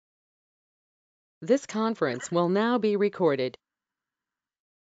This conference will now be recorded.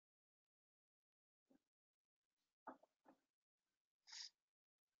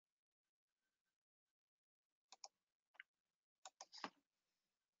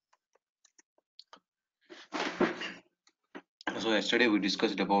 So yesterday we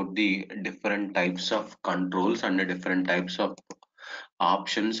discussed about the different types of controls and the different types of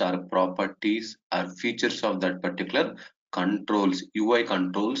options or properties or features of that particular controls, UI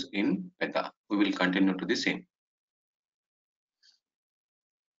controls in Pega. We will continue to the same.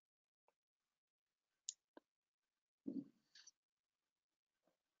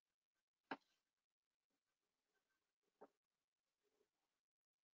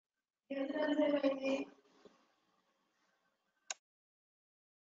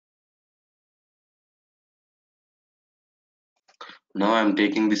 Now I'm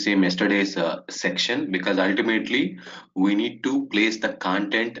taking the same yesterday's section because ultimately we need to place the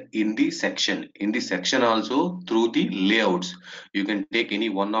content in the section. In the section also through the layouts. You can take any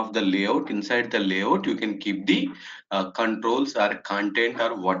one of the layout. Inside the layout, you can keep the controls or content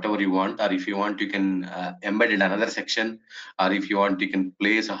or whatever you want. Or if you want, you can embed in another section. Or if you want, you can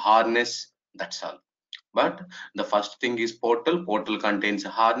place a harness. That's all. But the first thing is portal contains a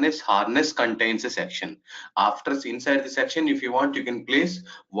harness contains a section. After inside the section, if you want, you can place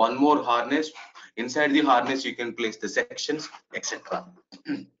one more harness. Inside the harness you can place the sections, etc.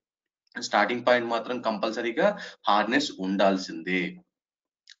 Starting point matram కంపల్సరీగా harness ఉండాల్సిందే.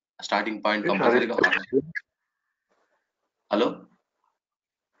 Starting point Yes, కంపల్సరీగా harness. Hello,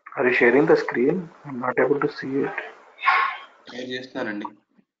 are you sharing the screen? I'm not able to see it. Share చేస్తున్నానండి.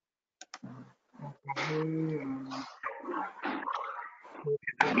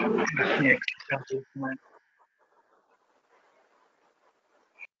 Let me extend this mic.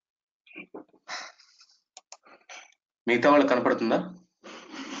 మిగతా వాళ్ళకి కనపడుతుందా?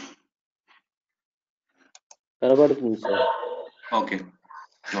 కనబడుతుంది sir. Okay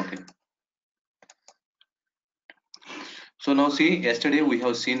okay. So now see, yesterday we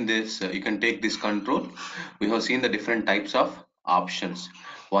have seen this, you can take this control. We have seen the different types of options.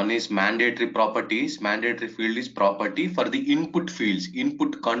 One is mandatory properties. Mandatory field is property for the input fields,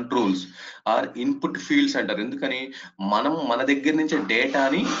 input controls or input fields అంటారు. ఎందుకని మనం మన దగ్గర నుంచి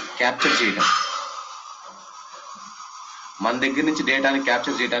డేటాని capture చేయడం, మన దగ్గర నుంచి డేటాని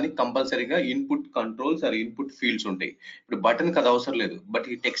క్యాప్చర్ చేయడానికి కంపల్సరీగా input controls are input fields ఉంటాయి. ఇప్పుడు బటన్ కి అది అవసరం లేదు, బట్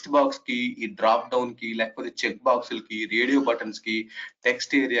ఈ టెక్స్ట్ బాక్స్ కి, ఈ డ్రాప్ డౌన్ కి, లేకపోతే చెక్ బాక్సులకి, రేడియో బటన్స్ కి,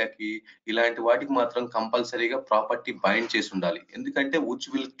 టెక్స్ట్ ఏరియాకి, ఇలాంటి వాటికి మాత్రం కంపల్సరీగా ప్రాపర్టీ బైండ్ చేసి ఉండాలి. ఎందుకంటే which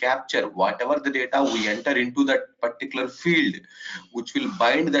will capture whatever the data we enter into that particular field, which will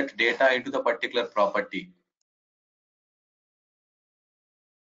bind that data into the particular property.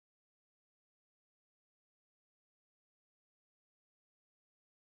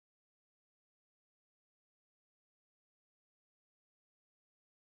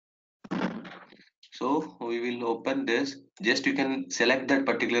 So we will open this. Just you can select that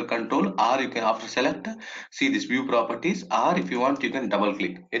particular control, or you can after select, see this view properties, or if you want, you can double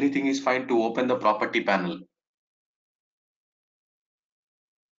click. Anything is fine to open the property panel.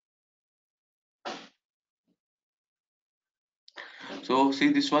 So see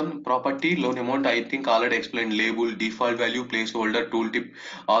this one, property, loan amount, I think already explained, label, default value, placeholder, tooltip,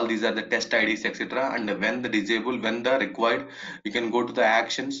 all these are the test IDs, etc. And when the disable, when the required, you can go to the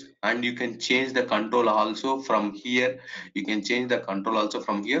actions and you can change the control also from here. You can change the control also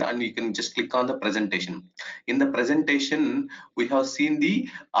from here, and you can just click on the presentation. In the presentation, we have seen the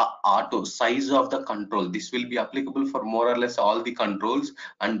auto size of the control. This will be applicable for more or less all the controls.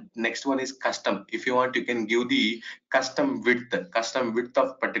 And next one is custom. If you want, you can give the custom width of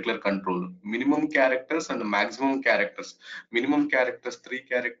particular control, minimum characters and the maximum characters. Minimum characters 3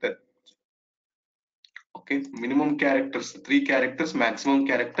 character, okay, minimum characters 3 characters, maximum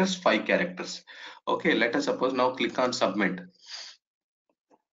characters 5 characters. Okay, let us suppose now click on submit,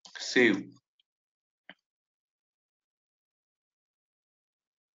 save.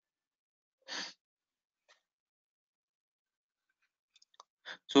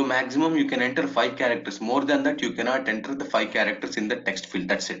 So maximum you can enter 5 characters, more than that you cannot enter the 5 characters in the text field.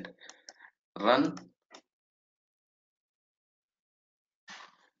 That's it. Run.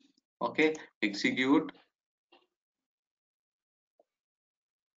 Okay, execute.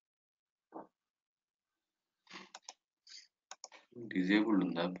 Disabled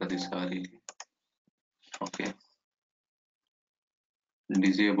unda pradisari. Okay,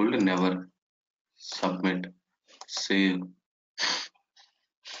 disabled, never. Submit, save,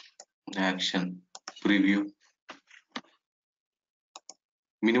 action, preview.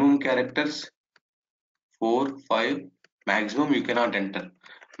 Minimum characters 4 5, maximum you cannot enter,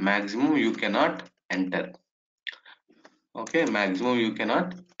 maximum you cannot enter. Okay, maximum you cannot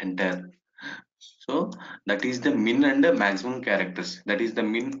enter. So that is the min and maximum characters. That is the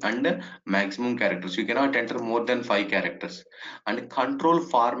min and maximum characters. You cannot enter more than 5 characters. And control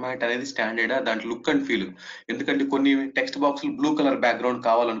format అనేది standard. దాంట్లో look and feel, ఎందుకంటే కొన్ని text బాక్సులు blue colour background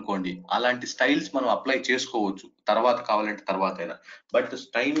కావాలనుకోండి, అలాంటి styles మనం apply చేసుకోవచ్చు తర్వాత, కావాలంటే తర్వాత అయినా. But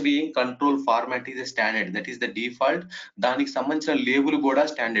time being control format is standard, that is the default. దానికి సంబంధించిన లేబుల్ కూడా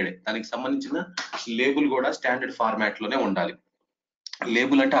స్టాండర్డ్, దానికి సంబంధించిన లేబుల్ కూడా స్టాండర్డ్ ఫార్మాట్ లోనే ఉండాలి.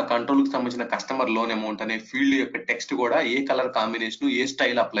 లేబుల్ అంటే ఆ కంట్రోల్ కి సంబంధించిన కస్టమర్ లోన్ అమౌంట్ అనే ఫీల్డ్ యొక్క టెక్స్ట్ కూడా ఏ కలర్ కాంబినేషన్, ఏ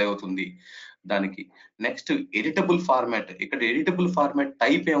స్టైల్ అప్లై అవుతుంది దానికి. Next editable format. ఇక్కడ ఎడిటబుల్ ఫార్మాట్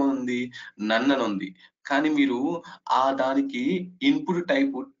టైప్ ఏముంది, నన్ అని ఉంది. కానీ మీరు ఆ దానికి ఇన్పుట్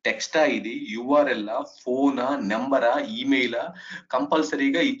టైప్ టెక్స్టా, ఇది యుఆర్ఎల్, ఫోనా, నెంబరా, ఈమెయిలా,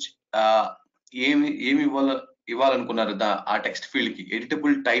 కంపల్సరీగా ఏమి ఏమి ఇవ్వాలనుకున్నారు ఆ టెక్స్ట్ ఫీల్డ్ కి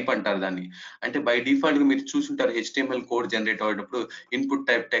ఎడిటబుల్ టైప్ అంటారు దాన్ని. అంటే బై డిఫాల్ట్ గా మీరు చూసుంటారు HTML కోడ్ జనరేట్ అయ్యేటప్పుడు input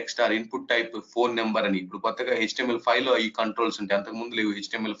type text are input type phone number అని. ఇప్పుడు కొత్తగా HTML5 లో ఈ కంట్రోల్స్ ఉంటాయి, అంతకు ముందు లేవు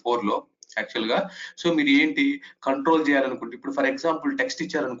HTML4 లో యాక్చువల్ గా. సో మీరు ఏంటి కంట్రోల్ చేయాలనుకుంటే, ఇప్పుడు ఫర్ ఎగ్జాంపుల్ టెక్స్ట్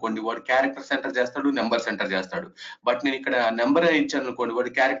ఇచ్చారనుకోండి, వాడు క్యారెక్టర్స్ ఎంటర్ చేస్తాడు, నెంబర్స్ ఎంటర్ చేస్తాడు. బట్ నేను ఇక్కడ నెంబర్ ఇచ్చాను అనుకోండి,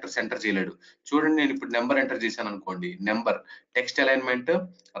 వాడు క్యారెక్టర్స్ ఎంటర్ చేయలేడు. చూడండి, నేను ఇప్పుడు నెంబర్ ఎంటర్ చేశాను అనుకోండి, నెంబర్ టెక్స్ట్ అలైన్మెంట్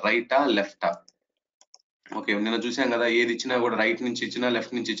రైటా లెఫ్టా. ఓకే, నిన్న చూసాం కదా, ఏది ఇచ్చినా కూడా రైట్ నుంచి ఇచ్చినా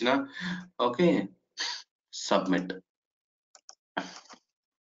లెఫ్ట్ నుంచి ఇచ్చినా. Okay, submit,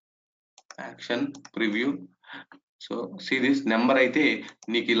 action preview. So see this number అయితే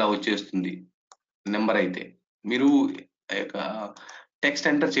నీకు ఇలా వచ్చేస్తుంది. నెంబర్ అయితే మీరు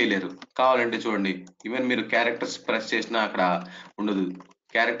టెక్స్ట్ ఎంటర్ చేయలేరు. కావాలంటే చూడండి, ఈవెన్ మీరు క్యారెక్టర్స్ ప్రెస్ చేసినా అక్కడ ఉండదు,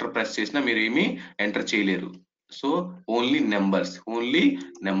 క్యారెక్టర్ ప్రెస్ చేసినా మీరు ఏమీ ఎంటర్ చేయలేరు. So only numbers, only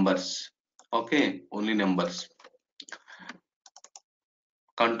numbers. Okay, only numbers.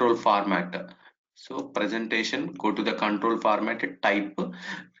 Control format. So presentation, go to the control format, type.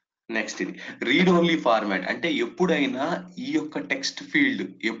 Next ఇది రీడ్ ఓన్లీ ఫార్మాట్. అంటే ఎప్పుడైనా ఈ యొక్క టెక్స్ట్ ఫీల్డ్,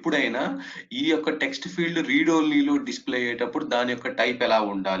 ఎప్పుడైనా ఈ యొక్క టెక్స్ట్ ఫీల్డ్ రీడ్ ఓన్లీలో డిస్ప్లే అయ్యేటప్పుడు దాని యొక్క టైప్ ఎలా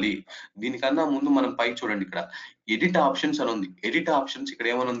ఉండాలి. దీనికన్నా ముందు మనం పై చూడండి, ఇక్కడ ఎడిట్ ఆప్షన్స్ అని ఉంది. ఎడిట్ ఆప్షన్స్ ఇక్కడ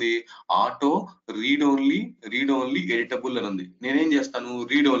ఏమనుంది, ఆటో, రీడ్ ఓన్లీ ఎడిటబుల్ అని ఉంది. నేనేం చేస్తాను,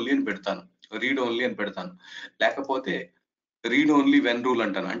 రీడ్ ఓన్లీ అని పెడతాను, రీడ్ ఓన్లీ అని పెడతాను. లేకపోతే రీడ్ ఓన్లీ వెన్ రూల్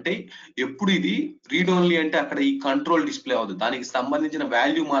అంటాను. అంటే ఎప్పుడు ఇది రీడ్ ఓన్లీ అంటే అక్కడ ఈ కంట్రోల్ డిస్ప్లే అవుతుంది, దానికి సంబంధించిన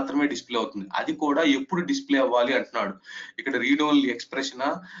వాల్యూ మాత్రమే డిస్ప్లే అవుతుంది. అది కూడా ఎప్పుడు డిస్ప్లే అవ్వాలి అంటున్నాడు. ఇక్కడ రీడ్ ఓన్లీ ఎక్స్ప్రెషన్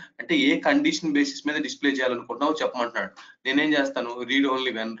అంటే ఏ కండిషన్ బేసిస్ మీద డిస్ప్లే చేయాలనుకుంటున్నావు చెప్పమంటున్నాడు. నేనేం చేస్తాను, read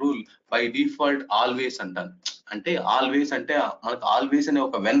only when rule by default always అంటాను. అంటే ఆల్వేస్ అంటే మనకు ఆల్వేస్ అనే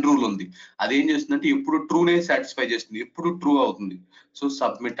ఒక వెన్ రూల్ ఉంది, అదేం చేస్తుందంటే ఎప్పుడు ట్రూనే సాటిస్ఫై చేస్తుంది, ఎప్పుడు ట్రూ అవుతుంది. సో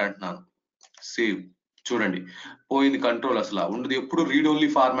సబ్మిట్ అంటున్నాను, సేవ్. చూడండి, పోయింది కంట్రోల్, అసలు ఉండదు. ఎప్పుడు రీడ్ ఓన్లీ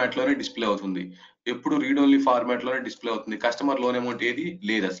ఫార్మాట్ లోనే డిస్ప్లే అవుతుంది, ఎప్పుడు రీడ్ ఓన్లీ ఫార్మాట్ లోనే డిస్ప్లే అవుతుంది. కస్టమర్ లోన్ అమౌంట్ ఏది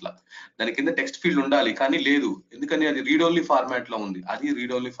లేదు అసలు, దాని కింద టెక్స్ట్ ఫీల్డ్ ఉండాలి కానీ లేదు, ఎందుకని అది రీడ్ ఓన్లీ ఫార్మాట్ లో ఉంది. అది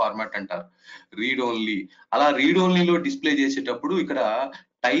రీడ్ ఓన్లీ ఫార్మాట్ అంటారు, రీడ్ ఓన్లీ. అలా రీడ్ ఓన్లీలో డిస్ప్లే చేసేటప్పుడు ఇక్కడ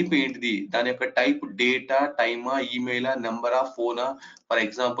టైప్ ఏంటిది, దాని యొక్క టైప్ డేటా, టైమా, ఈమెయిలా, నెంబరా, ఫోనా. ఫర్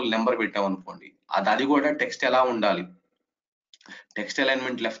ఎగ్జాంపుల్ నెంబర్ పెట్టాం అనుకోండి, అది కూడా టెక్స్ట్ ఎలా ఉండాలి, టెక్స్ట్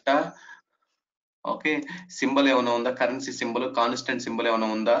అలైన్మెంట్ లెఫ్టా. ఓకే, సింబల్ ఏమైనా ఉందా, కరెన్సీ సింబల్, కాన్స్టెంట్ సింబల్ ఏమైనా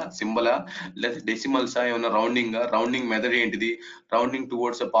ఉందా, సింబలా, లేదా డెసిమల్సా, ఏమైనా రౌండింగ్ మెథడ్ ఏంటిది, రౌండింగ్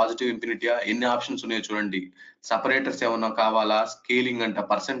టువర్డ్స్ పాజిటివ్ ఇన్ఫినిటీయా, ఎన్ని ఆప్షన్స్ ఉన్నాయో చూడండి. సపరేటర్స్ ఏమైనా కావాలా, స్కేలింగ్ అంట,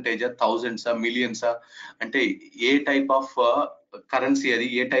 పర్సంటేజా, థౌజండ్సా, మిలియన్సా, అంటే ఏ టైప్ ఆఫ్ కరెన్సీ అది,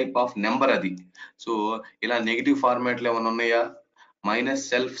 ఏ టైప్ ఆఫ్ నెంబర్ అది. సో ఇలా నెగిటివ్ ఫార్మాట్లు ఏమైనా ఉన్నాయా, మైనస్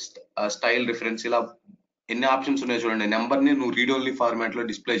సెల్ఫ్ స్టైల్ రిఫరెన్స్, ఇలా ఎన్ని ఆప్షన్స్ ఉన్నాయో చూడండి. నెంబర్ ని నువ్వు రీడ్ ఓన్లీ ఫార్మాట్ లో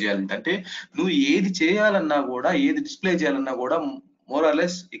డిస్ప్లే చేయాలంటే, అంటే నువ్వు ఏది చేయాలన్నా కూడా, ఏది డిస్ప్లే చేయాలన్నా కూడా మోర్ ఆర్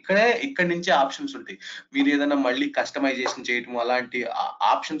లెస్ ఇక్కడి నుంచే ఆప్షన్స్ ఉంటాయి. మీరు ఏదైనా మళ్ళీ కస్టమైజేషన్ చేయటం అలాంటి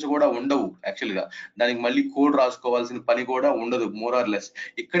ఆప్షన్స్ కూడా ఉండవు యాక్చువల్ గా. దానికి మళ్ళీ కోడ్ రాసుకోవాల్సిన పని కూడా ఉండదు, మోర్ ఆర్ లెస్.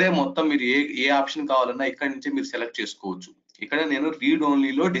 ఇక్కడే మొత్తం మీరు ఏ ఆప్షన్ కావాలన్నా ఇక్కడి నుంచే మీరు సెలెక్ట్ చేసుకోవచ్చు. ఇక్కడ నేను రీడ్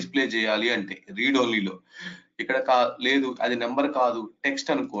ఓన్లీలో డిస్ప్లే చేయాలి అంటే రీడ్ ఓన్లీలో, ఇక్కడ లేదు అది నెంబర్ కాదు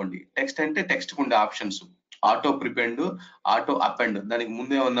టెక్స్ట్ అనుకోండి. టెక్స్ట్ అంటే టెక్స్ట్ ఉండే ఆప్షన్స్ ఆటో ప్రిపెండ్, ఆటో అపెండ్. దానికి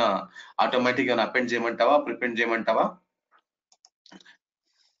ముందే ఉన్న ఆటోమేటిక్ ఏమైనా అపెండ్ చేయమంటావా, ప్రిపెండ్ చేయమంటావా.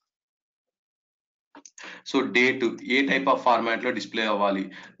 So date A type of format లో డిస్ప్లే అవ్వాలి,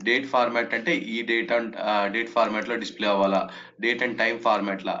 డేట్ ఫార్మాట్ అంటే ఈ డేట్ ఫార్మాట్ లో డిస్ప్లే అవ్వాలా, date and time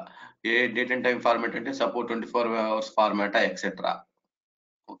format law, A date and time format అంటే సపోజ్ 24 అవర్స్ ఫార్మాట్ ఎక్సెట్రా.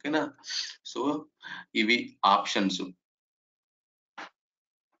 ఓకేనా. సో ఇవి ఆప్షన్స్.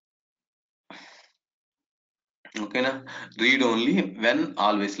 ఓకేనా, రీడ్ ఓన్లీ వెన్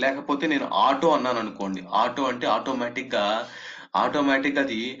ఆల్వేస్. లేకపోతే నేను ఆటో అన్నాను అనుకోండి, ఆటో అంటే ఆటోమేటిక్ గా ఆటోమేటిక్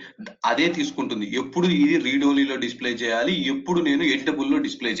అది అదే తీసుకుంటుంది. ఎప్పుడు ఇది రీడ్ ఓన్లీలో డిస్ప్లే చేయాలి, ఎప్పుడు నేను ఎడిటబుల్లో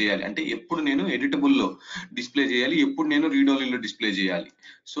డిస్ప్లే చేయాలి, అంటే ఎప్పుడు నేను ఎడిటబుల్లో డిస్ప్లే చేయాలి, ఎప్పుడు నేను రీడ్ ఓన్లీలో డిస్ప్లే చేయాలి.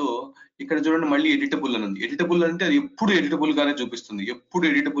 సో ఇక్కడ చూడండి మళ్ళీ ఎడిటబుల్ అని ఉంది. ఎడిటబుల్ అంటే అది ఎప్పుడు ఎడిటబుల్ గానే చూపిస్తుంది, ఎప్పుడు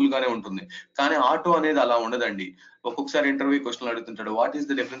ఎడిటబుల్ గానే ఉంటుంది. కానీ ఆటో అనేది అలా ఉండదండి. ఒక్కొక్కసారి interview question అడుగుతుంటాడు, what is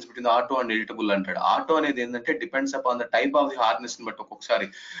the difference between auto and editable అంటాడు. ఆటో అనేది ఏంటంటే depends upon the type of the harness ని బట్టి ఒక్కొక్కసారి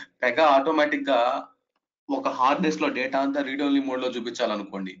పెగా ఆటోమేటిక్ గా ఒక హార్నెస్ లో డేటా అంతా రీడ్ ఓన్లీ మోడ్ లో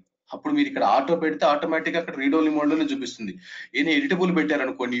చూపించాలనుకోండి, అప్పుడు మీరు ఇక్కడ ఆటో పెడితే ఆటోమేటిక్ అక్కడ రీడ్ ఓన్లీ మోడ్ లోనే చూపిస్తుంది. ఏదో ఎడిటబుల్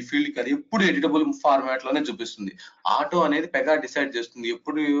పెట్టారనుకోండి ఈ ఫీల్డ్ కి, అది ఎప్పుడు ఎడిటబుల్ ఫార్మాట్ లోనే చూపిస్తుంది. ఆటో అనేది పెగా డిసైడ్ చేస్తుంది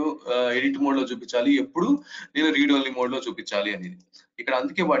ఎప్పుడు ఎడిట్ మోడ్ లో చూపించాలి, ఎప్పుడు నేను రీడ్ ఓన్లీ మోడ్ లో చూపించాలి అనేది. ఇక్కడ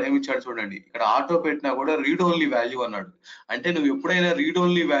అందుకే వాడు ఏమి ఇచ్చాడు చూడండి, ఇక్కడ ఆటో పెట్టినా కూడా రీడ్ ఓన్లీ వాల్యూ అన్నాడు. అంటే నువ్వు ఎప్పుడైనా రీడ్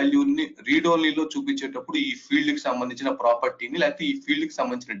ఓన్లీ వాల్యూని రీడ్ ఓన్లీలో చూపించేటప్పుడు ఈ ఫీల్డ్ కి సంబంధించిన ప్రాపర్టీని లేకపోతే ఈ ఫీల్డ్ కి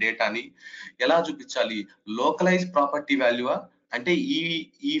సంబంధించిన డేటాని ఎలా చూపించాలి, లోకలైజ్ ప్రాపర్టీ వాల్యూవా, అంటే ఈ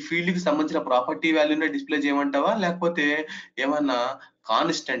ఈ ఫీల్డ్ కి సంబంధించిన ప్రాపర్టీ వాల్యూనే డిస్ప్లే చేయమంటావా, లేకపోతే ఏమన్నా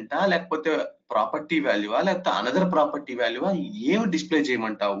కాన్స్టెంటా, లేకపోతే ప్రాపర్టీ వాల్యూవా, లేకపోతే అనదర్ ప్రాపర్టీ వాల్యూవా, ఏమి డిస్ప్లే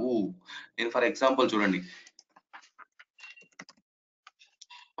చేయమంటావు. నేను ఫర్ ఎగ్జాంపుల్ చూడండి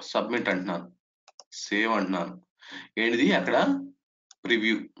సబ్మిట్ అంటున్నాను, సేవ్ అంటున్నాను, ఏంటిది అక్కడ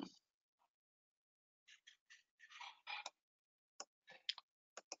ప్రివ్యూ.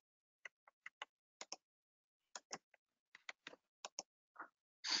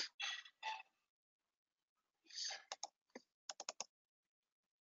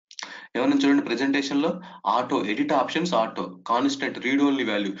 ఏమన్నా చూడండి ప్రెజెంటేషన్ లో auto edit options, auto constant read only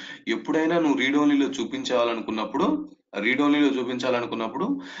value. ఎప్పుడైనా నువ్వు రీడ్ ఓన్లీలో చూపించాలనుకున్నప్పుడు రీడ్ ఓన్లీలో చూపించాలనుకున్నప్పుడు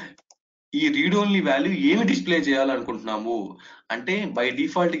ఈ రీడ్ ఓన్లీ వాల్యూ ఏమి డిస్ప్లే చేయాలనుకుంటున్నాము అంటే బై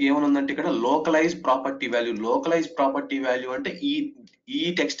డిఫాల్ట్ గా ఏమనుందంటే ఇక్కడ localise property value. Localise property value అంటే ఈ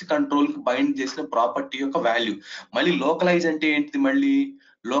టెక్స్ట్ కంట్రోల్ కి బైండ్ చేసిన ప్రాపర్టీ యొక్క వాల్యూ. మళ్ళీ లోకలైజ్ అంటే ఏంటిది, మళ్ళీ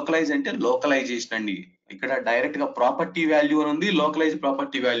లోకలైజ్ అంటే లోకలైజేషన్ అండి. ఇక్కడ డైరెక్ట్ గా ప్రాపర్టీ వాల్యూ అని ఉంది, లోకలైజ్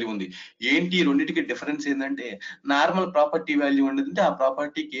ప్రాపర్టీ వాల్యూ ఉంది. ఏంటి ఈ రెండింటికి డిఫరెన్స్ ఏంటంటే, నార్మల్ ప్రాపర్టీ వాల్యూ ఉండదంటే ఆ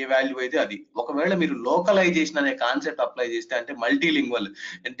ప్రాపర్టీకి ఏ వాల్యూ అయితే అది. ఒకవేళ మీరు లోకలైజేషన్ అనే కాన్సెప్ట్ అప్లై చేస్తే అంటే మల్టీలింగ్వల్,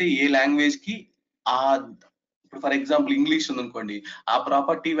 అంటే ఏ లాంగ్వేజ్ కి ఆ ఇప్పుడు ఫర్ ఎగ్జాంపుల్ ఇంగ్లీష్ ఉందనుకోండి, ఆ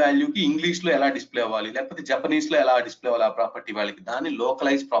ప్రాపర్టీ వాల్యూకి ఇంగ్లీష్ లో ఎలా డిస్ప్లే అవ్వాలి, లేకపోతే జపనీస్ లో ఎలా డిస్ప్లే అవ్వాలి ఆ ప్రాపర్టీ వాల్యూకి, దాన్ని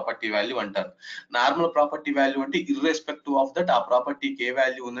లోకలైజ్ ప్రాపర్టీ వాల్యూ అంటారు. నార్మల్ ప్రాపర్టీ వాల్యూ అంటే ఇర్రెస్పెక్టివ్ ఆఫ్ దట్ ఆ ప్రాపర్టీకి ఏ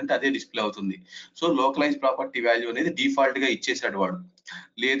వాల్యూ ఉందంటే అదే డిస్ప్లే అవుతుంది. సో లోకలైజ్ ప్రాపర్టీ వాల్యూ అనేది డిఫాల్ట్ గా ఇచ్చేసాడు వాడు.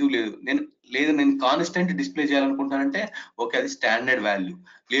 లేదు లేదు నేను లేదు నేను కాన్స్టెంట్ డిస్ప్లే చేయాలనుకుంటానంటే ఓకే అది స్టాండర్డ్ వాల్యూ.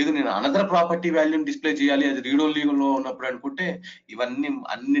 లేదు నేను అనదర్ ప్రాపర్టీ వాల్యూని డిస్ప్లే చేయాలి అది రీడ్ ఓన్లీలో ఉన్నప్పుడు అనుకుంటే ఇవన్నీ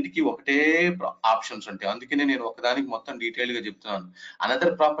అన్నిటికీ ఒకటే ఆప్షన్స్ ఉంటాయి. అందుకనే నేను ఒకదానికి మొత్తం డీటెయిల్ గా చెప్తున్నాను.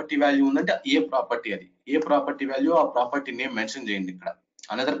 అనదర్ ప్రాపర్టీ వాల్యూ ఉందంటే ఏ ప్రాపర్టీ అది, ఏ ప్రాపర్టీ వాల్యూ ఆ ప్రాపర్టీ నేమ్ మెన్షన్ చేయండి ఇక్కడ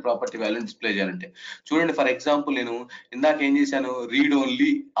అనదర్ ప్రాపర్టీ వాల్యూని డిస్ప్లే చేయాలంటే. చూడండి ఫర్ ఎగ్జాంపుల్ నేను ఇందాక ఏం చేశాను, రీడ్ ఓన్లీ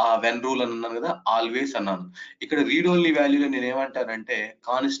ఆ వెన్ రూల్ అని అన్నాను కదా, ఆల్వేస్ అన్నాను. ఇక్కడ రీడ్ ఓన్లీ వాల్యూలో నేను ఏమంటానంటే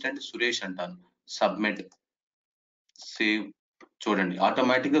కాన్స్టెంట్ సురేష్ అంటాను. Submit, save. చూడండి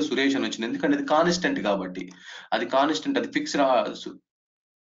ఆటోమేటిక్ గా సురేష్ అని వచ్చింది, ఎందుకంటే అది కాన్స్టెంట్ కాబట్టి. అది కాన్స్టెంట్, అది ఫిక్స్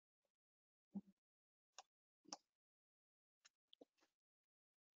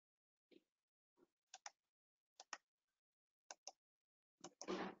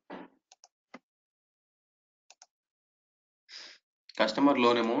కస్టమర్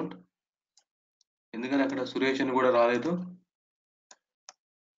లోన్ అమౌంట్. ఎందుకని అక్కడ సురేష్ అని కూడా రాలేదు,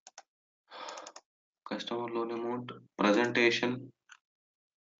 కస్టమర్ లోన్ అమౌంట్ ప్రజెంటేషన్.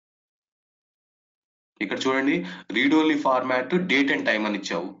 ఇక్కడ చూడండి read only format date and time అని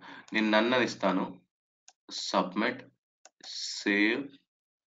ఇచ్చావు, నేను నన్ను అని ఇస్తాను. Submit, save,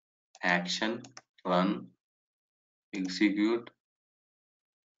 action, run, execute.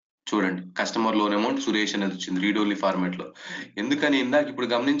 చూడండి కస్టమర్ లోన్ అమౌంట్ సురేష్ అనేది వచ్చింది రీడ్ ఓన్లీ ఫార్మాట్ లో. ఎందుకని ఇందాక ఇప్పుడు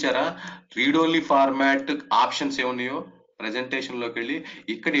గమనించారా, రీడ్ ఓన్లీ ఫార్మాట్ ఆప్షన్స్ ఏమున్నాయో ప్రెజెంటేషన్ లోకి వెళ్ళి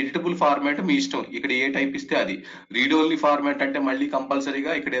ఇక్కడ ఎడిటబుల్ ఫార్మాట్ మీ ఇష్టం, ఇక్కడ ఏ టైప్ ఇస్తే అది. రీడ్ ఓన్లీ ఫార్మాట్ అంటే మళ్ళీ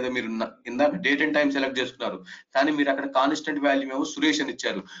కంపల్సరీగా ఇక్కడ ఏదో మీరు ఇందాక డేట్ అండ్ టైం సెలెక్ట్ చేసుకున్నారు, కానీ మీరు అక్కడ కాన్స్టెంట్ వాల్యూ ఏమో సురేష్ అని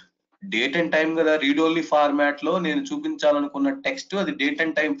ఇచ్చారు. డేట్ అండ్ టైం కదా రీడ్ ఓన్లీ ఫార్మాట్ లో నేను చూపించాలనుకున్న టెక్స్ట్ అది డేట్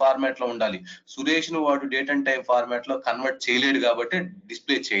అండ్ టైం ఫార్మాట్ లో ఉండాలి. సురేష్ ను వాడు డేట్ అండ్ టైం ఫార్మాట్ లో కన్వర్ట్ చేయలేడు కాబట్టి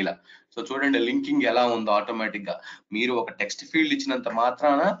డిస్ప్లే చేయలే. సో చూడండి లింకింగ్ ఎలా ఉందో ఆటోమేటిక్ గా. మీరు ఒక టెక్స్ట్ ఫీల్డ్ ఇచ్చినంత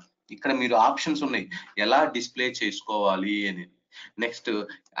మాత్రాన ఇక్కడ మీరు ఆప్షన్స్ ఉన్నాయి ఎలా డిస్ప్లే చేసుకోవాలి అని. నెక్స్ట్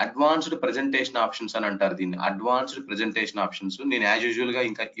అడ్వాన్స్డ్ ప్రెజెంటేషన్ ఆప్షన్స్ అని అంటారు దీన్ని. అడ్వాన్స్డ్ ప్రెజెంటేషన్ ఆప్షన్స్ నేను యాజ్ యూజువల్ గా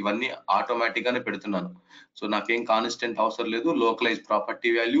ఇంకా ఇవన్నీ ఆటోమేటిక్ గానే పెడుతున్నాను. సో నాకేం కాన్స్టెంట్ అవసరం లేదు. లోకలైజ్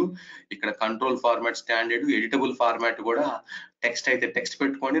ప్రాపర్టీ వాల్యూ, ఇక్కడ control format standard, editable format కూడా టెక్స్ట్ అయితే టెక్స్ట్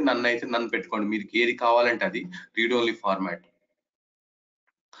పెట్టుకోండి, నన్ను అయితే నన్ను పెట్టుకోండి, మీకు ఏది కావాలంటే అది read only format.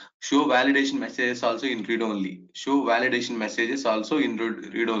 show validation messages also in read only, show validation messages also in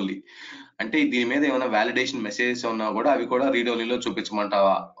read only. అంటే దీని మీద ఏమైనా వాలిడేషన్ మెసేజెస్ ఉన్నా కూడా అవి కూడా రీడ్ ఓన్లీలో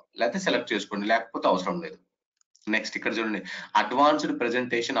చూపించమంటావా, లేకపోతే సెలెక్ట్ చేసుకోండి, లేకపోతే అవసరం లేదు. నెక్స్ట్ ఇక్కడ చూడండి, అడ్వాన్స్డ్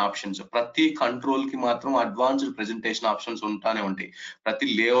ప్రెజెంటేషన్ ఆప్షన్స్. ప్రతి కంట్రోల్ కి మాత్రం అడ్వాన్స్డ్ ప్రెజెంటేషన్ ఆప్షన్స్ ఉంటానే ఉంటాయి, ప్రతి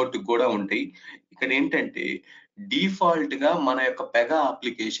లేఅవుట్ కూడా ఉంటాయి. ఇక్కడ ఏంటంటే డిఫాల్ట్ గా మన యొక్క పెగా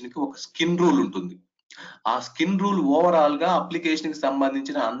అప్లికేషన్ కి ఒక స్కిన్ రూల్ ఉంటుంది. ఆ స్కిన్ రూల్ ఓవరాల్ గా అప్లికేషన్ కి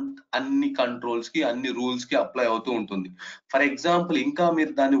సంబంధించిన అన్ని కంట్రోల్స్ కి అన్ని రూల్స్ కి అప్లై అవుతూ ఉంటుంది. ఫర్ ఎగ్జాంపుల్ ఇంకా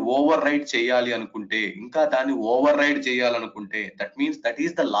మీరు దాన్ని ఓవర్ రైడ్ చేయాలి అనుకుంటే, that means that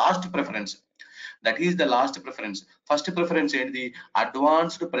is the last preference. First preference ఏంటిది?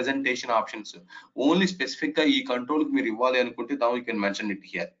 Advanced presentation options. Only specific గా ఈ కంట్రోల్ కి మీరు ఇవ్వాలి అనుకుంటే you can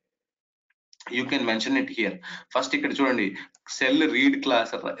mention it here. First ఇక్కడ చూడండి, cell read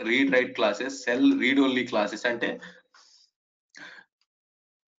write classes, cell read only classes. అంటే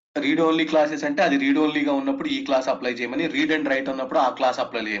రీడ్ ఓన్లీ క్లాసెస్ అంటే అది రీడ్ ఓన్లీగా ఉన్నప్పుడు ఈ క్లాస్ అప్లై చేయమని, రీడ్ అండ్ రైట్ ఉన్నప్పుడు ఆ క్లాస్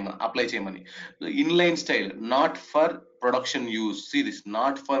అప్లై చేయమని. Inline style not for production use. This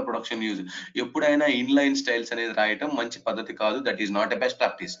not for production use. ఎప్పుడైనా ఇన్లైన్ స్టైల్స్ అనేది రాయటం మంచి పద్ధతి కాదు, that is not a best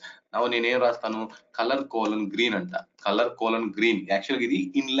practice. నేనేం రాస్తాను, కలర్ కోలన్ గ్రీన్ అంట, కలర్ కోలన్ గ్రీన్. యాక్చువల్గా ఇది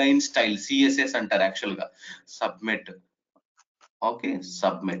ఇన్లైన్ స్టైల్, సిఎస్ఎస్ అంటారు యాక్చువల్ గా. Submit, okay,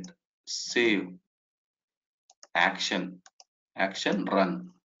 submit, save, action run,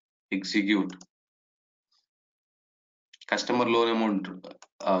 execute. Customer loan amount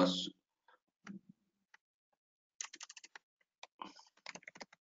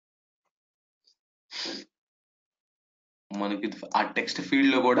మనకి ఆ టెక్స్ట్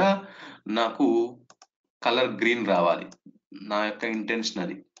ఫీల్డ్ లో కూడా నాకు కలర్ గ్రీన్ రావాలి, నా యొక్క ఇంటెన్షన్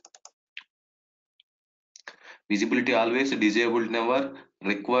అది. Visibility always, disabled never,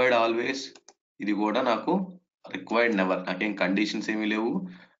 required always. ఇది కూడా నాకు రిక్వైర్డ్ నెవర్, నాకేం కండిషన్స్ ఏమీ లేవు.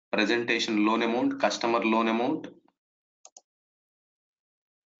 Presentation loan amount, customer loan amount,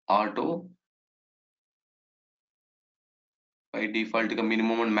 auto. By default గా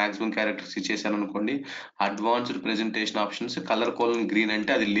మినిమం అండ్ మాక్సిమం క్యారెక్టర్స్ ఇచ్చేసాను అనుకోండి. Advanced presentation options, colour colon green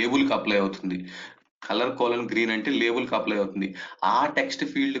అంటే అది లేబుల్ కి అప్లై అవుతుంది. కలర్ కోలన్ గ్రీన్ అంటే లేబుల్ కి అప్లై అవుతుంది. ఆ టెక్స్ట్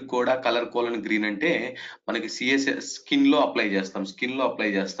ఫీల్డ్ కూడా కలర్ కోలన్ గ్రీన్ అంటే మనకి సిఎస్ఎస్ స్కిన్ లో అప్లై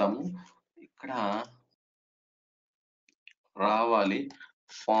చేస్తాము. ఇక్కడ రావాలి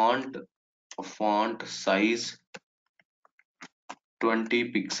ఫాంట్ సైజ్ 20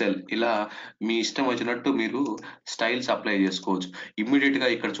 పిక్సెల్. ఇలా మీ ఇష్టం వచ్చినట్టు మీరు స్టైల్స్ అప్లై చేసుకోవచ్చు. ఇమ్మీడియట్ గా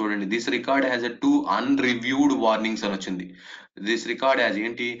ఇక్కడ చూడండి, this record has a 2 అన్రివ్యూడ్ warnings అని వచ్చింది. దిస్ రికార్డ్ హ్యాస్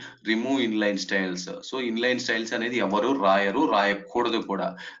ఏంటి, remove inline styles. So inline styles అనేది ఎవరు రాయకూడదు కూడా.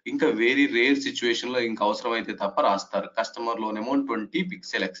 ఇంకా వెరీ రేర్ సిచ్యువేషన్ లో ఇంకా అవసరం అయితే తప్ప రాస్తారు. Customer లోనేమో 20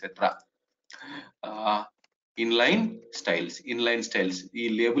 pixel etcetera. Inline styles, ఈ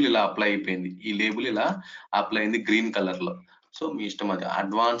లేబుల్ ఇలా అప్లై అయింది గ్రీన్ కలర్ లో. సో మీ ఇష్టం, అది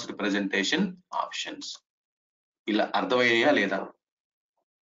అడ్వాన్స్డ్ ప్రెజెంటేషన్ ఆప్షన్స్. ఇలా అర్థమయ్యాయా లేదా?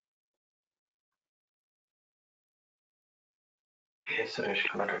 Yes, Suresh,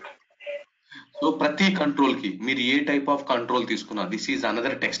 got it. So ప్రతి కంట్రోల్ కి మీరు ఏ టైప్ ఆఫ్ కంట్రోల్ తీసుకున్నా, this is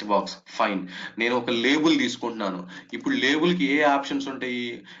another text box. Fine, నేను ఒక లేబుల్ తీసుకుంటున్నాను. ఇప్పుడు లేబుల్ కి ఏ ఆప్షన్స్ ఉంటాయి?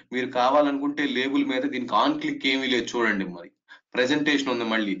 మీరు కావాలనుకుంటే లేబుల్ మీద దీనికి ఆన్ క్లిక్ ఏమీ లేదు, చూడండి. మరి ప్రెజెంటేషన్ ఉంది,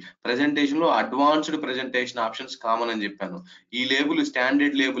 మళ్ళీ ప్రెజెంటేషన్ లో అడ్వాన్స్డ్ ప్రెజెంటేషన్ ఆప్షన్స్ కామన్ అని చెప్పాను. ఈ లేబుల్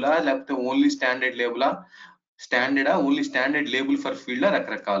స్టాండర్డ్ లేబులా, లేకపోతే only standard label for field,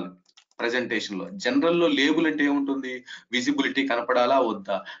 రకరకాలు. ప్రెజెంటేషన్ లో జనరల్ లో లేబుల్ అంటే ఏముంటుంది, విజిబిలిటీ కనపడాలా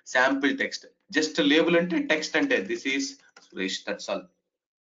వద్దా, శాంపిల్ టెక్స్ట్. జస్ట్ లేబుల్ అంటే టెక్స్ట్, అంటే this is Suresh, that's all.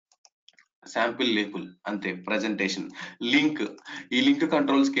 Sample label అంతే. ప్రెజెంటేషన్ లింక్, ఈ లింక్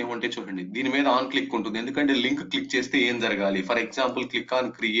కంట్రోల్స్ కి ఏముంటే చూడండి, దీని మీద ఆన్ క్లిక్ ఉంటుంది. ఎందుకంటే లింక్ క్లిక్ చేస్తే ఏం జరగాలి. For example click on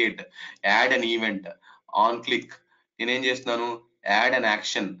create, add an event, on click. నేనేం చేస్తున్నాను, యాడ్ అన్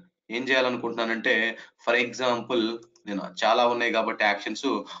యాక్షన్. ఏం చేయాలనుకుంటున్నానంటే, ఫర్ ఎగ్జాంపుల్ నేను చాలా ఉన్నాయి కాబట్టి actions,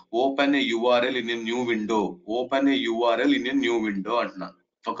 open A URL in new window అంటున్నాను.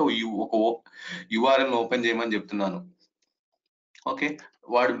 ఒక యుఆర్ఎల్ ఓపెన్ చేయమని చెప్తున్నాను. ఓకే,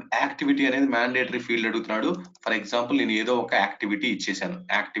 వాడు యాక్టివిటీ అనేది మ్యాండేటరీ ఫీల్డ్ అడుగుతున్నాడు. ఫర్ ఎగ్జాంపుల్ నేను ఏదో ఒక యాక్టివిటీ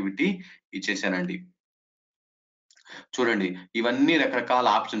ఇచ్చేసానండి. చూడండి, ఇవన్నీ రకరకాల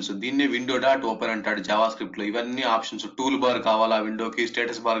ఆప్షన్స్. దీన్నే విండో డాట్ ఓపెన్ అంటాడు జావా స్క్రిప్ట్ లో. ఇవన్నీ ఆప్షన్స్. టూల్ బార్ కావాలా విండోకి,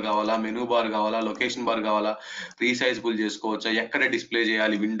 స్టేటస్ బార్ కావాలా, మెనూ బార్ కావాలా, లొకేషన్ బార్ కావాలా, రీసైజబుల్ చేసుకోవచ్చా, ఎక్కడ డిస్ప్లే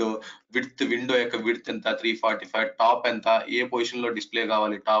చేయాలి, విండో యొక్క విడ్త్ ఎంత, 345, టాప్ ఎంత, ఏ పొజిషన్ లో డిస్ప్లే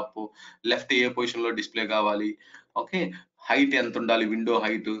కావాలి, టాప్ లెఫ్ట్ ఏ పొజిషన్ లో డిస్ప్లే కావాలి, ఓకే, హైట్ ఎంత ఉండాలి, window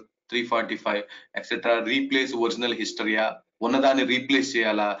height 345 etcetera. Replace original హిస్టరీయా, ఉన్నదాన్ని రీప్లేస్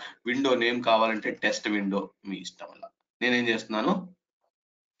చేయాలా, విండో నేమ్ కావాలంటే టెస్ట్ విండో, మీ ఇష్టం. అలా నేనేం చేస్తున్నాను,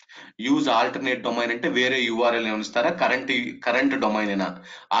 యూజ్ ఆల్టర్నేట్ డొమైన్ అంటే వేరే యూఆర్ఎల్ ఏమైనా ఇస్తారా, కరెంట్ డొమైన్ అయినా.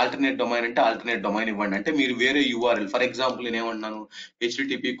 ఆల్టర్నేట్ డొమైన్ అంటే ఆల్టర్నేట్ డొమైన్ ఇవ్వండి, అంటే మీరు వేరే యూఆర్ఎల్, ఫర్ ఎగ్జాంపుల్ నేను ఏమంటున్నాను,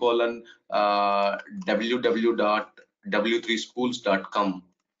 http://www.w3schools.com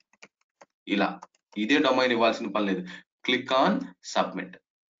ఇలా. ఇదే డొమైన్ ఇవ్వాల్సిన పని లేదు. Click on submit.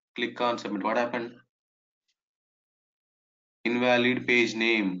 What happen? Invalid page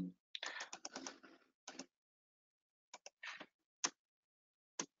name.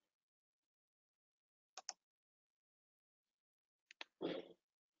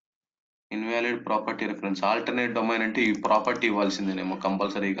 Invalid property reference. Alternate domain అంటే ఈ ప్రాపర్టీ ఇవ్వాల్సిందేనేమో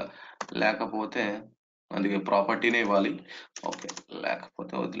కంపల్సరీగా, లేకపోతే అందుకే ప్రాపర్టీనే ఇవ్వాలి. ఓకే,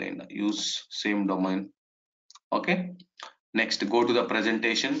 లేకపోతే వదిలేయండి. Use same domain. Okay, next go to the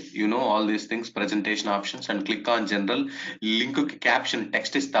presentation. You know all these things, presentation options, and click on general. Link కి caption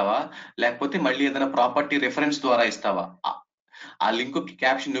text ఇస్తావా, లేకపోతే మళ్ళీ ఏదైనా ప్రాపర్టీ రెఫరెన్స్ ద్వారా ఇస్తావా? ఆ లింక్ కి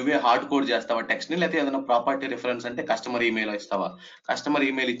క్యాప్షన్ నువ్వే హార్డ్ కోడ్ చేస్తావా టెక్స్ట్ ని, లేకపోతే ఏదైనా ప్రాపర్టీ రిఫరెన్స్ అంటే కస్టమర్ ఈమెయిల్ ఇస్తావా? కస్టమర్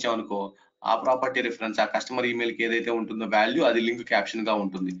ఈమెయిల్ ఇచ్చావు అనుకో, ఆ ప్రాపర్టీ రిఫరెన్స్ ఆ కస్టమర్ ఈమెయిల్ కి ఏదైతే ఉంటుందో వాల్యూ, అది లింక్ క్యాప్షన్ గా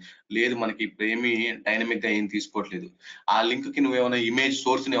ఉంటుంది. లేదు మనకి ఇప్పుడు ఏమి డైనమిక్ గా ఏం తీసుకోవట్లేదు, ఆ లింక్ కి నువ్వేమైనా ఇమేజ్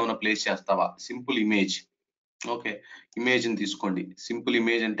సోర్స్ ని ఏమైనా ప్లేస్ చేస్తావా? Simple image. ఓకే, ఇమేజ్ ని తీసుకోండి. సింపుల్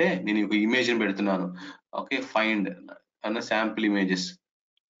ఇమేజ్ అంటే నేను ఒక ఇమేజ్ ని పెడుతున్నాను. ఓకే, ఫైండ్ అన్న శాంపుల్ ఇమేజెస్.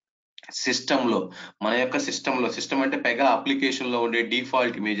 సిస్టమ్ లో, మన యొక్క సిస్టమ్ అంటే పెగా అప్లికేషన్ లో ఉండే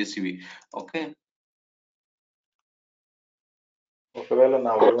డిఫాల్ట్ ఇమేజెస్ ఇవి. ఓకే, ఒకవేళ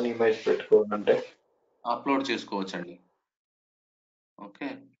నా ఓన్ ఇమేజ్ పెట్టుకోవాలంటే అప్లోడ్ చేసుకోవచ్చండి. Okay,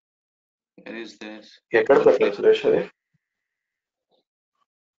 where is this? ఎక్కడ పెట్టాలి సురేష్? అది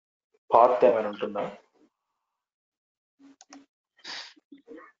పాత్ ఏమైనా ఉంటుందా?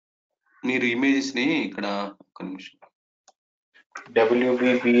 మీరు ఇమేజెస్ ని ఇక్కడ ఒక నిమిషం,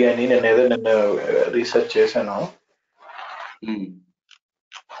 WBB అని నిన్న రీసెర్చ్ చేశాను.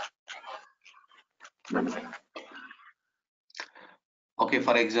 ఓకే,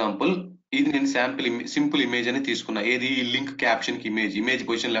 ఫర్ ఎగ్జాంపుల్ ఇది నేను సింపుల్ ఇమేజ్ అని తీసుకున్నా. ఏది? లింక్ క్యాప్షన్ కి image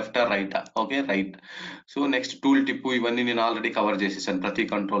position left are right? Okay, right. So next tool tip, ఇవన్నీ నేను ఆల్రెడీ కవర్ చేసేసాను ప్రతి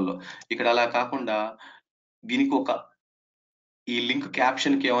కంట్రోల్లో. ఇక్కడ అలా కాకుండా దీనికి ఒక, ఈ లింక్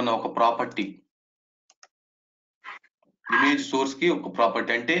క్యాప్షన్ కి ఏమన్నా ఒక ప్రాపర్టీ, ఇమేజ్ సోర్స్ కి ఒక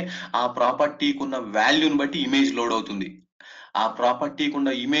ప్రాపర్టీ, అంటే ఆ ప్రాపర్టీకి ఉన్న వాల్యూని బట్టి ఇమేజ్ లోడ్ అవుతుంది. ఆ ప్రాపర్టీకి ఉన్న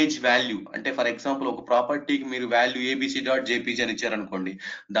ఇమేజ్ వాల్యూ అంటే, ఫర్ ఎగ్జాంపుల్ ఒక ప్రాపర్టీకి మీరు వాల్యూ abc.jpg అని ఇచ్చారనుకోండి,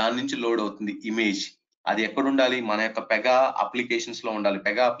 దాని నుంచి లోడ్ అవుతుంది ఇమేజ్. అది ఎక్కడ ఉండాలి? మన యొక్క పెగా అప్లికేషన్స్ లో ఉండాలి.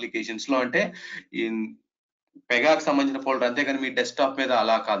 పెగా అప్లికేషన్స్ లో అంటే పెగాకి సంబంధించిన ఫోల్డర్, అంతేగాని మీ డెస్క్టాప్ మీద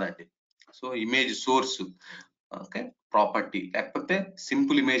అలా కాదండి. So image source, okay, property, లేకపోతే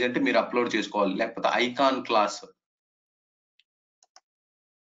సింపుల్ ఇమేజ్ అంటే మీరు అప్లోడ్ చేసుకోవాలి, లేకపోతే icon class.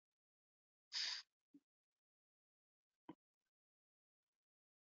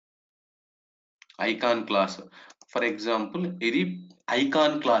 Icon class, for example ఇది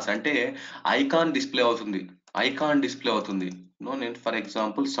ఐకాన్ క్లాస్ అంటే ఐకాన్ డిస్ప్లే అవుతుంది. నేను for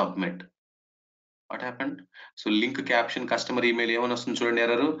example submit. What happened? So link caption customer email ఏమని వస్తుంది చూడండి,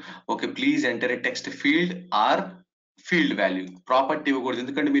 error. Okay, please enter a text field are field value. Property ఇవ్వకూడదు,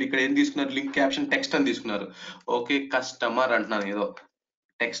 ఎందుకంటే మీరు ఇక్కడ ఏం తీసుకున్నారు? లింక్ క్యాప్షన్ టెక్స్ట్ అని తీసుకున్నారు. ఓకే, కస్టమర్ అంటున్నాను, ఏదో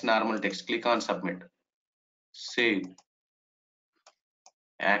text, normal text. Click on submit. Save,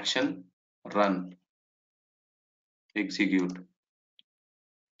 action, run, execute.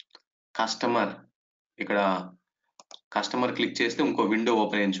 Customer, ఇక్కడ కస్టమర్ క్లిక్ చేస్తే ఇంకో విండో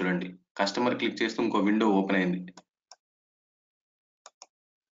ఓపెన్ అయింది చూడండి. కస్టమర్ క్లిక్ చేస్తే ఇంకో విండో ఓపెన్ అయింది.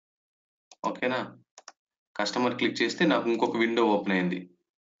 ఓకేనా? కస్టమర్ క్లిక్ చేస్తే నాకు ఇంకొక విండో ఓపెన్ అయింది.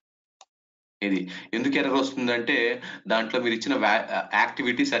 ఇది ఎందుకు ఎర్రర్ వస్తుందంటే, దాంట్లో మీరు ఇచ్చిన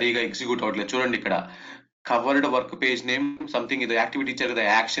యాక్టివిటీ సరిగా ఎగ్జిక్యూట్ అవ్వట్లేదు. చూడండి ఇక్కడ covered work page name something, ఏదో యాక్టివిటీ ఇచ్చారు కదా,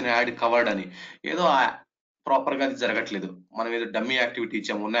 యాక్షన్ యాడ్ కవర్డ్ అని, ఏదో ప్రాపర్ గా అది జరగట్లేదు. మనం ఏదో డమ్మీ యాక్టివిటీ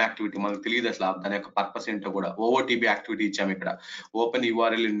ఇచ్చాము, ఉన్న యాక్టివిటీ మనకు తెలియదు అసలు దాని యొక్క పర్పస్ ఏంటో కూడా. ఓఓటీబీ యాక్టివిటీ ఇచ్చాము ఇక్కడ. Open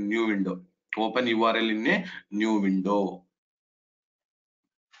URL in new window.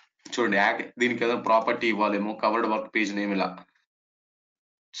 చూడండి, దీనికి ఏదో property ఇవ్వాలేమో, covered work page name ఇలా.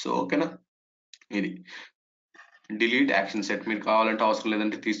 సో ఓకేనా, ఇది డిలీట్ యాక్షన్ సెట్. మీరు కావాలంటే, అవసరం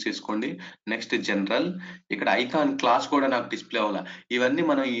లేదంటే తీసేసుకోండి. నెక్స్ట్ జనరల్, ఇక్కడ ఐకాన్ క్లాస్ కూడా నాకు డిస్ప్లే అవ్వాలా. ఇవన్నీ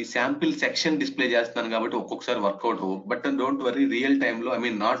మనం ఈ శాంపిల్ సెక్షన్ డిస్ప్లే చేస్తున్నాను కాబట్టి ఒక్కొక్కసారి వర్కౌట్ అవ్వవు. But don't worry, real time లో,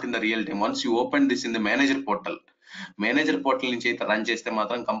 not in the real time, once you open this in the manager portal నుంచి అయితే రన్ చేస్తే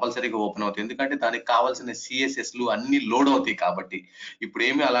మాత్రం కంపల్సరీగా ఓపెన్ అవుతాయి. ఎందుకంటే దానికి కావాల్సిన సిఎస్ఎస్లు అన్ని లోడ్ అవుతాయి కాబట్టి. ఇప్పుడు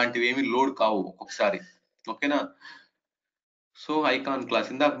ఏమి అలాంటివి ఏమి లోడ్ కావు ఒక్కొక్కసారి. ఓకేనా? సో ఐకాన్ క్లాస్,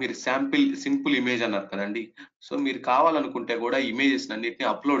 ఇందాక మీరు సింపుల్ ఇమేజ్ అన్నారు కదండి. సో మీరు కావాలనుకుంటే కూడా ఇమేజెస్ అన్నిటిని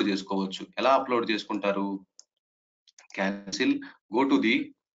అప్లోడ్ చేసుకోవచ్చు. ఎలా అప్లోడ్ చేసుకుంటారు? Cancel, go to the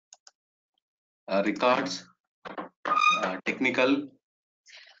records, technical,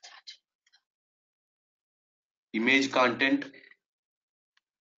 image content,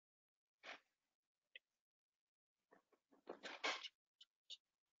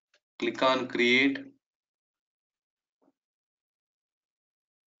 click on create.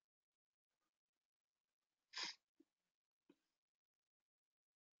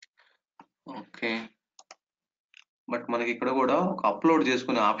 Okay, but మనకి ఇక్కడ కూడా ఒక అప్లోడ్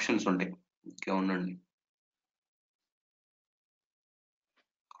చేసుకునే ఆప్షన్స్ ఉంటాయి. ఓకే, ఉండండి.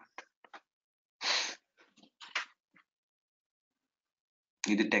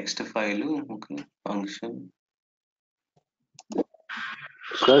 ఇది text file. Okay, function.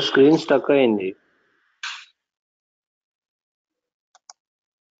 Sir screen stuck అయింది.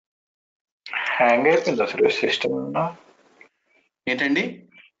 హ్యాంగ్ అయిపోయింది అసలు సిస్టమ్. ఏంటండి?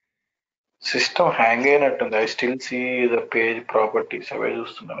 సిస్టమ్ హ్యాంగ్ అయినట్టుంది. I still see the page properties అవే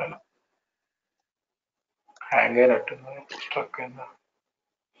చూస్తున్నాను నేను. హ్యాంగ్ అయినట్టుంది, స్ట్రక్ అయిందా?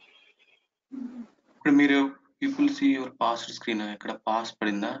 ఇప్పుడు మీరు people see your password screen, ఇక్కడ పాస్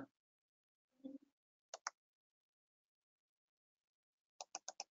పడిందా?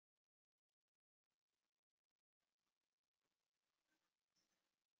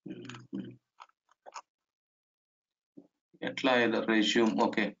 ఎట్లా ఏదో రెజ్యూమ్.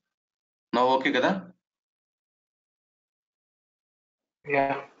 ఓకే, నా ఓకే కదా? యా,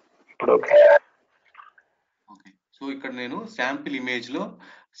 ఇప్పుడు ఓకే. ఓకే, సో ఇక్కడ నేను శాంపిల్ ఇమేజ్ లో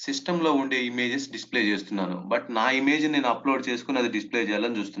సిస్టమ్ లో ఉండే ఇమేజెస్ డిస్ప్లే చేస్తున్నాను. బట్ నా ఇమేజ్ నేను అప్లోడ్ చేసుకుని అది డిస్ప్లే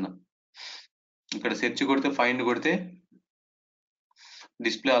చేయాలని చూస్తున్నా. ఇక్కడ సెర్చ్ కొడితే, ఫైండ్ కొడితే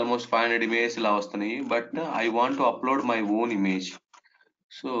డిస్ప్లే ఆల్మోస్ట్ 500 ఇమేజెస్ ఇలా వస్తున్నాయి. But I want to upload my own image.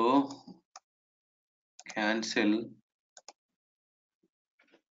 So cancel.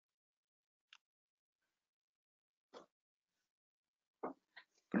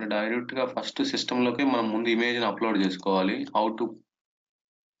 ఇక్కడ డైరెక్ట్ గా ఫస్ట్ సిస్టమ్ లోకి మనం ముందు ఇమేజ్ ని అప్లోడ్ చేసుకోవాలి. How to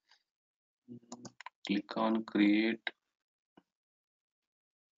click on create.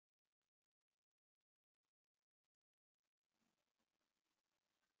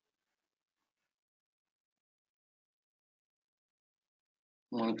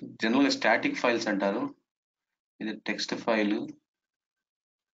 మనకి జనరల్ గా స్టాటిక్ ఫైల్స్ అంటారు. ఇది text file.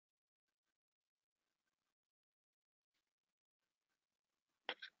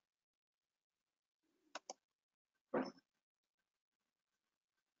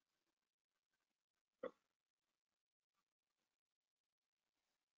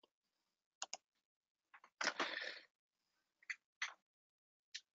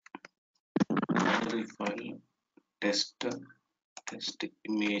 File test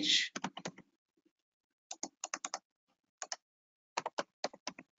image.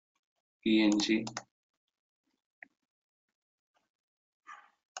 png.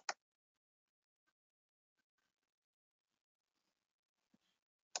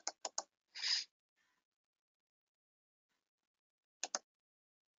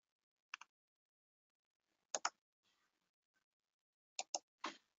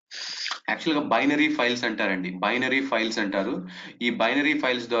 యాక్చువల్గా బైనరీ ఫైల్స్ అంటారండి. బైనరీ ఫైల్స్ అంటారు. ఈ బైనరీ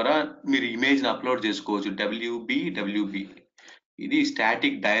ఫైల్స్ ద్వారా మీరు ఇమేజ్ ని అప్లోడ్ చేసుకోవచ్చు. డబ్ల్యూబి. ఇది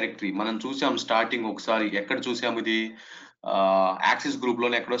స్టాటిక్ డైరెక్టరీ. మనం చూసాం స్టార్టింగ్ ఒకసారి. ఎక్కడ చూసాము ఇది? యాక్సెస్ గ్రూప్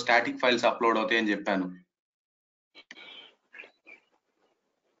లోనే ఎక్కడో స్టాటిక్ ఫైల్స్ అప్లోడ్ అవుతాయని చెప్పాను.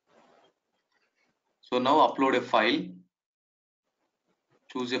 So now upload a file.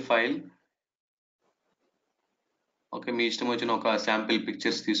 Choose a file. Okay, మీ ఇష్టం వచ్చిన ఒక శాంపిల్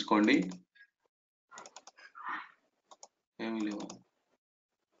పిక్చర్స్ తీసుకోండి. ఏమి లేవు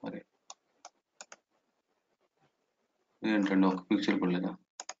మరి, ఏంటండి ఒక పిక్చర్ కూడా లేదా?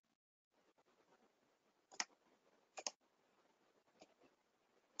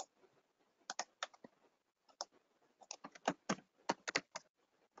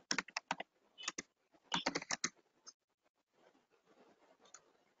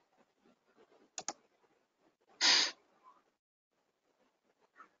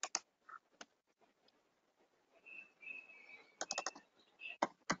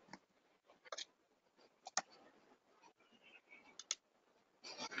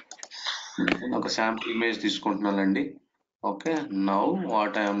 ఒక శాంపుల్ ఇమేజ్ తీసుకుంటున్నానండి. Okay, now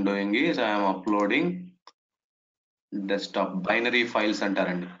what I'm doing is I'm uploading desktop. Binary files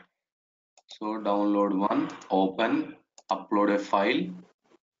అంటారండి. So download one, open, upload a file.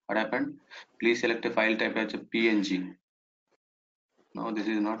 What happened? Please select a file type as a png. No, this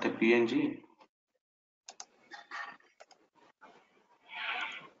is not a png.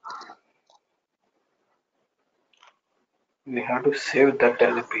 We have to save that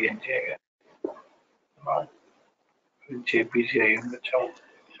as a PNG again. Not JPG అయి ఉండొచ్చు.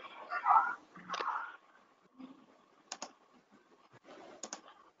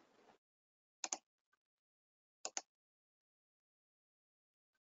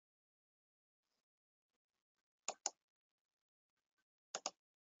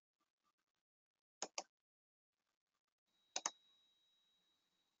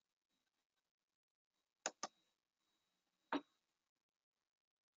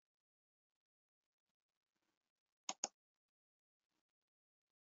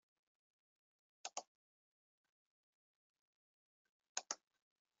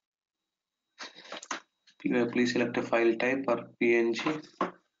 Please select a file type or PNG.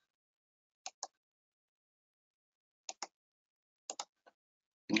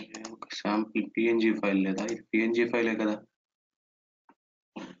 ఒక sample PNG file లేదా, ఇది PNG ఫైలే కదా.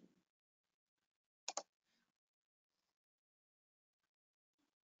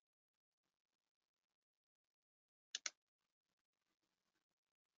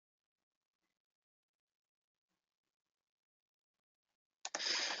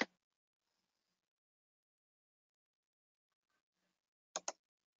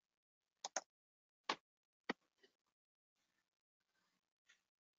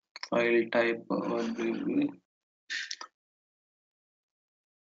 File type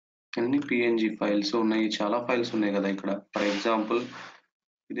అన్ని PNG files ఉన్నాయి, చాలా files ఉన్నాయి కదా ఇక్కడ. ఫర్ ఎగ్జాంపుల్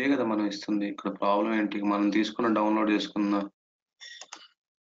ఇదే కదా మనం ఇస్తుంది. ఇక్కడ ప్రాబ్లం ఏంటి, మనం తీసుకున్న డౌన్లోడ్ చేసుకున్న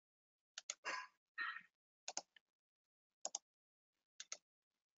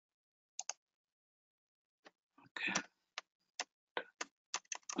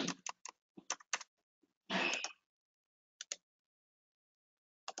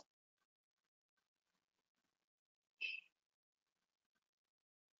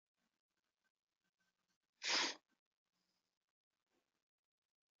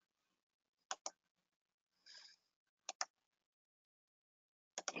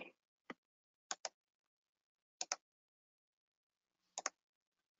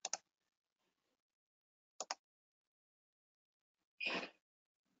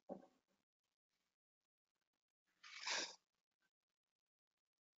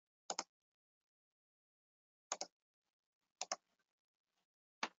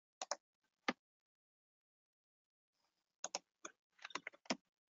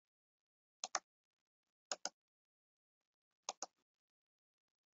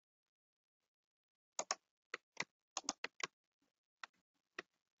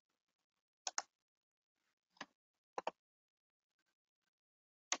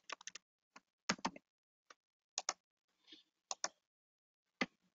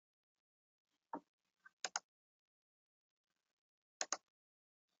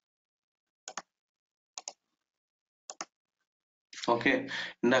ఓకే.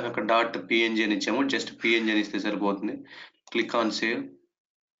 ఇందాక అక్కడ డాట్ పిఎన్జి అని ఇచ్చాము, జస్ట్ పిఎన్జి అని ఇస్తే సరిపోతుంది. Click on save.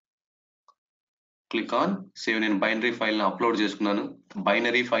 Click on save. నేను బైనరీ ఫైల్ని అప్లోడ్ చేసుకున్నాను.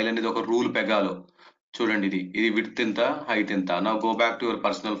 బైనరీ ఫైల్ అనేది ఒక రూల్ పెగాలో చూడండి. ఇది విడ్త్ ఎంత, హైట్ ఎంత. నా go back to your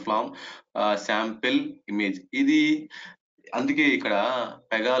personal form, sample image. ఇది అందుకే ఇక్కడ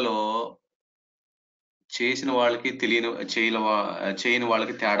పెగాలో చేసిన వాళ్ళకి చేయని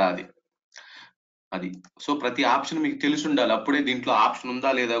వాళ్ళకి తేడా అది. సో ప్రతి ఆప్షన్ మీకు తెలిసి ఉండాలి, అప్పుడే దీంట్లో ఆప్షన్ ఉందా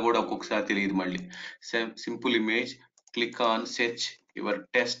లేదా కూడా ఒక్కొక్కసారి తెలియదు మళ్ళీ. Simple image, click on search your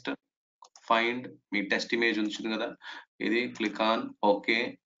test, find me test image ఉంటుంది కదా, ఇది click on okay,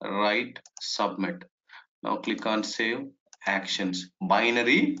 right, submit. Now click on save actions.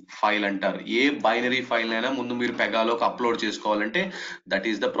 Binary file అంటారు. ఏ బైనరీ ఫైల్ అయినా ముందు మీరు పెగాలోకి అప్లోడ్ చేసుకోవాలంటే that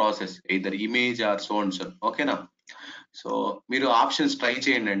is the process, either image are so and so. ఓకేనా. So మీరు ఆప్షన్స్ ట్రై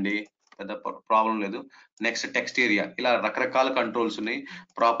చేయండి అండి, పెద్ద ప్రాబ్లం లేదు. Next text area. ఇలా రకరకాల కంట్రోల్స్ ఉన్నాయి.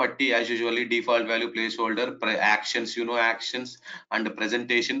 Property as usually default value, place holder, actions, actions and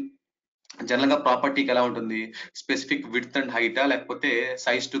presentation. General గా ప్రాపర్టీకి ఎలా ఉంటుంది, స్పెసిఫిక్ విడ్త్ అండ్ హైటా, లేకపోతే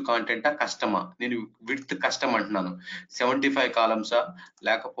సైజ్ టు కాంటెంటా, కస్టమా. నేను విడ్త్ కస్టమ్ అంటున్నాను. 75 కాలమ్సా,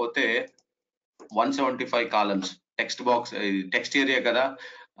 లేకపోతే 175 columns. Text box, text area కదా.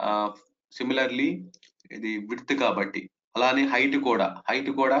 సిమిలర్లీ ఇది విడ్త్ కాబట్టి. అలానే హైట్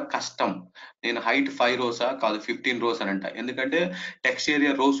కూడా కస్టమ్. నేను హైట్ 5 రోసా కాదు 15 రోస్ అని అంట, ఎందుకంటే text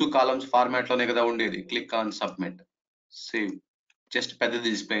area rows columns format లోనే కదా ఉండేది. Click on submit, save. Just పెద్దది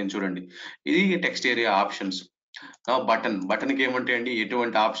డిస్ప్లే అయింది చూడండి. ఇది టెక్స్ట్ ఏరియా ఆప్షన్స్. బటన్ కి ఏమంటాయండి,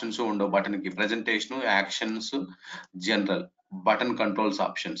 ఎటువంటి ఆప్షన్స్ ఉండవు బటన్ కి. Presentation, actions, general, button controls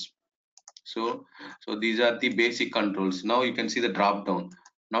options. So these are the basic controls. Now you can see the drop down.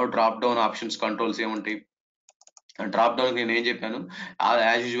 Now drop down options controls ఏముంటాయి, drop down నేను ఏం చెప్పాను,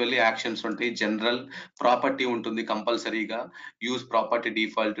 as usually actions ఉంటాయి, general, property ఉంటుంది కంపల్సరీగా, use property,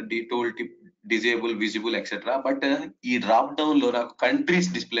 default, tool tip, disable, visible etcetera. But ఈ drop down లో నాకు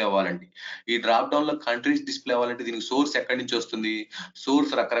కంట్రీస్ డిస్ప్లే అవ్వాలండి. ఈ డ్రాప్ డౌన్ లో కంట్రీస్ డిస్ప్లే అవ్వాలంటే దీనికి సోర్స్ ఎక్కడి నుంచి వస్తుంది.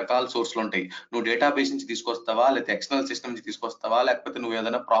 సోర్స్ రకరకాల సోర్స్లు ఉంటాయి. నువ్వు డేటాబేస్ నుంచి తీసుకొస్తావా, లేకపోతే ఎక్స్టర్నల్ సిస్టమ్ నుంచి తీసుకొస్తావా, లేకపోతే నువ్వు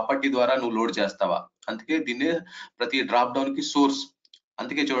ఏదైనా ప్రాపర్టీ ద్వారా నువ్వు లోడ్ చేస్తావా. అందుకే దీన్ని ప్రతి డ్రాప్ డౌన్ కి సోర్స్.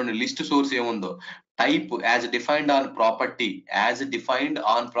 అందుకే చూడండి లిస్ట్ సోర్స్ ఏముందో, type as defined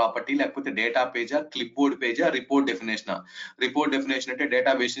on property, లేకపోతే data పేజా, clip board పేజా, report definition. Report definition అంటే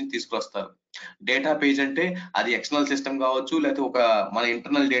డేటాబేస్ నుంచి తీసుకొస్తారు. డేటా పేజ్ అంటే అది ఎక్స్టర్నల్ సిస్టమ్ కావచ్చు, లేకపోతే ఒక మన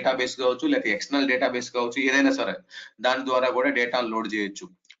ఇంటర్నల్ డేటాబేస్ కావచ్చు, లేకపోతే ఎక్స్టర్నల్ డేటాబేస్ కావచ్చు, ఏదైనా సరే దాని ద్వారా కూడా డేటాను లోడ్ చేయొచ్చు.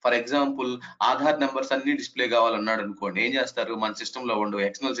 ఫర్ ఎగ్జాంపుల్ ఆధార్ నెంబర్స్ అన్ని డిస్ప్లే కావాలన్నాడు అనుకోండి, ఏం చేస్తారు, మన సిస్టమ్ లో ఉండవు,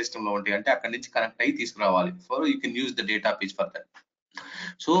 ఎక్స్టర్నల్ సిస్టమ్ లో ఉంటాయి, అంటే అక్కడి నుంచి కనెక్ట్ అయ్యి తీసుకురావాలి. For you can use the data page for that.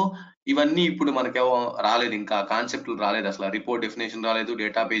 So ఇవన్నీ ఇప్పుడు మనకేమో రాలేదు, ఇంకా కాన్సెప్ట్లు రాలేదు, అసలు రిపోర్ట్ డెఫినేషన్ రాలేదు,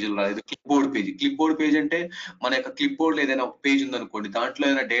 డేటా పేజీలు రాలేదు. క్లిప్ బోర్డ్ పేజ్ అంటే మన యొక్క క్లిప్ బోర్డ్ ఏదైనా ఒక పేజ్ ఉందనుకోండి, దాంట్లో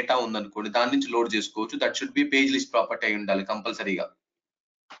ఏదైనా డేటా ఉందనుకోండి, దాని నుంచి లోడ్ చేసుకోవచ్చు. That should be page list property అయి ఉండాలి కంపల్సరీగా,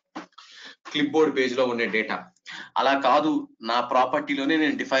 క్లిప్ బోర్డ్ పేజ్ లో ఉండే డేటా. అలా కాదు, నా ప్రాపర్టీలోనే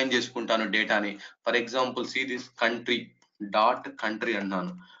నేను డిఫైన్ చేసుకుంటాను డేటాని. For example see this country dot country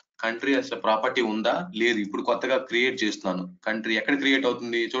అన్నాను. కంట్రీ అసలు ప్రాపర్టీ ఉందా లేదు, ఇప్పుడు కొత్తగా క్రియేట్ చేస్తున్నాను. కంట్రీ ఎక్కడ క్రియేట్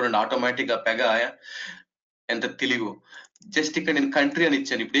అవుతుంది చూడండి, ఆటోమేటిక్ గా పెగా ఎంత తెలివు. జస్ట్ ఇక్కడ నేను కంట్రీ అని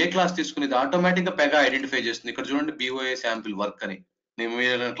ఇచ్చాను, ఇప్పుడు ఏ క్లాస్ తీసుకునేది ఆటోమేటిక్ గా పెగా ఐడెంటిఫై చేస్తుంది. ఇక్కడ చూడండి బిఓఏ శాంపిల్ వర్క్ అని, నేను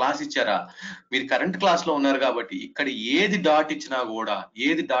మీరు క్లాస్ ఇచ్చారా, మీరు కరెంట్ క్లాస్ లో ఉన్నారు కాబట్టి ఇక్కడ ఏది డాట్ ఇచ్చినా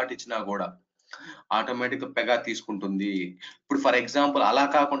కూడా ఆటోమేటిక్ గా పెగా తీసుకుంటుంది. ఇప్పుడు ఫర్ ఎగ్జాంపుల్ అలా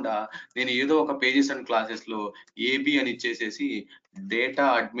కాకుండా నేను ఏదో ఒక పేజెస్ అండ్ క్లాసెస్ లో ఏబి అని ఇచ్చేసేసి డేటా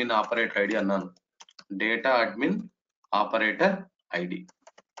అడ్మిన్ ఆపరేటర్ ఐడి అన్నాను. Data admin operator ID,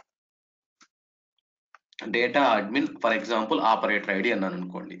 data admin for example operator ID అన్నాను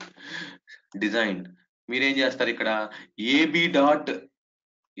అనుకోండి. డిజైన్ మీరేం చేస్తారు, ఇక్కడ ఏబి డాట్,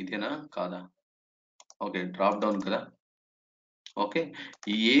 ఇదేనా కాదా, ఓకే డ్రాప్ డౌన్ కదా, ఓకే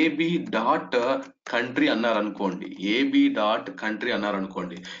ఏబి డాట్ కంట్రీ అన్నారనుకోండి, ఏబి డాట్ కంట్రీ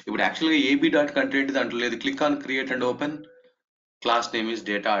అన్నారనుకోండి. ఇప్పుడు యాక్చువల్గా ఏబి డాట్ కంట్రీ అంటే దాంట్లో లేదు, click on create and open, class name is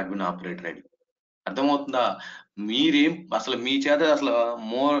data admin operator ID. అర్థమవుతుందా, మీరేం అసలు మీ చేత అసలు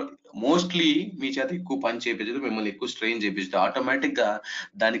మోస్ట్లీ మీ చేత ఎక్కువ పని చేయించదు, మిమ్మల్ని ఎక్కువ స్ట్రెయిన్ చేయించదు. ఆటోమేటిక్ గా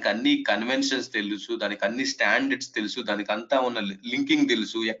దానికి అన్ని కన్వెన్షన్స్ తెలుసు, దానికి అన్ని స్టాండర్డ్స్ తెలుసు, దానికి అంతా ఉన్న లింకింగ్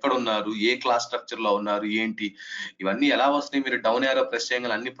తెలుసు, ఎక్కడ ఉన్నారు, ఏ క్లాస్ స్ట్రక్చర్ లో ఉన్నారు ఏంటి, ఇవన్నీ ఎలా వస్తున్నాయి, మీరు డౌన్ యారో ప్రెస్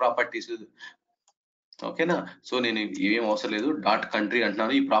చేయగల అన్ని ప్రాపర్టీస్. ఓకేనా, సో నేను ఏం అవసరం లేదు, డాట్ కంట్రీ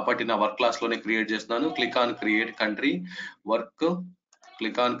అంటున్నాను. ఈ ప్రాపర్టీ నా వర్క్ క్లాస్ లోనే క్రియేట్ చేస్తున్నాను. Click on create country work,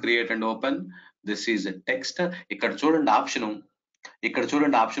 click on create and open, this is text. ఇక్కడ చూడండి ఆప్షన్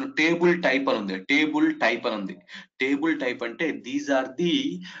టేబుల్ టైప్ అని ఉంది, టేబుల్ టైప్ అంటే these are the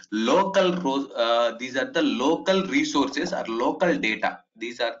local local resources are local data,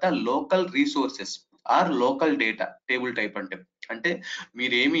 local data. Table type అంటే అంటే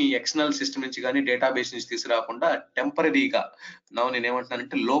మీరేమి external system నుంచి కానీ డేటాబేస్ నుంచి తీసుకురాకుండా టెంపరీగా, నేను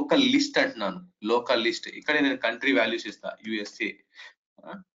ఏమంటున్నానంటే లోకల్ లిస్ట్ అంటున్నాను. లోకల్ లిస్ట్, ఇక్కడ నేను కంట్రీ వాల్యూస్ ఇస్తా, USA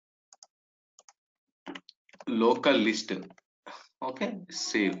local list. Okay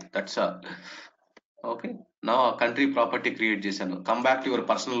save, that's all. Okay నా కంట్రీ ప్రాపర్టీ క్రియేట్ చేశాను. Come back to your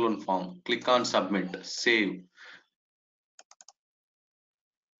personal loan form, click on submit, save,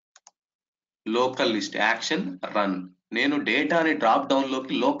 local list action run. నేను డేటాని drop down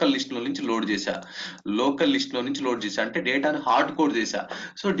లోకి local list లో నుంచి load చేశా, అంటే డేటాని హార్డ్ కోడ్ చేశా.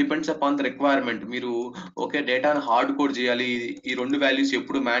 So depends upon the requirement. మీరు ఓకే డేటాని హార్డ్ కోడ్ చేయాలి, ఈ రెండు వాల్యూస్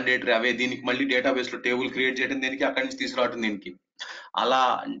ఎప్పుడు మ్యాండేటరీ అవే, దీనికి మళ్ళీ డేటాబేస్ లో టేబుల్ క్రియేట్ చేయడం దేనికి, అక్కడి నుంచి తీసుకురావడం దేనికి, అలా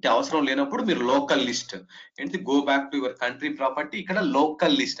అంటే అవసరం లేనప్పుడు మీరు లోకల్ లిస్ట్ ఏంటి, go back to your country property. ఇక్కడ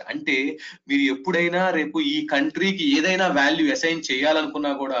లోకల్ లిస్ట్ అంటే మీరు ఎప్పుడైనా రేపు ఈ కంట్రీకి ఏదైనా వాల్యూ అసైన్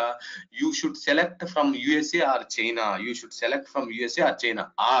చేయాలనుకున్నా కూడా you should select from USA are China,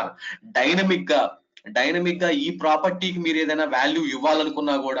 are dynamic గా ఈ ప్రాపర్టీకి మీరు ఏదైనా వాల్యూ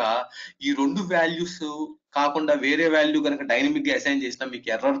ఇవ్వాలనుకున్నా కూడా ఈ రెండు వాల్యూస్ కాకుండా వేరే వాల్యూ కనుక డైనమిక్ గా అసైన్ చేసినా మీకు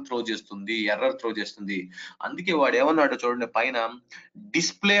ఎర్రర్ త్రో చేస్తుంది. అందుకే వాడు ఏమన్నాడు చూడండి, పైన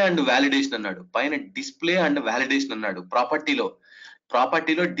డిస్ప్లే అండ్ వాలిడేషన్ అన్నాడు.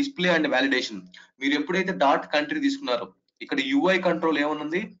 ప్రాపర్టీలో డిస్ప్లే అండ్ వాలిడేషన్. మీరు ఎప్పుడైతే డాట్ కంట్రీ తీసుకున్నారో ఇక్కడ యూఐ కంట్రోల్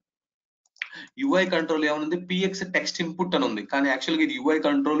ఏమనుంది, పిఎక్స్ టెక్స్ట్ ఇన్పుట్ అని ఉంది. కానీ యాక్చువల్ గా ఇది UI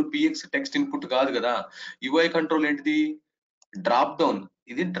control px text input కాదు కదా. యూఐ కంట్రోల్ ఏంటిది, డ్రాప్ డౌన్.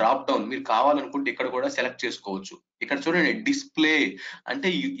 ఇది డ్రాప్ డౌన్, మీరు కావాలనుకుంటే ఇక్కడ కూడా సెలెక్ట్ చేసుకోవచ్చు. ఇక్కడ చూడండి డిస్ప్లే అంటే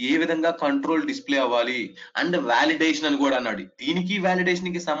ఏ విధంగా కంట్రోల్ డిస్ప్లే అవ్వాలి, అండ్ వాలిడేషన్ అని కూడా అన్నాడు. దీనికి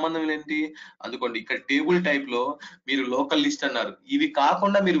వాలిడేషన్ కి సంబంధం ఏంటి, అందుకోండి ఇక్కడ టేబుల్ టైప్ లో మీరు లోకల్ లిస్ట్ అన్నారు, ఇవి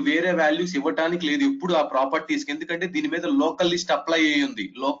కాకుండా మీరు వేరే వాల్యూస్ ఇవ్వటానికి లేదు ఎప్పుడు ఆ ప్రాపర్టీస్ కి, ఎందుకంటే దీని మీద లోకల్ లిస్ట్ అప్లై అయ్యింది.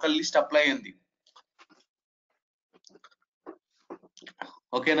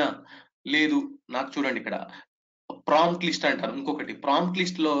 ఓకేనా, లేదు నాకు చూడండి ఇక్కడ ప్రాంప్ట్ లిస్ట్ అంటారు. ఇంకొకటి ప్రాంప్ట్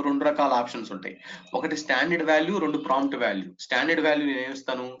లిస్ట్ లో రెండు రకాల ఆప్షన్స్ ఉంటాయి, ఒకటి స్టాండర్డ్ వాల్యూ, రెండు ప్రాంప్ట్ వాల్యూ. స్టాండర్డ్ వాల్యూ నేను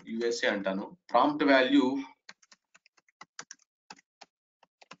ఏమిస్తాను, యుఎస్ఏ అంటాను. Prompt value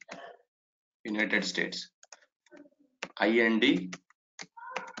United states, IND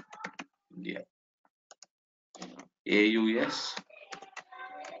India, AUS.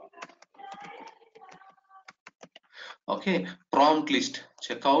 Okay prompt list,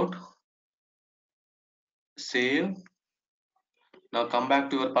 checkout, save, Now come back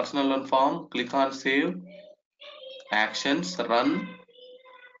to your personal loan form, click on save, actions, run,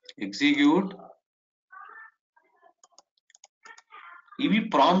 execute. ఇవి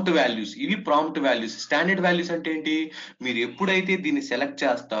prompt values. Standard values అంటే ఏంటి? మీరు ఎప్పుడైతే దీన్ని select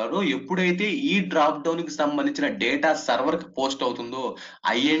చేస్తారో, ఎప్పుడైతే ఈ drop down కి సంబంధించిన డేటా సర్వర్ కి పోస్ట్ అవుతుందో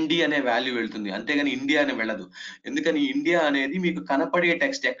ఐఎన్డి అనే వాల్యూ వెళ్తుంది, అంతేగాని ఇండియా అని వెళ్ళదు. ఎందుకని ఇండియా అనేది మీకు కనపడే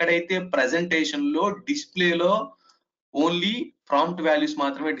టెక్స్ట్ ఎక్కడైతే ప్రెజెంటేషన్ లో డిస్ప్లేలో ఓన్లీ ప్రాంప్ట్ వాల్యూస్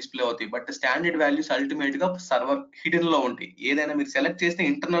మాత్రమే డిస్ప్లే అవుతాయి, బట్ స్టాండర్డ్ వాల్యూస్ అల్టిమేట్ గా సర్వర్ హిడెన్ లో ఉంటాయి. ఏదైనా మీరు సెలెక్ట్ చేస్తే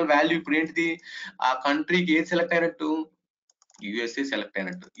ఇంటర్నల్ వాల్యూ ఇప్పుడు ఏంటిది, ఆ కంట్రీకి ఏది సెలెక్ట్ అయినట్టు, యుఎస్ఏ సెలెక్ట్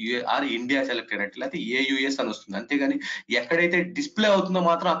అయినట్టు, ఆర్ ఇండియా సెలెక్ట్ అయినట్టు, లేకపోతే ఏయుఎస్ అని వస్తుంది. అంతేగాని ఎక్కడైతే డిస్ప్లే అవుతుందో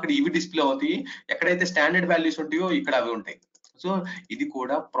మాత్రం అక్కడ ఇవి డిస్ప్లే అవుతాయి, ఎక్కడైతే స్టాండర్డ్ వాల్యూస్ ఉంటాయో ఇక్కడ అవి ఉంటాయి. సో ఇది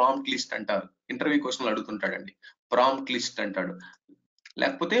కూడా ప్రాంప్ట్ లిస్ట్ అంటారు. ఇంటర్వ్యూ క్వశ్చన్లు అడుగుతుంటాడండి, ప్రాంప్ట్ లిస్ట్ అంటాడు,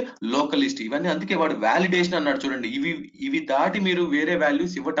 లేకపోతే లోకల్ లిస్ట్. ఇవన్నీ అందుకే వాడు వ్యాలిడేషన్ అన్నాడు చూడండి. ఇవి దాటి మీరు వేరే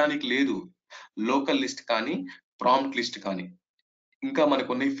వాల్యూస్ ఇవ్వటానికి లేదు, లోకల్ లిస్ట్ కానీ ప్రాంప్ట్ లిస్ట్ కానీ. ఇంకా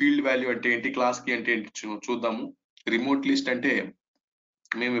మనకు ఉన్నాయి ఫీల్డ్ వాల్యూ అంటే ఏంటి, క్లాస్ కి అంటే ఏంటి చూద్దాము. రిమోట్ లిస్ట్ అంటే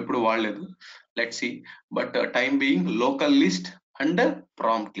మేము ఎప్పుడు వాడలేదు, let see. But time being local list and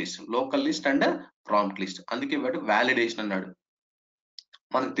prompt list, local list and prompt list, అందుకే వాడు వ్యాలిడేషన్ అన్నాడు,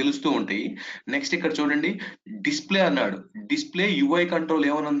 మనకు తెలుస్తూ ఉంటాయి. నెక్స్ట్ ఇక్కడ చూడండి, డిస్ప్లే అన్నాడు. డిస్ప్లే యుఐ కంట్రోల్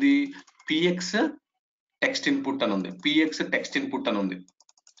ఏమనుంది, పిఎక్స్ టెక్స్ట్ ఇన్పుట్ అని ఉంది, పిఎక్స్ టెక్స్ట్ ఇన్పుట్ అని ఉంది.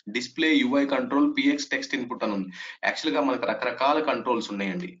 Display UI control px text input అని ఉంది. యాక్చువల్ గా మనకు రకరకాల కంట్రోల్స్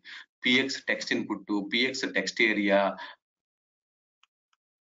ఉన్నాయండి. Px text input, px text area.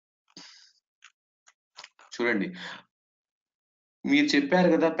 చూడండి, మీరు చెప్పారు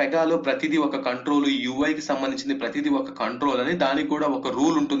కదా పెగాలో ప్రతిదీ ఒక కంట్రోల్, యూఐకి సంబంధించింది ప్రతిదీ ఒక కంట్రోల్ అని, దానికి కూడా ఒక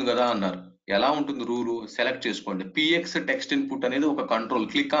రూల్ ఉంటుంది కదా అన్నారు. ఎలా ఉంటుంది రూల్, సెలెక్ట్ చేసుకోండి. పిఎక్స్ టెక్స్ట్ ఇన్పుట్ అనేది ఒక కంట్రోల్,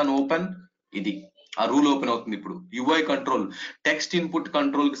 క్లిక్ ఆన్ ఓపెన్, ఇది ఆ రూల్ ఓపెన్ అవుతుంది. ఇప్పుడు UI control text input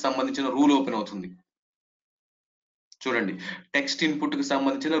control కి సంబంధించిన రూల్ ఓపెన్ అవుతుంది. చూడండి, టెక్స్ట్ ఇన్పుట్ కి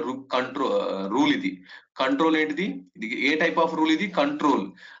సంబంధించిన రూల్ ఇది. కంట్రోల్ ఏంటిది, ఇది ఏ టైప్ ఆఫ్ రూల్, ఇది కంట్రోల్.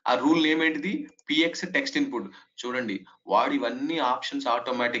 ఆ రూల్ నేమ్ ఏంటిది, పిఎక్స్ టెక్స్ట్ ఇన్పుట్. చూడండి, వాడు ఇవన్నీ ఆప్షన్స్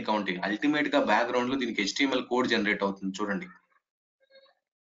ఆటోమేటిక్ గా ఉంటాయి. అల్టిమేట్ గా బ్యాక్గ్రౌండ్ లో దీనికి HTML కోడ్ జనరేట్ అవుతుంది. చూడండి,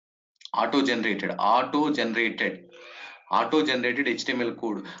 ఆటో జనరేటెడ్ HTML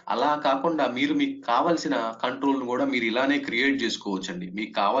కోడ్. అలా కాకుండా మీకు కావాల్సిన కంట్రోల్ కూడా మీరు ఇలానే క్రియేట్ చేసుకోవచ్చు అండి.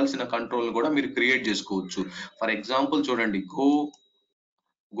 మీకు కావాల్సిన కంట్రోల్ కూడా మీరు క్రియేట్ చేసుకోవచ్చు. ఫర్ ఎగ్జాంపుల్ చూడండి,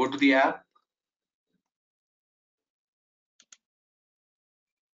 go to the app,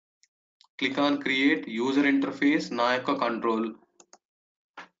 click on create user interface, నా యొక్క కంట్రోల్,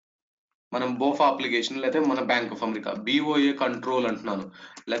 మనం బోఫ్ అప్లికేషన్ లేకపోతే మన bank of America BOA control అంటున్నాను,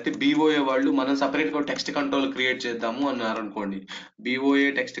 లేకపోతే బీఓఏ వాళ్ళు మనం సపరేట్ గా టెక్స్ట్ కంట్రోల్ క్రియేట్ చేద్దాము అన్నారు అనుకోండి. BOA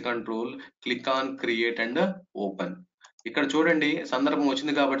text control, click on create and open. ఇక్కడ చూడండి, సందర్భం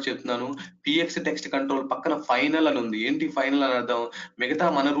వచ్చింది కాబట్టి చెప్తున్నాను. పిఎక్స్ టెక్స్ట్ కంట్రోల్ పక్కన ఫైనల్ అని ఉంది. ఏంటి ఫైనల్ అని అర్థం, మిగతా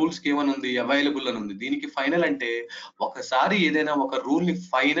మన రూల్స్ కి ఏమని ఉంది, అవైలబుల్ అని ఉంది. దీనికి ఫైనల్ అంటే ఒకసారి ఏదైనా ఒక రూల్ ని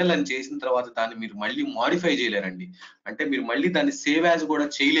ఫైనల్ అని చేసిన తర్వాత దాన్ని మీరు మళ్ళీ మాడిఫై చేయలేరండి. అంటే మీరు మళ్ళీ దాన్ని సేవ్ యాజ్ కూడా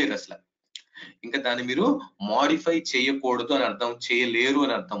చేయలేరు అసలు. ఇంకా దాన్ని మీరు మాడిఫై చేయకూడదు అని అర్థం, చేయలేరు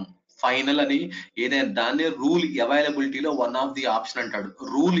అని అర్థం. ఫైనల్ అని ఏదైనా దాన్ని రూల్ అవైలబిలిటీలో వన్ ఆఫ్ ది ఆప్షన్ అంటాడు.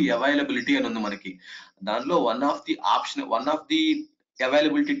 రూల్ అవైలబిలిటీ అని ఉంది మనకి, దానిలో one of the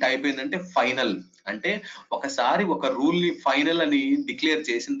availability type ఏంటంటే ఫైనల్. అంటే ఒకసారి ఒక రూల్ ని ఫైనల్ అని డిక్లేర్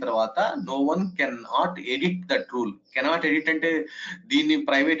చేసిన తర్వాత no one can not edit that rule. Cannot edit అంటే దీన్ని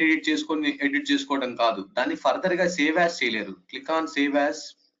ప్రైవేట్ ఎడిట్ చేసుకోవడం కాదు, దాన్ని ఫర్దర్ గా సేవ్ యాజ్ చేయలేరు. Click on save as,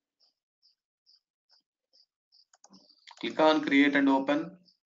 click on create and open.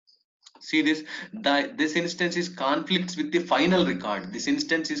 See this, this instance is conflicts with the final record.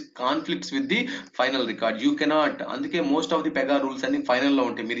 You cannot, అందుకే most of the Pega rules అన్ని final లో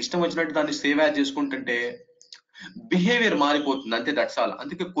ఉంటాయి. మీరు ఇష్టం వచ్చినట్టు దాన్ని సేవ్ యాజ్ చేసుకుంటుంటే బిహేవియర్ మారిపోతుంది, అంతే, దట్స్ ఆల్.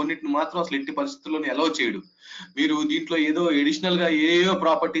 అందుకే కొన్నిటిని మాత్రం అసలు ఎట్టి పరిస్థితుల్లోనే అలౌ చేయడు. మీరు దీంట్లో ఏదో ఎడిషనల్ గా ఏవో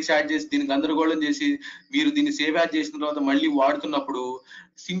ప్రాపర్టీస్ యాడ్ చేసి దీన్ని గందరగోళం చేసి మీరు దీన్ని సేవ్ యాడ్ చేసిన తర్వాత మళ్ళీ వాడుతున్నప్పుడు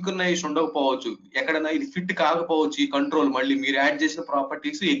సింక్రనైజ్ ఉండకపోవచ్చు, ఎక్కడైనా ఇది ఫిట్ కాకపోవచ్చు. ఈ కంట్రోల్ మళ్ళీ మీరు యాడ్ చేసిన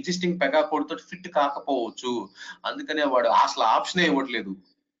ప్రాపర్టీస్ ఎగ్జిస్టింగ్ పెగా కోడ్ తోటి ఫిట్ కాకపోవచ్చు. అందుకనే వాడు అసలు ఆప్షనే ఇవ్వట్లేదు.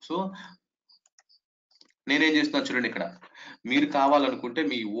 సో నేనేం చేస్తున్నా చూడండి, ఇక్కడ మీరు కావాలనుకుంటే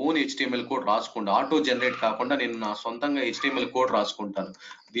మీ ఓన్ HTML కోడ్ రాసుకోండి. ఆటో జనరేట్ కాకుండా నేను నా సొంతంగా HTML కోడ్ రాసుకుంటాను.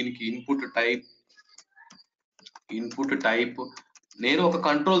 దీనికి ఇన్పుట్ టైప్ నేను ఒక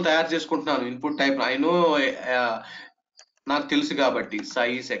కంట్రోల్ తయారు చేసుకుంటున్నాను. ఇన్పుట్ టైప్ ఐ నో, నాకు తెలుసు కాబట్టి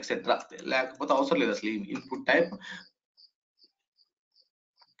సైజ్ ఎక్సెట్రా, లేకపోతే అవసరం లేదు అసలు. Input type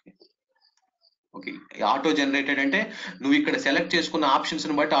okay. Auto generated అంటే నువ్వు ఇక్కడ సెలెక్ట్ చేసుకున్న ఆప్షన్స్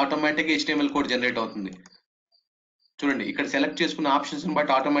ని బట్టి ఆటోమేటిక్ HTML కోడ్ జనరేట్ అవుతుంది. చూడండి ఇక్కడ సెలెక్ట్ చేసుకున్న ఆప్షన్స్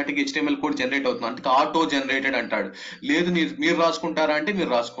బట్టి ఆటోమేటిక్ HTML కోడ్ జనరేట్ అవుతుంది, అంటే ఆటో జనరేటెడ్ అంటాడు. లేదు మీరు రాసుకుంటారా అంటే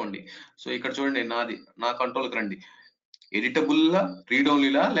మీరు రాసుకోండి. సో ఇక్కడ చూడండి నా కంట్రోల్కి రండి. ఎడిటబుల్లా, రీడ్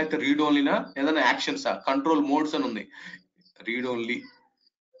ఓన్లీలా, లేకపోతే రీడ్ ఓన్లీనా, ఏదైనా యాక్షన్సా, కంట్రోల్ మోడ్స్ అని ఉంది. రీడ్ ఓన్లీ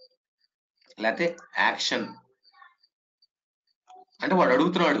లేకపోతే యాక్షన్ అంటే వాడు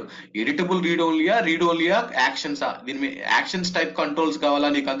అడుగుతున్నాడు ఎడిటబుల్ రీడ్ ఓన్లీయా యాక్షన్సా, దీని మీద యాక్షన్స్ టైప్ కంట్రోల్స్ కావాలా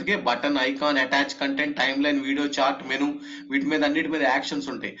నీకు, అందుకే button, icon, attach content, time line, video, chart, menu, వీటి మీద అన్నిటి మీద యాక్షన్స్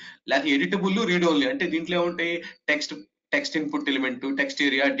ఉంటాయి. లేకపోతే ఎడిటబుల్ రీడ్ ఓన్లీ అంటే దీంట్లో ఏముంటాయి, text input element, text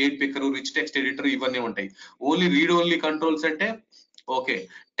area, date picker, rich text editor, ఇవన్నీ ఉంటాయి. ఓన్లీ రీడ్ ఓన్లీ కంట్రోల్స్ అంటే ఓకే,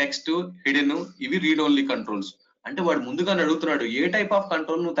 టెక్స్ట్ హిడెన్, ఇవి రీడ్ ఓన్లీ కంట్రోల్స్. అంటే వాడు ముందుగానే అడుగుతున్నాడు ఏ టైప్ ఆఫ్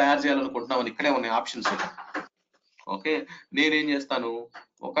కంట్రోల్ నువ్వు తయారు చేయాలనుకుంటున్నావు అని. ఇక్కడే ఉన్నాయి ఆప్షన్స్. ఓకే, నేనేం చేస్తాను,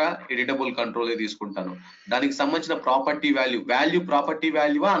 ఒక ఎడిటబుల్ కంట్రోల్ తీసుకుంటాను. దానికి సంబంధించిన property value property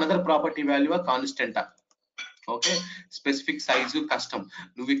వాల్యూవా, another property వాల్యూవా, కాన్స్టెంటా. Okay, specific size, custom,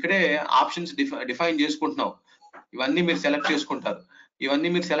 నువ్వు ఇక్కడే ఆప్షన్స్ డిఫైన్ చేసుకుంటున్నావు. ఇవన్నీ మీరు సెలెక్ట్ చేసుకుంటారు. ఇవన్నీ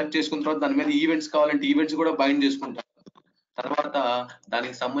మీరు సెలెక్ట్ చేసుకున్న తర్వాత దాని మీద ఈవెంట్స్ కావాలంటే ఈవెంట్స్ కూడా బైండ్ చేసుకుంటారు. తర్వాత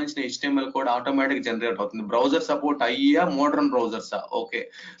దానికి సంబంధించిన HTML కోడ్ ఆటోమేటిక్ జనరేట్ అవుతుంది. బ్రౌజర్ సపోర్ట్ అయ్యా, మోడర్న్ బ్రౌజర్సా. ఓకే,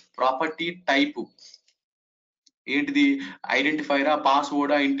 ప్రాపర్టీ టైప్ ఏంటిది, ఐడెంటిఫైరా,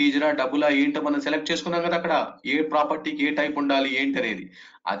 పాస్వర్డా, ఇంటీజరా, డబులా, ఏంటో మనం సెలెక్ట్ చేసుకున్నాం కదా అక్కడ, ఏ ప్రాపర్టీకి ఏ టైప్ ఉండాలి ఏంటి అనేది.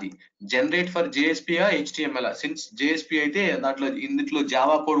 అది generate for జేఎస్పీయా, HTML. Since JSP అయితే ఇందులో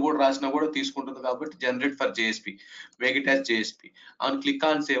జావా కోడ్ కూడా రాసినా కూడా తీసుకుంటుంది, కాబట్టి generate for JSP, make it as JSP. On click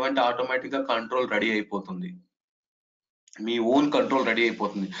on save అంటే ఆటోమేటిక్ గా కంట్రోల్ రెడీ అయిపోతుంది, మీ ఓన్ కంట్రోల్ రెడీ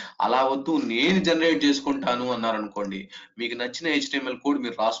అయిపోతుంది. అలా వద్దు నేను జనరేట్ చేసుకుంటాను అన్నారు అనుకోండి, మీకు నచ్చిన HTML కోడ్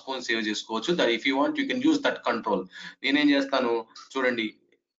మీరు రాసుకొని సేవ్ చేసుకోవచ్చు. That if you want you can use that control. నేనేం చేస్తాను చూడండి,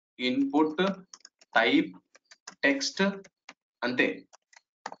 ఇన్పుట్ టైప్ టెక్స్ట్, అంతే,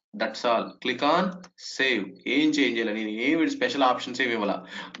 that's all. Click on save. ఏం చేంజ్ చేయాలి, నేను ఏమి స్పెషల్ ఆప్షన్స్ ఏమి ఇవ్వాల.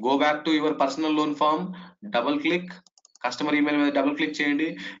 Go back to your personal loan form, double click, customer email మీద డబుల్ క్లిక్ చేయండి.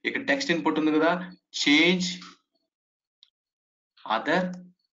 ఇక్కడ టెక్స్ట్ ఇన్పుట్ ఉంది కదా, చేంజ్ అదర్,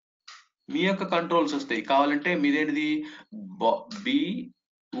 మీ యొక్క కంట్రోల్స్ వస్తాయి. కావాలంటే మీదేంటిది,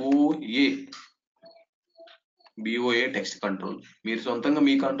 బిఓఏ బిఓఏ టెక్స్ట్ కంట్రోల్, మీరు సొంతంగా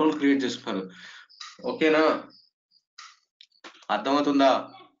మీ కంట్రోల్ క్రియేట్ చేసుకున్నారు. ఓకేనా, అర్థమవుతుందా?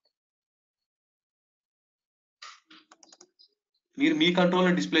 మీరు మీ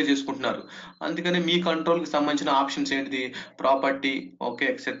కంట్రోల్ డిస్ప్లే చేసుకుంటున్నారు, అందుకని మీ కంట్రోల్ కి సంబంధించిన ఆప్షన్స్ ఏంటిది, ప్రాపర్టీ, ఓకే,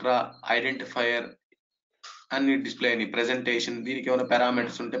 ఎక్సెట్రా, ఐడెంటిఫైయర్ అన్ని డిస్ప్లే అయినాయి. ప్రెజెంటేషన్, దీనికి ఏమైనా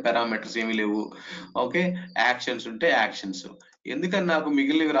పారామీటర్స్ ఉంటే పారామీటర్స్ ఏమీ లేవు. ఓకే, యాక్షన్స్ ఉంటే యాక్షన్స్. ఎందుకని నాకు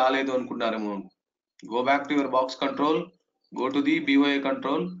మిగిలినవి రాలేదు అనుకున్నారేమో, go back to your box control, go to the BOA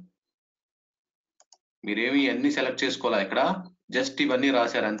control. మీరేమి అన్ని సెలెక్ట్ చేసుకోవాలా, ఇక్కడ జస్ట్ ఇవన్నీ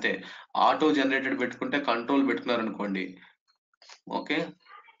రాశారు అంతే. ఆటో జనరేటెడ్ పెట్టుకుంటే కంట్రోల్ పెట్టుకున్నారు అనుకోండి, ఓకే,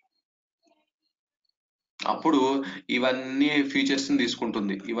 అప్పుడు ఇవన్నీ ఫీచర్స్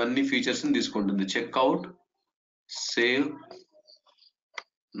తీసుకుంటుంది, ఇవన్నీ ఫీచర్స్ తీసుకుంటుంది. Checkout, save,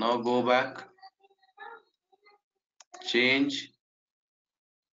 now go back, change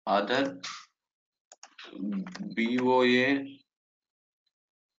other, BOA.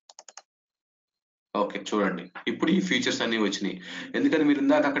 Okay, చూడండి ఇప్పుడు ఈ ఫీచర్స్ అన్ని వచ్చినాయి. ఎందుకంటే మీరు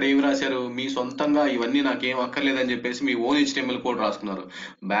ఇందాక అక్కడ ఏమి రాశారు, మీ సొంతంగా ఇవన్నీ నాకేం అక్కర్లేదని చెప్పేసి మీ ఓన్ HTML కోడ్ రాసుకున్నారు.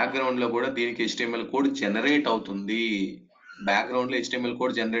 బ్యాక్గ్రౌండ్ లో కూడా దీనికి HTML కోడ్ జనరేట్ అవుతుంది, బ్యాక్గ్రౌండ్ లో HTML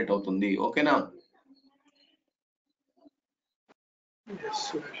కోడ్ జనరేట్ అవుతుంది. ఓకేనా,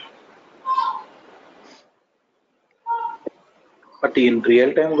 బట్ ఇన్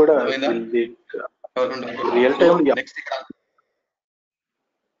రియల్ టైం కూడా real time next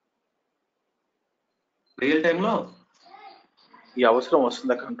real time లో ఈ అవసరం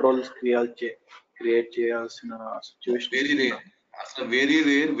వస్తుందా, కంట్రోల్స్ క్రియేట్ చేయాల్సిన సిచ్యువేషన్? వెరీ రేర్, అసలు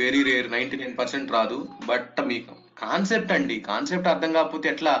వెరీ రేర్ 99% రాదు. బట్ మీకు కాన్సెప్ట్ అండి, కాన్సెప్ట్ అర్థం కాకపోతే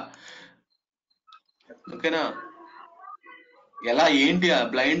ఎట్లా. ఓకేనా, ఎలా ఏంటి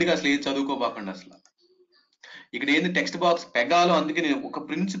బ్లైండ్ గా అసలు ఏది చదువుకోబాకండి అసలు. ఇక్కడ ఏంది టెక్స్ట్ బాక్స్ పెగాలో, అందుకే నేను ఒక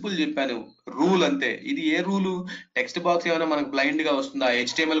ప్రిన్సిపల్ చెప్పాను, రూల్ అంతే. ఇది ఏ రూలు, టెక్స్ట్ బాక్స్ ఏమైనా మనకు బ్లైండ్ గా వస్తుందా,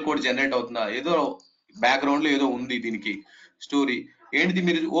 HTML కోడ్ జనరేట్ అవుతుందా, ఏదో బ్యాక్గ్రౌండ్ లో ఏదో ఉంది దీనికి స్టోరీ. ఏంటిది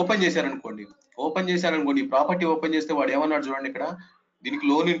మీరు ఓపెన్ చేశారనుకోండి, ఈ ప్రాపర్టీ ఓపెన్ చేస్తే వాడు ఏమన్నాడు చూడండి ఇక్కడ, దీనికి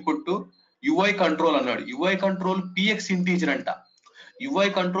లోన్ ఇన్పుట్ యుఐ కంట్రోల్ అన్నాడు. యుఐ కంట్రోల్ పిఎక్స్ ఇంటీజర్ అంట,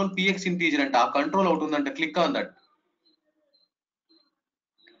 ఆ కంట్రోల్ ఒకటి ఉందంట. Click on that.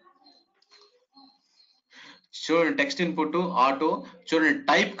 చూడండి టెక్స్ట్ ఇన్పుట్ ఆటో, చూడండి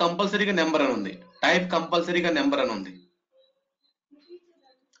టైప్ కంపల్సరీగా నెంబర్ అని ఉంది, టైప్ కంపల్సరీగా నెంబర్ అని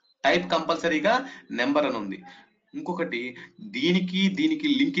ఉంది. ఇంకొకటి, దీనికి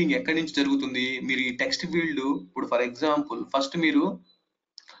లింకింగ్ ఎక్కడి నుంచి జరుగుతుంది? మీరు ఈ టెక్స్ట్ ఫీల్డ్ ఇప్పుడు ఫర్ ఎగ్జాంపుల్ ఫస్ట్ మీరు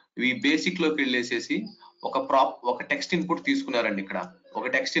ఈ బేసిక్ లోకి వెళ్ళేసేసి ఒక టెక్స్ట్ ఇన్పుట్ తీసుకున్నారండి. ఇక్కడ ఒక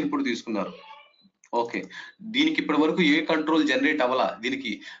టెక్స్ట్ ఇన్పుట్ తీసుకున్నారు. ఓకే, దీనికి ఇప్పటి వరకు ఏ కంట్రోల్ జనరేట్ అవ్వాలా.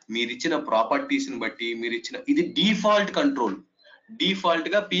 దీనికి మీరు ఇచ్చిన ప్రాపర్టీస్ ని బట్టి ఇది డిఫాల్ట్ కంట్రోల్. డిఫాల్ట్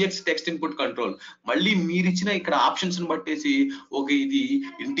గా పిఎక్స్ టెక్స్ట్ ఇన్పుట్ కంట్రోల్. మళ్ళీ మీరు ఇచ్చిన ఇక్కడ ఆప్షన్స్ ని బట్టేసి ఓకే ఇది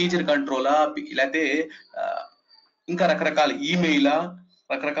ఇంటీజర్ కంట్రోలా లేకపోతే ఇంకా రకరకాల ఈమెయిలా,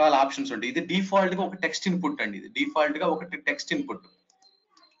 రకరకాల ఆప్షన్స్ ఉంటాయి. ఇది డిఫాల్ట్ గా ఒక టెక్స్ట్ ఇన్పుట్ అండి. ఇది డిఫాల్ట్ గా ఒక టెక్స్ట్ ఇన్పుట్.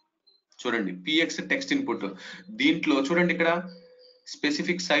 చూడండి పిఎక్స్ టెక్స్ట్ ఇన్పుట్. దీంట్లో చూడండి ఇక్కడ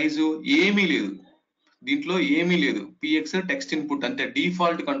స్పెసిఫిక్ సైజు ఏమీ లేదు. దీంట్లో ఏమీ లేదు. పిఎక్స్ టెక్స్ట్ ఇన్పుట్ అంతే,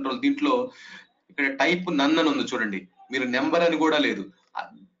 డిఫాల్ట్ కంట్రోల్. దీంట్లో ఇక్కడ టైప్ నన్ అని ఉంది చూడండి, మీరు నెంబర్ అని కూడా లేదు.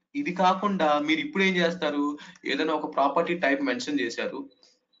 ఇది కాకుండా మీరు ఇప్పుడు ఏం చేస్తారు, ఏదైనా ఒక ప్రాపర్టీ టైప్ మెన్షన్ చేశారు,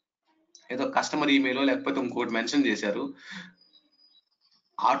 ఏదో కస్టమర్ ఈమెయిల్ లేకపోతే ఇంకోటి మెన్షన్ చేశారు,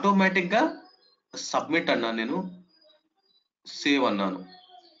 ఆటోమేటిక్ గా సబ్మిట్ అన్నాను, నేను సేవ్ అన్నాను.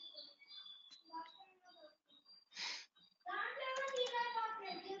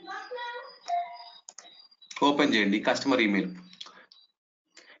 ఓపెన్ చేయండి కస్టమర్ ఈమెయిల్.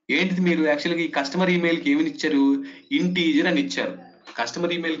 ఏంటిది, మీరు యాక్చువల్గా ఈ కస్టమర్ ఈమెయిల్కి ఏమని ఇచ్చారు, ఇంటీజర్ అని ఇచ్చారు.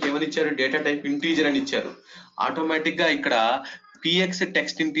 కస్టమర్ ఈమెయిల్కి ఏమని ఇచ్చారు, డేటా టైప్ ఇంటీజర్ అని ఇచ్చారు. ఆటోమేటిక్ గా ఇక్కడ పిఎక్స్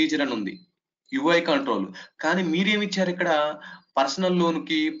టెక్స్ట్ ఇంటీజర్ అని ఉంది యుఐ కంట్రోల్. కానీ మీరేమి ఇచ్చారు, ఇక్కడ పర్సనల్ లోన్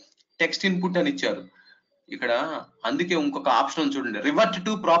కి టెక్స్ట్ ఇన్పుట్ అని ఇచ్చారు. ఇక్కడ అందుకే ఇంకొక ఆప్షన్ చూడండి, రివర్ట్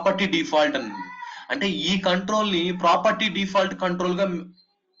టు ప్రాపర్టీ డిఫాల్ట్ అని. అంటే ఈ కంట్రోల్ ని ప్రాపర్టీ డిఫాల్ట్ కంట్రోల్ గా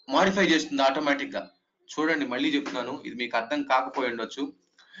మాడిఫై చేస్తుంది ఆటోమేటిక్ గా. చూడండి మళ్ళీ చెప్తున్నాను, ఇది మీకు అర్థం కాకపోయి ఉండొచ్చు.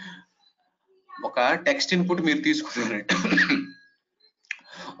 ఒక టెక్స్ట్ ఇన్పుట్ మీరు తీసుకున్నారంటే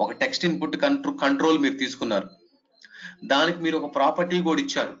ఒక టెక్స్ట్ ఇన్పుట్ కంట్రోల్ మీరు తీసుకున్నారు, దానికి మీరు ఒక ప్రాపర్టీ కూడా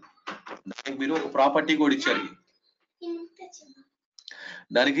ఇచ్చారు.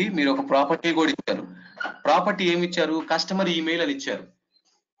 ప్రాపర్టీ ఏమి ఇచ్చారు, కస్టమర్ ఈమెయిల్ అని ఇచ్చారు.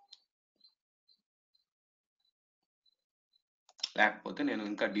 లేకపోతే నేను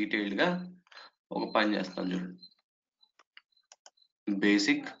ఇంకా డీటెయిల్డ్ గా ఒక పని చేస్తాను చూడండి.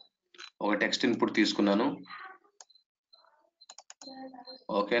 బేసిక్ ఒక టెక్స్ట్ ఇన్పుట్ తీసుకున్నాను,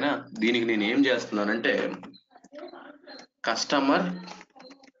 ఓకేనా. దీనికి నేను ఏం చేస్తున్నానంటే కస్టమర్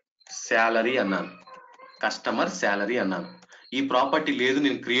శాలరీ అన్నాను. ఈ ప్రాపర్టీ లేదు,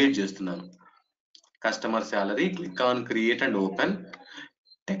 నేను క్రియేట్ చేస్తున్నాను. Customer salary, click on create and open.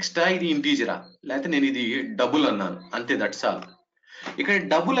 టెక్స్టా ఇది ఇంటీజరా, లేకపోతే నేను ఇది డబుల్ అన్నాను, అంతే, దట్స్ ఆల్. ఇక్కడ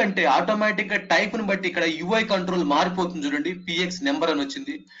డబుల్ అంటే ఆటోమేటిక్ గా టైప్ ని బట్టి ఇక్కడ యుఐ కంట్రోల్ మారిపోతుంది చూడండి. పిఎక్స్ నెంబర్ అని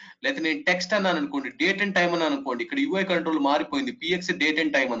వచ్చింది. లేకపోతే నేను టెక్స్ట్ అన్నాను అనుకోండి, డేట్ అండ్ టైం అన్నాను అనుకోండి, ఇక్కడ యుఐ కంట్రోల్ మారిపోయింది, పిఎక్స్ డేట్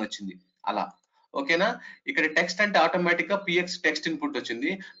అండ్ టైం అని వచ్చింది. అలా ఓకేనా. ఇక్కడ టెక్స్ట్ అంటే ఆటోమేటిక్ గా పిఎక్స్ టెక్స్ట్ ఇన్పుట్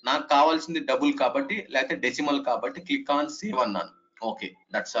వచ్చింది. నాకు కావాల్సింది డబుల్ కాబట్టి లేకపోతే డెసిమల్ కాబట్టి క్లిక్ ఆన్ సేవ్ అన్నాను. ఓకే,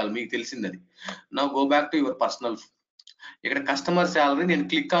 దట్స్ ఆల్, మీకు తెలిసింది అది. Now go back to your personal. ఇక్కడ కస్టమర్ శాలరీ నేను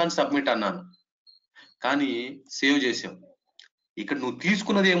క్లిక్ ఆన్ సబ్మిట్ అన్నాను, కానీ సేవ్ చేసాం. ఇక్కడ నువ్వు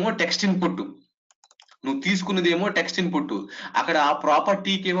తీసుకున్నదేమో టెక్స్ట్ ఇన్పుట్, అక్కడ ఆ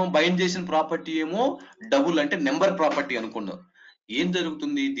ప్రాపర్టీకి ఏమో బైండ్ చేసిన ప్రాపర్టీ ఏమో డబుల్ అంటే నెంబర్ ప్రాపర్టీ అనుకున్నావు. ఏం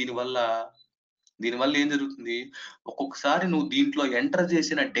జరుగుతుంది దీనివల్ల ఏం జరుగుతుంది, ఒక్కొక్కసారి నువ్వు దీంట్లో ఎంటర్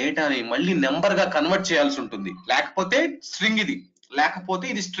చేసిన డేటాని మళ్ళీ నెంబర్ గా కన్వర్ట్ చేయాల్సి ఉంటుంది. లేకపోతే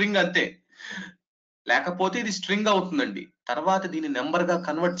ఇది స్ట్రింగ్ అంతే, లేకపోతే ఇది స్ట్రింగ్ అవుతుందండి. తర్వాత దీన్ని నెంబర్ గా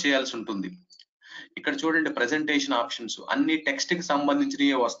కన్వర్ట్ చేయాల్సి ఉంటుంది. ఇక్కడ చూడండి ప్రెజెంటేషన్ ఆప్షన్స్ అన్ని టెక్స్ట్ కి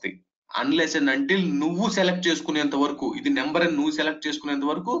సంబంధించినవే వస్తాయి. అన్లెస్ అండ్ అంటిల్ నువ్వు సెలెక్ట్ చేసుకునేంత వరకు, ఇది నెంబర్ అని నువ్వు సెలెక్ట్ చేసుకునేంత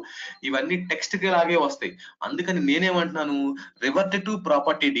వరకు ఇవన్నీ టెక్స్ట్ కి లాగే వస్తాయి. అందుకని నేనేమంటున్నాను, రివర్ట్ టు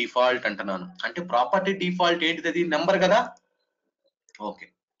ప్రాపర్టీ డిఫాల్ట్ అంటున్నాను. అంటే ప్రాపర్టీ డిఫాల్ట్ ఏంటిది, అది నెంబర్ కదా. ఓకే,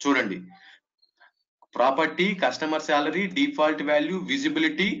 చూడండి property, customer salary, default value,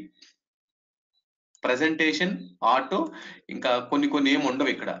 visibility, presentation, auto, ఇంకా కొన్ని ఏమి ఉండవు.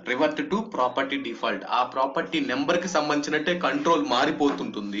 ఇక్కడ రివర్ట్ టు ప్రాపర్టీ డిఫాల్ట్. ఆ ప్రాపర్టీ నెంబర్ కి సంబంధించినట్టే కంట్రోల్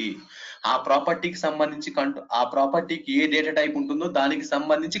మారిపోతుంటుంది. ఆ ప్రాపర్టీకి సంబంధించి ఆ ప్రాపర్టీకి ఏ డేటా టైప్ ఉంటుందో దానికి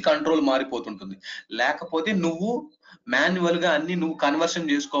సంబంధించి కంట్రోల్ మారిపోతుంటుంది. లేకపోతే నువ్వు మాన్యువల్ గా అన్ని నువ్వు కన్వర్షన్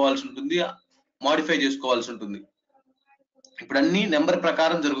చేసుకోవాల్సి ఉంటుంది, మాడిఫై చేసుకోవాల్సి ఉంటుంది. ఇప్పుడు అన్ని నెంబర్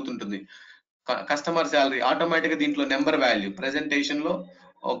ప్రకారం జరుగుతుంటుంది. కస్టమర్ శాలరీ ఆటోమేటిక్ గా దీంట్లో నెంబర్ వాల్యూ, ప్రెజెంటేషన్ లో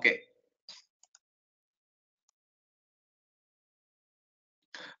ఓకే.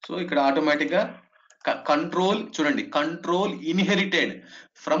 సో ఇక్కడ ఆటోమేటిక్ గా కంట్రోల్ చూడండి, కంట్రోల్ ఇన్హెరిటెడ్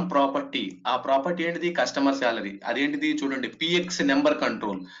ఫ్రమ్ ప్రాపర్టీ. ఆ ప్రాపర్టీ ఏంటిది, కస్టమర్ శాలరీ. అదేంటిది చూడండి, పిఎక్స్ నెంబర్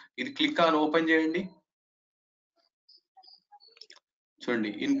కంట్రోల్. ఇది క్లిక్ ఆన్ ఓపెన్ చేయండి.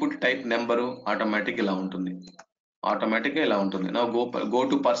 చూడండి ఇన్పుట్ టైప్ నెంబరు ఆటోమేటిక్ ఇలా ఉంటుంది. నా go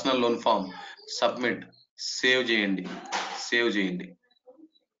to personal loan form, submit, save చేయండి, సేవ్ చేయండి.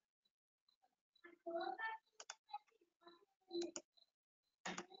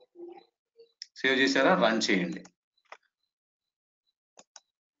 సేవ్ చేశారా? రన్ చేయండి.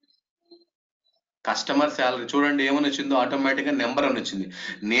 కస్టమర్ శాలరీ చూడండి ఏమని వచ్చిందో, ఆటోమేటిక్ గా నెంబర్ అని వచ్చింది.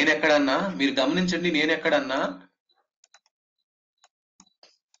 నేను ఎక్కడన్నా మీరు గమనించండి, నేను ఎక్కడన్నా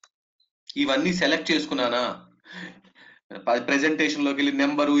ఇవన్నీ సెలెక్ట్ చేసుకున్నానా? ప్రెజెంటేషన్ లోకి వెళ్ళి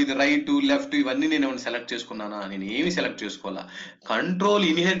నెంబరు, ఇది రైట్ లెఫ్ట్, ఇవన్నీ నేను ఏమైనా సెలెక్ట్ చేసుకున్నానా? నేను ఏమి సెలెక్ట్ చేసుకోవాలా. Control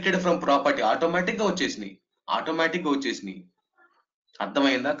inherited from property automatic గా వచ్చేసినాయి, ఆటోమేటిక్ గా వచ్చేసినాయి.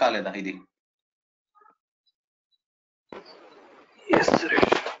 అర్థమైందా కాలేదా? ఇది Yes,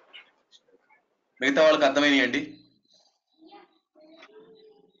 Suresh. మిగతా వాళ్ళకి అర్థమైనాయండి?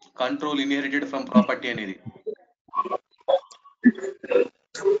 కంట్రోల్ ఇన్హెరిటెడ్ ఫ్రమ్ ప్రాపర్టీ అనేది.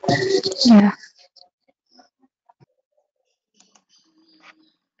 Yeah.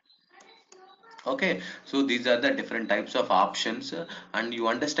 Okay, so these are the different types of options, and you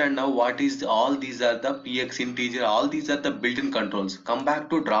understand now what is all these are the px integer, all these are the built-in controls. Come back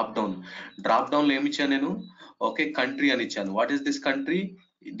to drop down. Drop down లో ఏమి ఇచ్చాను నేను? Okay, country అని ఇచ్చాను. What is this country?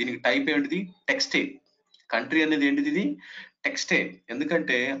 దీనికి type ఏంటిది? టెక్స్టే. Country అనేది ఏంటిది? ఇది టెక్స్టే.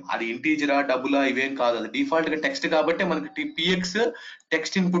 ఎందుకంటే అది ఇంటీజరా డబులా ఇవేం కాదు, అది డిఫాల్ట్ గా టెక్స్ట్ కాబట్టి మనకి పిఎక్స్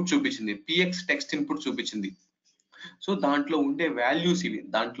టెక్స్ట్ ఇన్పుట్ చూపించింది, పిఎక్స్ టెక్స్ట్ ఇన్పుట్ చూపించింది. సో దాంట్లో ఉండే వాల్యూస్ ఇవి,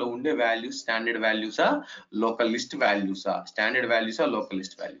 దాంట్లో ఉండే values standard వాల్యూసా, local list వాల్యూసా, standard వాల్యూసా, local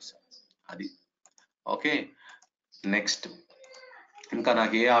list వాల్యూసా, అది. ఓకే, నెక్స్ట్ ఇంకా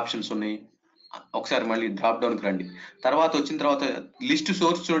నాకు ఏ ఆప్షన్స్ ఉన్నాయి? ఒకసారి మళ్ళీ డ్రాప్ డౌన్కి రండి. తర్వాత వచ్చిన తర్వాత లిస్ట్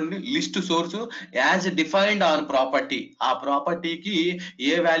సోర్స్ చూడండి. List source as defined on property, ఆ ప్రాపర్టీకి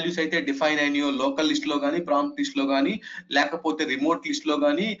ఏ వాల్యూస్ అయితే డిఫైన్ అయినాయో లోకల్ లిస్ట్ లో కానీ, ప్రాంప్ట్ లిస్ట్ లో కానీ, లేకపోతే రిమోట్ లిస్ట్ లో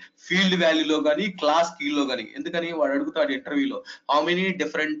కానీ, ఫీల్డ్ వాల్యూలో కానీ, క్లాస్ కీలో కానీ. ఎందుకని వాడు అడుగుతాడు ఇంటర్వ్యూలో, how many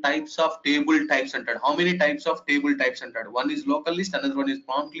different types of table types అంటాడు. How many types of table types అంటాడు. One is local list, another one is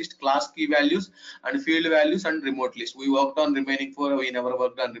prompt list, class key values and field values and remote list. We worked on remaining four, we never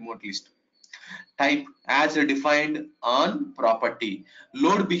worked on remote list. Type as defined on property.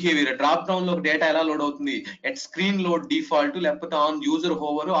 Load behavior, drop down లో data ఎలా load అవుతుంది? at screen load default లేకపోతే on user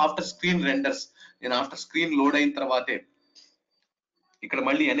hover after screen renders. నేను after screen load అయిన తర్వాతే ఇక్కడ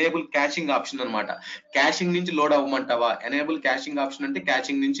మళ్ళీ enable catching option అన్నమాట. క్యాచింగ్ నుంచి లోడ్ అవ్వమంటావా? ఎనేబుల్ క్యాచింగ్ ఆప్షన్ అంటే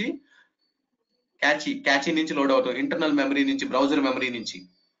క్యాచింగ్ నుంచి, క్యాచింగ్ నుంచి లోడ్ అవుతావు, ఇంటర్నల్ మెమరీ నుంచి, బ్రౌజర్ మెమరీ నుంచి.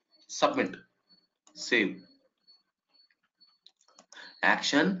 Submit, save,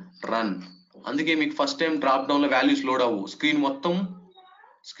 action, run. అందుకే మీకు ఫస్ట్ టైం డ్రాప్ డౌన్ లో వాల్యూస్ లోడ్ అవ్వు, స్క్రీన్ మొత్తం,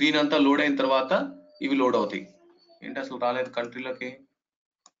 స్క్రీన్ అంతా లోడ్ అయిన తర్వాత ఇవి లోడ్ అవుతాయి. ఏంటి అసలు రాలేదు కంట్రీలోకి,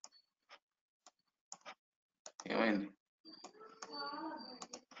 ఏమైంది?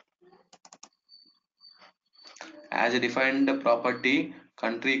 యాజ్ డిఫైన్డ్ ప్రాపర్టీ,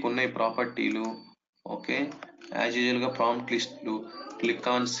 కంట్రీకి ఉన్నాయి ప్రాపర్టీలు. ఓకే, యాజ్ యూజువల్ గా ప్రాంప్ట్ లిస్టులు. Click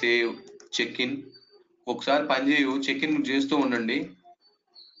on save, check in. ఒకసారి పని చేయు, చెక్ ఇన్ చేస్తూ ఉండండి.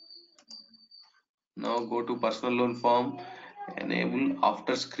 Now go to personal loan form, enable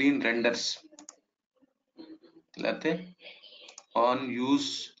after screen renders, లేకపోతే on use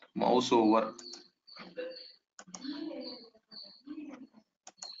mouse over.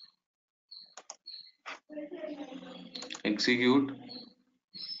 Execute.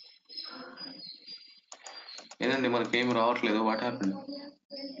 ఏదండి మనకేమి రావట్లేదు, వాట్ హ్యాపెండ్?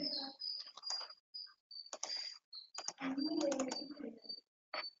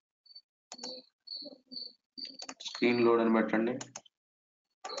 స్క్రీన్ లోడ్ అని పెట్టండి.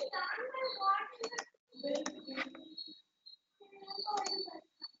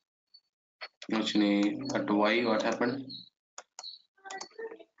 వచ్చినాయి, బట్ వై, వాట్ హ్యాపెండ్?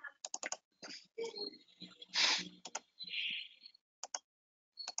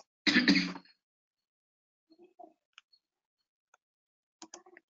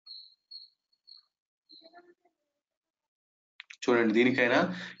 చూడండి, దీనికైనా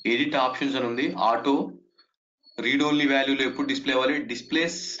ఎడిట్ ఆప్షన్స్ అని ఉంది. ఆటో రీడ్ ఓన్లీ వాల్యూలో ఎప్పుడు డిస్ప్లే అవ్వాలి? Display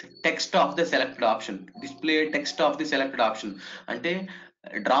text of the selected option, display text of the selected option. అంటే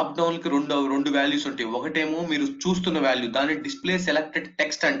డ్రాప్ డౌన్ కి రెండు వాల్యూస్ ఉంటాయి. ఒకటేమో మీరు చూస్తున్న వాల్యూ, దాన్ని డిస్ప్లే సెలెక్టెడ్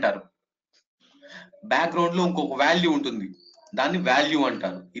టెక్స్ట్ అంటారు. బ్యాక్గ్రౌండ్ లో ఇంకొక వాల్యూ ఉంటుంది, దాన్ని వాల్యూ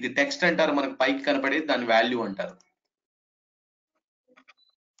అంటారు. ఇది టెక్స్ట్ అంటారు, మనకు పైకి కనపడేది దాన్ని వాల్యూ అంటారు.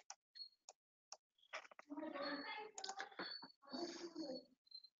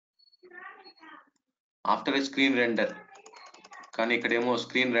 ఆఫ్టర్ ఏ స్క్రీన్ రెండర్, కానీ ఇక్కడేమో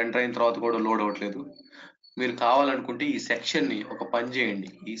స్క్రీన్ రెండర్ అయిన తర్వాత కూడా లోడ్ అవ్వట్లేదు. మీరు కావాలనుకుంటే ఈ సెక్షన్ ని ఒక పని చేయండి,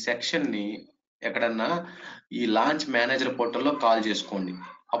 ఈ సెక్షన్ ని ఎక్కడన్నా ఈ లాంచ్ మేనేజర్ పోర్టల్లో కాల్ చేసుకోండి,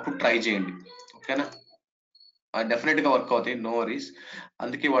 అప్పుడు ట్రై చేయండి. ఓకేనా? డెఫినెట్ గా వర్క్ అవుతాయి, నో వరీస్.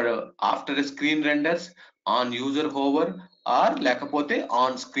 అందుకే వాడు after screen renders, on user hover, are లేకపోతే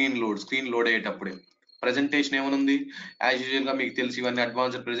ఆన్ స్క్రీన్ లోడ్ అయ్యేటప్పుడే. ప్రెజెంటేషన్ ఏమనుంది, యాజ్ యూజువల్ గా మీకు తెలిసి ఇవన్నీ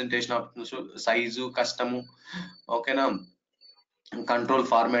advanced presentation options, size, custom, ఓకేనా, కంట్రోల్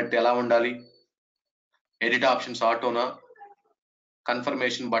ఫార్మాట్ ఎలా ఉండాలి, edit options ఆటోనా,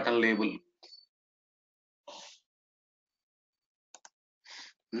 confirmation button label.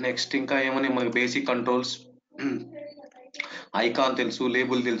 Next ఇంకా ఏమని మనకి బేసిక్ కంట్రోల్స్, ఐకాన్ తెలుసు,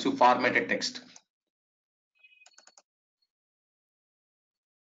 లేబుల్ తెలుసు, formatted text.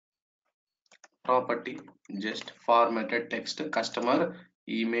 Property just formatted text, customer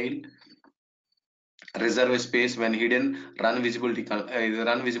email, reserve space when hidden, run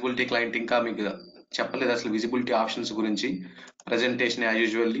visibility client. ఇంకా మీకు చెప్పలేదు అసలు విజిబిలిటీ ఆప్షన్స్ గురించి. Presentation as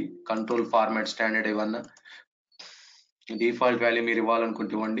usually, control format standard ఏమన్నా, డిఫాల్ట్ వాల్యూ మీరు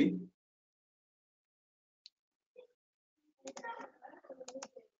ఇవ్వాలనుకుంటే ఇవ్వండి.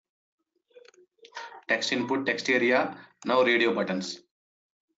 Text input, text area, now radio buttons.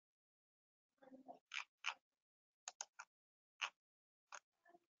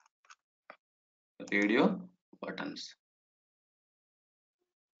 Radio buttons.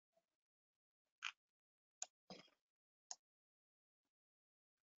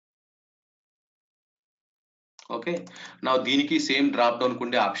 Okay, నా దీనికి same drop down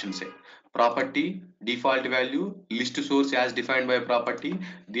కుండే ఆప్షన్సే. Property default value, list source as defined by property.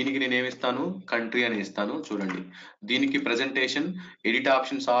 దీనికి నేను ఏమిస్తాను, country అని ఇస్తాను. చూడండి, దీనికి presentation, edit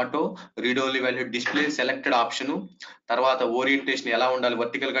options auto, read only value, display selected option. తర్వాత orientation ఎలా ఉండాలి,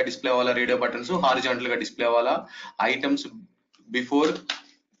 వర్టికల్ గా డిస్ప్లే అవ్వాలా రేడియో బటన్స్, హారిజాంటల్ గా డిస్ప్లే అవ్వాలా, ఐటమ్స్ బిఫోర్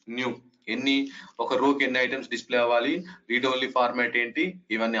న్యూ, ఎన్ని ఒక రోకి ఎన్ని ఐటమ్స్ డిస్ప్లే అవ్వాలి, రీడ్ ఓన్లీ ఫార్మాట్ ఏంటి,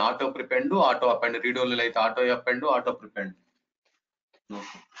 ఇవన్నీ auto ప్రిపెండ్, auto append. Read only అయితే ఆటో అపెండ్, ఆటో ప్రిపెండ్.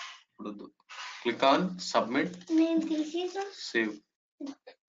 ఇప్పుడు click on submit, save,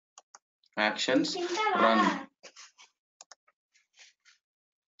 actions, run,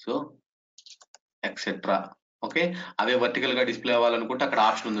 so etcetera. Okay, away vertical గా డిస్ప్లే అవ్వాలనుకుంటే అక్కడ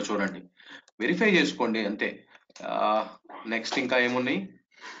ఆప్షన్ ఉందో చూడండి, వెరిఫై చేసుకోండి అంతే. నెక్స్ట్ ఇంకా ఏమున్నాయి,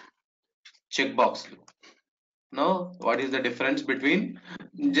 check box. Know what is the difference between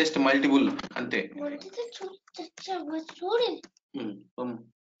just multiple అంతే.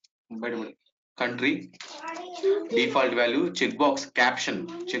 Country default value, check box caption,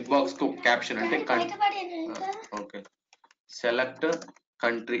 check box కు క్యాప్షన్ అంటే okay, select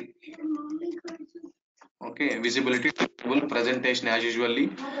country, okay, visibility, presentation as usually,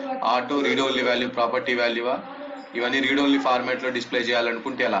 auto, read only value, property వాల్యూవా, ఇవన్నీ read only format లో display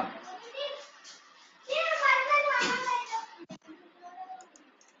చేయాలనుకుంటే ఎలా.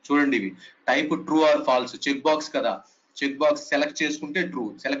 చూడండి, ఇవి type true or falls, check box కదా, check box select చేసుకుంటే ట్రూ,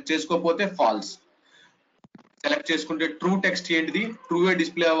 సెలెక్ట్ చేసుకోకపోతే ఫాల్స్. సెలెక్ట్ చేసుకుంటే ట్రూ టెక్స్ట్ ఏంటిది, ట్రూ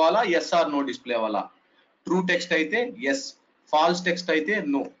డిస్ప్లే అవ్వాలా, ఎస్ ఆర్ నో డిస్ప్లే అవ్వాలా. ట్రూ టెక్స్ట్ అయితే ఎస్, ఫాల్స్ టెక్స్ట్ అయితే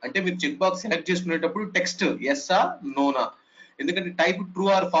నో. అంటే మీరు చెక్ బాక్స్ సెలెక్ట్ చేసుకునేటప్పుడు టెక్స్ట్ ఎస్ ఆ నోనా, ఎందుకంటే టైప్ ట్రూ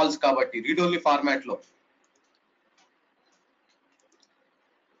ఆర్ ఫాల్స్ కాబట్టి రీడ్ ఓన్లీ ఫార్మాట్ లో.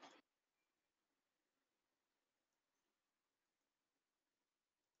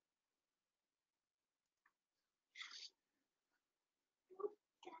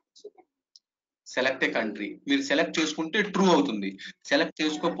 సెలెక్ట్ ఏ కంట్రీ, మీరు సెలెక్ట్ చేసుకుంటే ట్రూ అవుతుంది, సెలెక్ట్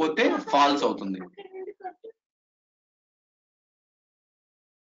చేసుకోకపోతే ఫాల్స్ అవుతుంది.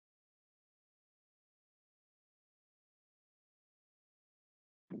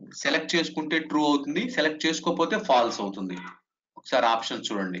 సెలెక్ట్ చేసుకుంటే ట్రూ అవుతుంది, సెలెక్ట్ చేసుకోకపోతే ఫాల్స్ అవుతుంది. ఒకసారి ఆప్షన్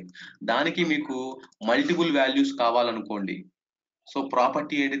చూడండి. దానికి మీకు మల్టిపుల్ వాల్యూస్ కావాలనుకోండి, సో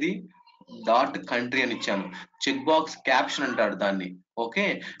ప్రాపర్టీ ఏంటిది, డాట్ కంట్రీ అని ఇచ్చాను, చెక్ బాక్స్ క్యాప్షన్ అంటాడు దాన్ని. ఓకే,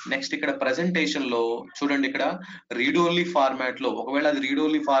 నెక్స్ట్ ఇక్కడ ప్రెజెంటేషన్ లో చూడండి, ఇక్కడ రీడ్ ఓన్లీ ఫార్మాట్ లో, ఒకవేళ అది రీడ్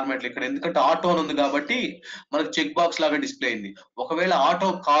ఓన్లీ ఫార్మాట్ లో, ఇక్కడ ఎందుకంటే ఆటో అని ఉంది కాబట్టి మనకు చెక్ బాక్స్ లాగా డిస్ప్లే అయింది. ఒకవేళ ఆటో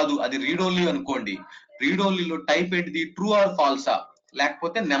కాదు, అది రీడ్ ఓన్లీ అనుకోండి, రీడ్ ఓన్లీలో టైప్ ఏంటిది, ట్రూ ఆర్ ఫాల్సా,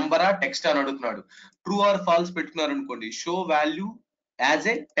 లేకపోతే నెంబరా టెక్స్ట్ అని అడుగుతున్నాడు. ట్రూ ఆర్ ఫాల్స్ పెట్టుకున్నారు అనుకోండి, షో వాల్యూ యాజ్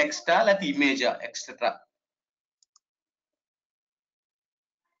ఏ టెక్స్టా లేకపోతే ఇమేజా ఎక్సెట్రా.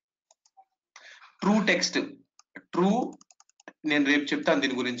 ట్రూ టెక్స్ట్, ట్రూ, నేను రేపు చెప్తాను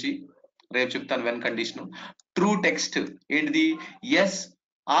దీని గురించి, రేపు చెప్తాను వెన్ కండిషన్. ట్రూ టెక్స్ట్ ఏంటిది, yes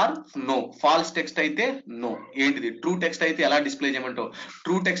are no, falls text అయితే నో. ఏంటిది ట్రూ టెక్స్ట్ అయితే ఎలా డిస్ప్లే చేయమంటావు,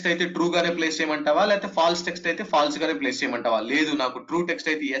 ట్రూ టెక్స్ట్ అయితే ట్రూ గానే ప్లేస్ చేయమంటావా, లేకపోతే ఫాల్స్ టెక్స్ట్ అయితే ఫాల్స్ గానే ప్లేస్ చేయమంటావా. లేదు, నాకు ట్రూ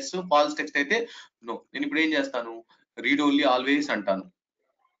టెక్స్ట్ అయితే ఎస్, ఫాల్స్ టెక్స్ట్ అయితే నో. నేను ఇప్పుడు ఏం చేస్తాను, రీడ్ ఓన్లీ ఆల్వేస్ అంటాను.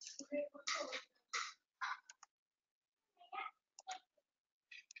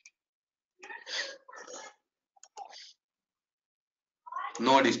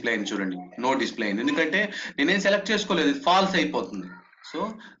 నో డిస్ప్లే అయింది చూడండి, నో డిస్ప్లే అయింది ఎందుకంటే నేనేం సెలెక్ట్ చేసుకోలేదు, ఫాల్స్ అయిపోతుంది. So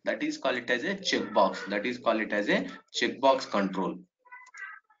that is call it as a check box, that is call it as a check box control.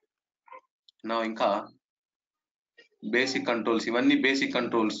 నా ఇంకా బేసిక్ కంట్రోల్స్, ఇవన్నీ basic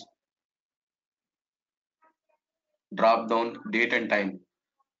controls. Drop down date and time,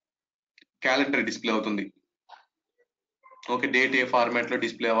 calendar display అవుతుంది. Okay, date ఏ format లో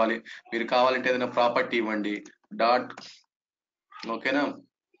display అవ్వాలి, మీరు కావాలంటే ఏదైనా property ఇవ్వండి, డాట్ ఓకేనా,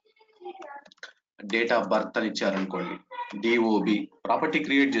 డేట్ ఆఫ్ బర్త్ అని ఇచ్చారనుకోండి, డిఓబి ప్రాపర్టీ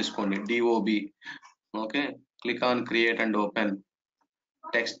క్రియేట్ చేసుకోండి, DOB. Okay, click on create and open,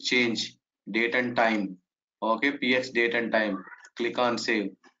 text change date and time, okay, px date and time, click on save.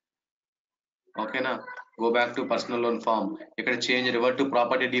 ఓకేనా, go back to personal loan form, ఇక్కడ change revert to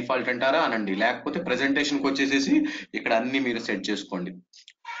property default అంటారా అనండి, లేకపోతే ప్రెజెంటేషన్కి వచ్చేసేసి ఇక్కడ అన్ని మీరు set చేసుకోండి.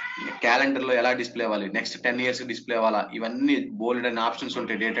 క్యాలెండర్ లో ఎలా డిస్ప్లే అవ్వాలి, నెక్స్ట్ 10 years డిస్ప్లే అవ్వాలా, ఇవన్నీ బోల్డ్ అండ్ ఆప్షన్స్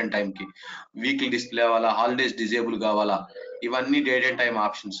ఉంటాయి డేట్ అండ్ టైం కి. వీక్లీ డిస్ప్లే అవ్వాలా, హాలిడేస్ డిజేబుల్ కావాలా, ఇవన్నీ date and time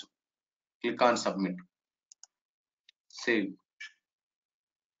options. Click on submit, save,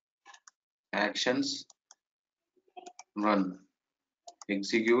 actions, run,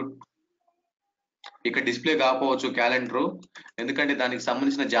 execute. ఇక్కడ డిస్ప్లే కాకపోవచ్చు క్యాలెండర్, ఎందుకంటే దానికి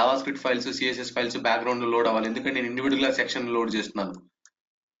సంబంధించిన Java script files, CSS files background లో లోడ్ అవ్వాలి, ఎందుకంటే నేను ఇండివిజువల్ సెక్షన్ లోడ్ చేస్తున్నాను.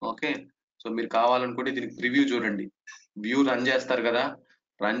 ఓకే, సో మీరు కావాలనుకుంటే దీనికి ప్రివ్యూ చూడండి, వ్యూ రన్ చేస్తారు కదా,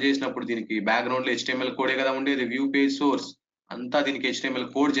 రన్ చేసినప్పుడు దీనికి బ్యాక్గ్రౌండ్ లో హెచ్టిఎంఎల్ కోడే కదా ఉండేది, వ్యూ పేజ్ సోర్స్ అంతా దీనికి హెచ్టిఎంఎల్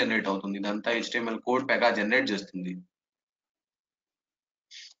కోడ్ జనరేట్ అవుతుంది, ఇదంతా హెచ్టిఎంఎల్ కోడ్ పెగా జనరేట్ చేస్తుంది.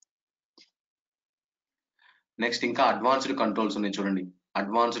 నెక్స్ట్ ఇంకా అడ్వాన్స్డ్ కంట్రోల్స్ ఉన్నాయి చూడండి,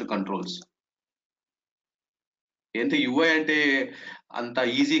 అడ్వాన్స్డ్ కంట్రోల్స్. ఎంత యూఐ అంటే అంత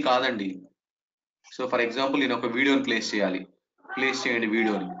ఈజీ కాదండి. సో ఫర్ ఎగ్జాంపుల్ నేను ఒక వీడియోని ప్లేస్ చేయాలి, ప్లేస్ చేయండి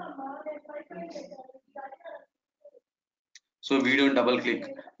వీడియోని. సో వీడియోని డబుల్ క్లిక్,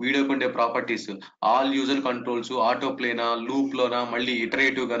 వీడియోకి ఉండే properties, all user controls, auto ప్లేనా, loop లోనా, మళ్ళీ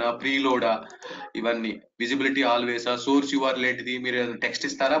ఇటరేటివ్ గానా, ప్రీలోడా, ఇవన్నీ విజిబిలిటీ ఆల్వేసా, సోర్స్ యూఆర్ఎల్ ఏంటిది, మీరు టెక్స్ట్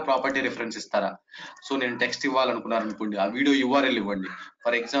ఇస్తారా, ప్రాపర్టీ రిఫరెన్స్ ఇస్తారా. సో నేను టెక్స్ట్ ఇవ్వాలనుకున్నారు అనుకోండి, ఆ వీడియో యూఆర్ఎల్ ఇవ్వండి.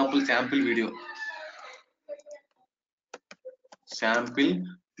 For example sample video, sample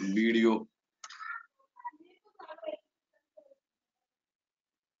video.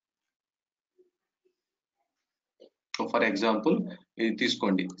 So for example ఇది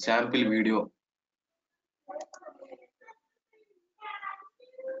తీసుకోండి, శాంపిల్ వీడియో.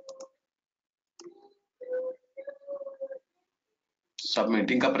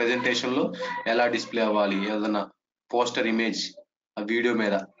 సబ్మిట్. ఇంకా ప్రెజెంటేషన్ లో ఎలా డిస్ప్లే అవ్వాలి, ఏదైనా పోస్టర్ ఇమేజ్ ఆ వీడియో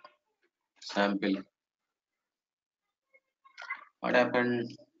మీద, శాంపిల్. వాట్ హ్యాపెండ్,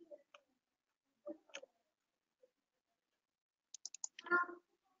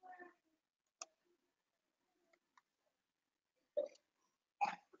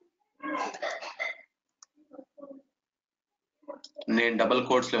 నేను డబుల్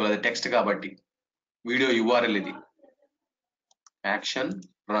కోట్స్ లో టెక్స్ట్ కాబట్టి, వీడియో యూఆర్ఎల్ ఇది, action,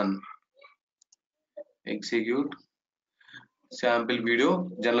 run, execute. Sample video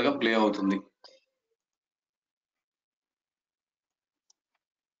general గా ప్లే అవుతుంది,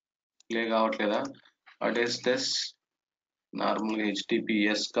 ప్లే కావట్లేదా, వాట్ ఈస్ దిస్, నార్మల్గా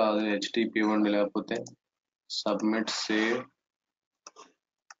హెచ్టిపిఎస్ కాదు, హెచ్టిపి ఇవ్వండి, లేకపోతే సబ్మిట్, సేవ్.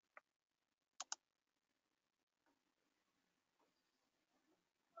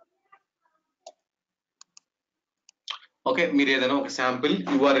 ఓకే, మీరు ఏదైనా ఒక శాంపిల్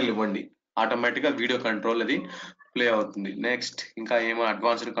యూఆర్ఎల్ ఇవ్వండి, ఆటోమేటిక్ గా వీడియో కంట్రోల్ అది ప్లే అవుతుంది. నెక్స్ట్ ఇంకా ఏమో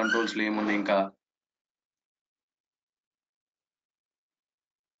అడ్వాన్స్డ్ కంట్రోల్స్ లో ఏముంది, ఇంకా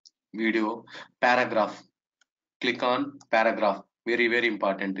video paragraph, click on paragraph, very very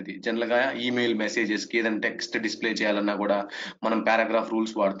important. ఇది జనరల్ గా ఈమెయిల్ మెసేజెస్ కి ఏదైనా టెక్స్ట్ డిస్ప్లే చేయాలన్నా కూడా మనం పారాగ్రాఫ్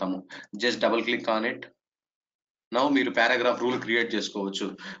రూల్స్ వాడతాము. Just double click on it. Now మీరు పారాగ్రాఫ్ రూల్ క్రియేట్ చేసుకోవచ్చు,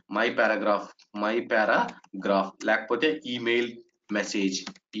 మై పారాగ్రాఫ్, మై పారాగ్రాఫ్, లేకపోతే email message,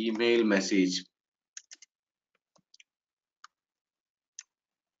 email message.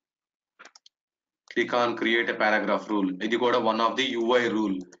 Click on create a paragraph rule, ఇది కూడా one of the UI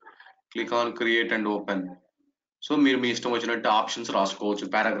rule. Click on create and open. So మీరు మీ ఇష్టం వచ్చినట్టు options రాసుకోవచ్చు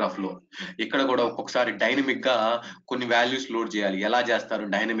paragraph లో. ఇక్కడ కూడా ఒక్కొక్కసారి డైనమిక్ గా కొన్ని వాల్యూస్ లోడ్ చేయాలి, ఎలా చేస్తారు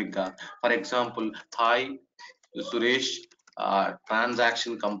డైనమిక్ గా. For example, hi Suresh,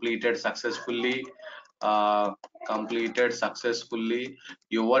 transaction completed successfully,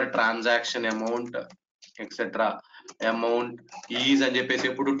 your transaction amount etcetera amount is అని చెప్పేసి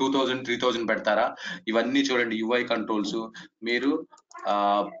ఎప్పుడు 2000 3000 పెడతారా. ఇవన్నీ చూడండి యూఐ కంట్రోల్స్. మీరు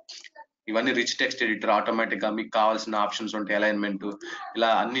ఇవన్నీ రిచ్ టెక్స్ట్ ఎడిటర్, ఆటోమేటిక్ గా మీకు కావాల్సిన ఆప్షన్స్ ఉంటాయి, అలైన్మెంట్ ఇలా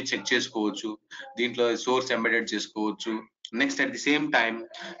అన్ని చెక్ చేసుకోవచ్చు. దీంట్లో సోర్స్ ఎంబెడెడ్ చేసుకోవచ్చు, next at the same time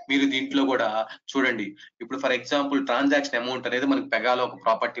మీరు దీంట్లో కూడా చూడండి, ఇప్పుడు ఫర్ ఎగ్జాంపుల్ ట్రాన్సాక్షన్ అమౌంట్ అనేది మనకి పెగాలో ఒక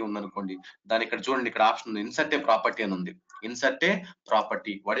ప్రాపర్టీ ఉందనుకోండి, దాని ఇక్కడ చూడండి, ఇక్కడ ఆప్షన్ ఉంది, ఇన్సర్ట్ ఏ ప్రాపర్టీ అని ఉంది. Insert A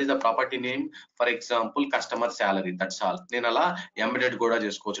property, what is the property name? For example customer salary, that's all. నేను అలా ఎంబెడెడ్ కూడా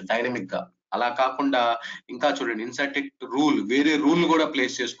చేసుకోవచ్చు డైనమిక్ గా. అలా కాకుండా ఇంకా చూడండి, ఇన్సర్ట్ రూల్, వేరే రూల్ కూడా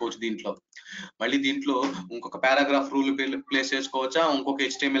ప్లేస్ చేసుకోవచ్చు దీంట్లో. మళ్ళీ దీంట్లో ఇంకొక పారాగ్రాఫ్ రూల్ ప్లేస్ చేసుకోవచ్చా, ఇంకొక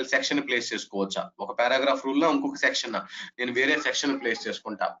HTML సెక్షన్ ప్లేస్ చేసుకోవచ్చా? ఒక పారాగ్రాఫ్ రూల్ లో ఇంకొక సెక్షన్, నేను వేరే సెక్షన్ ప్లేస్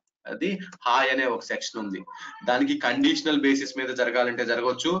చేసుకుంటా. అది హాయ్ అనే ఒక సెక్షన్ ఉంది, దానికి కండిషనల్ బేసిస్ మీద జరగాలంటే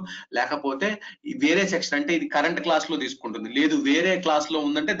జరగవచ్చు, లేకపోతే వేరే సెక్షన్ అంటే ఇది కరెంట్ క్లాస్ లో తీసుకుంటుంది, లేదు వేరే క్లాస్ లో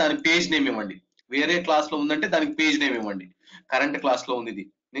ఉందంటే దానికి పేజ్ నేమ్ ఇవ్వండి, వేరే క్లాస్ లో ఉందంటే దానికి పేజ్ నేమ్ ఇవ్వండి. కరెంట్ క్లాస్ లో ఉంది, ఇది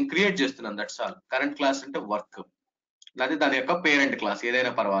నేను క్రియేట్ చేస్తున్నాను, దట్స్ ఆల్. కరెంట్ క్లాస్ అంటే వర్క్, లేదా దాని యొక్క పేరెంట్ క్లాస్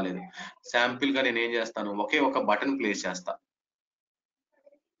ఏదైనా పర్వాలేదు. శాంపిల్ గా నేను ఏం చేస్తాను, ఒకే ఒక బటన్ ప్లేస్ చేస్తా.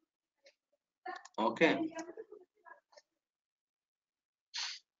 Okay,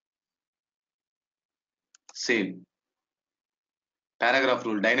 save paragraph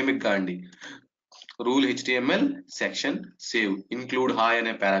rule dynamic గా అండి. Rule HTML section save include hi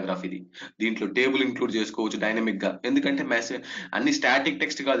అనే పారాగ్రాఫ్. ఇది దీంట్లో టేబుల్ ఇంక్లూడ్ చేసుకోవచ్చు డైనమిక్ గా, ఎందుకంటే మెసేజ్ అన్ని స్టాటిక్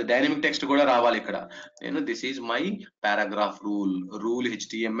టెక్స్ట్ కాదు, డైనమిక్ టెక్స్ట్ కూడా రావాలి ఇక్కడ. నేను this is my paragraph rule, rule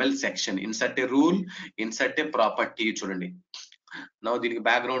HTML section, insert A rule, insert A property. చూడండి, నా దీనికి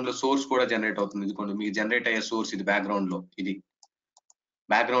బ్యాక్గ్రౌండ్ లో సోర్స్ కూడా జనరేట్ అవుతుంది, ఇదిగోండి మీకు జనరేట్ అయ్యే సోర్స్ ఇది, బ్యాక్గ్రౌండ్ లో ఇది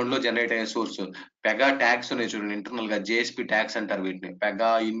బ్యాక్గ్రౌండ్ లో జనరేట్ అయ్యే సోర్స్. పెగా ట్యాగ్స్ ఉన్నాయి చూడండి, ఇంటర్నల్ గా JSP ట్యాగ్స్ అంటారు వీటిని.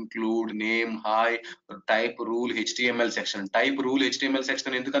 Pega include name hi type rule HTML section. Type rule HTML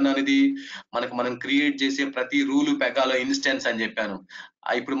section ఎందుకన్నాను, ఇది మనం క్రియేట్ చేసే ప్రతి రూల్ పెగాలో ఇన్స్టెన్స్ అని చెప్పాను.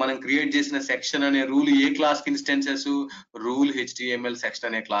 ఇప్పుడు మనం క్రియేట్ చేసిన సెక్షన్ అనే రూల్ ఏ క్లాస్ కి ఇన్స్టెన్సెస్? రూల్ HTML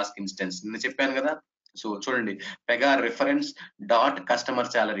సెక్షన్ అనే క్లాస్ కి ఇన్స్టెన్స్, నేను చెప్పాను కదా. సో చూడండి, Pega reference dot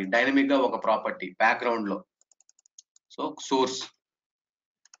customer salary dynamic గా ఒక ప్రాపర్టీ బ్యాక్గ్రౌండ్ లో. సో సోర్స్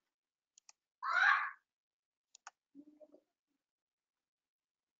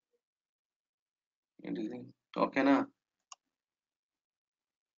ఏంటిది, ఓకేనా?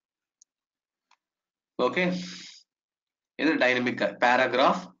 ఓకే, ఇది డైనమిక్ గా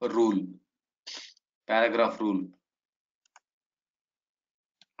paragraph rule, paragraph rule,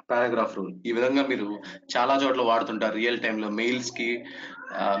 paragraph rule. ఈ విధంగా మీరు చాలా చోట్ల వాడుతుంటారు రియల్ టైమ్ లో, మెయిల్స్ కి,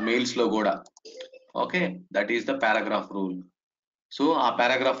 మెయిల్స్ లో కూడా. Okay, that is the paragraph rule. So ఆ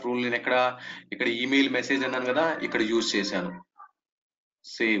పారాగ్రాఫ్ రూల్ నేను ఇక్కడ ఈమెయిల్ మెసేజ్ అన్నాను కదా, ఇక్కడ యూజ్ చేశాను.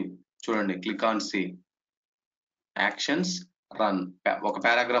 సేవ్, చూడండి, click on save, actions run. ఒక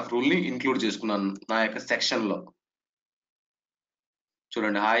పారాగ్రాఫ్ రూల్ ని ఇంక్లూడ్ చేసుకున్నాను నా యొక్క సెక్షన్ లో.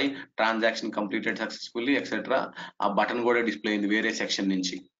 చూడండి, hi transaction completed successfully etcetera, ఆ బటన్ కూడా డిస్ప్లే అయింది వేరే సెక్షన్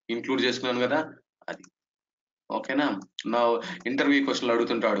నుంచి, ఇంక్లూడ్ చేసుకున్నాను కదా అది. ఓకేనా? నా ఇంటర్వ్యూ క్వశ్చన్లు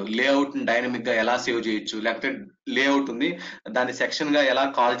అడుగుతుంటాడు, లేఅవుట్ డైనమిక్ గా ఎలా సేవ్ చేయొచ్చు, లేకపోతే లేఅవుట్ ఉంది దాన్ని సెక్షన్ గా ఎలా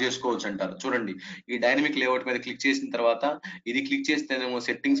కాల్ చేసుకోవచ్చు అంటారు. చూడండి, ఈ డైనమిక్ లేఅవుట్ మీద క్లిక్ చేసిన తర్వాత, ఇది క్లిక్ చేస్తేనేమో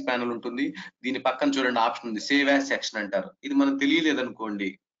సెట్టింగ్స్ ప్యానల్ ఉంటుంది, దీని పక్కన చూడండి ఆప్షన్ ఉంది సేవ్ యాజ్ సెక్షన్ అంటారు. ఇది మనకు తెలియలేదు అనుకోండి,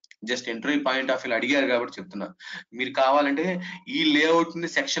 just interview point of view అడిగారు కాబట్టి చెప్తున్నా. మీరు కావాలంటే ఈ లేఅవుట్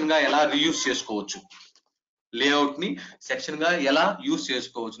ని సెక్షన్ గా ఎలా రీయూస్ చేసుకోవచ్చు, లేఅవుట్ ని సెక్షన్ గా ఎలా యూస్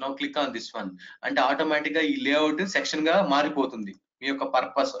చేసుకోవచ్చు. Now click on this one, అంటే ఆటోమేటిక్ గా ఈ లేఅవుట్ సెక్షన్ గా మారిపోతుంది. మీ యొక్క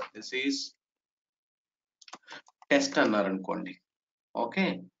పర్పస్ దిస్ ఈస్ టెస్ట్ అన్నారు అనుకోండి. Okay,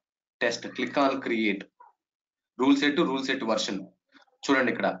 test, click on create rule set version.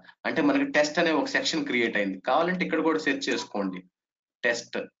 చూడండి ఇక్కడ, అంటే మనకి టెస్ట్ అనే ఒక సెక్షన్ క్రియేట్ అయింది. కావాలంటే ఇక్కడ కూడా సెర్చ్ చేసుకోండి,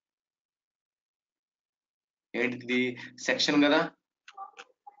 టెస్ట్ ఏంటిది, సెక్షన్ కదా.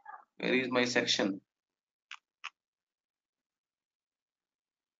 Where is my section?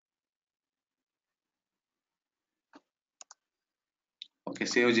 Okay,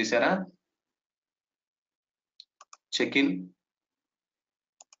 save చేశారా? Check in.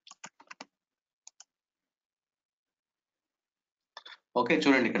 ఓకే,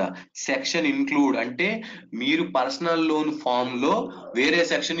 చూడండి ఇక్కడ సెక్షన్ ఇంక్లూడ్ అంటే మీరు పర్సనల్ లోన్ ఫామ్ లో వేరే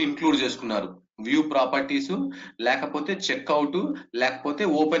సెక్షన్ ఇంక్లూడ్ చేసుకున్నారు. వ్యూ ప్రాపర్టీస్, లేకపోతే చెక్అవుట్, లేకపోతే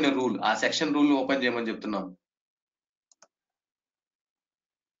ఓపెన్ రూల్, ఆ సెక్షన్ రూల్ ని ఓపెన్ చేయమని చెప్తున్నాం.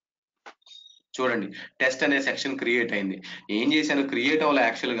 చూడండి, టెస్ట్ అనే సెక్షన్ క్రియేట్ అయింది. ఏం చేశాను, క్రియేట్ అవ్వాలి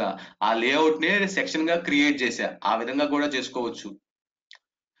యాక్చువల్ గా, ఆ లేఅవుట్ నే సెక్షన్ గా క్రియేట్ చేశా. ఆ విధంగా కూడా చేసుకోవచ్చు.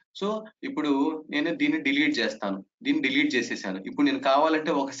 సో ఇప్పుడు నేను దీన్ని డిలీట్ చేస్తాను, దీన్ని డిలీట్ చేసేసాను. ఇప్పుడు నేను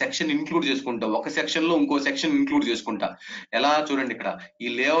కావాలంటే ఒక సెక్షన్ ఇంక్లూడ్ చేసుకుంటా, ఒక సెక్షన్ లో ఇంకో సెక్షన్ ఇంక్లూడ్ చేసుకుంటా. ఎలా? చూడండి, ఇక్కడ ఈ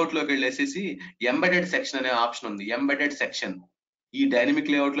లేఅవుట్ లోకి వెళ్ళేసేసి ఎంబెడెడ్ సెక్షన్ అనే ఆప్షన్ ఉంది, ఎంబెడెడ్ సెక్షన్. ఈ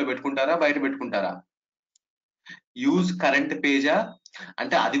డైనమిక్ లేఅవుట్ లో పెట్టుకుంటారా, బయట పెట్టుకుంటారా? యూజ్ కరెంట్ పేజా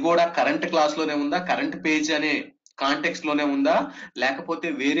అంటే అది కూడా కరెంట్ క్లాస్ లోనే ఉందా, కరెంట్ పేజ్ అనే కాంటెక్స్ట్ లోనే ఉందా, లేకపోతే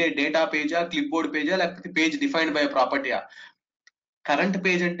వేరే డేటా పేజా, క్లిప్ బోర్డ్ పేజా, లేకపోతే page defined by ప్రాపర్టీయా? Current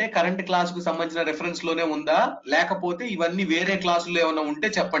page అంటే కరెంట్ క్లాస్ కు సంబంధించిన రెఫరెన్స్ లోనే ఉందా, లేకపోతే ఇవన్నీ వేరే క్లాసుల్లో ఏమైనా ఉంటే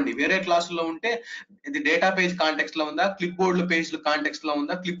చెప్పండి. వేరే క్లాసుల్లో ఉంటే ఇది డేటా పేజ్ కాంటెక్స్ట్ లో ఉందా, క్లిప్ బోర్డ్ పేజ్ కాంటెక్స్ట్ లో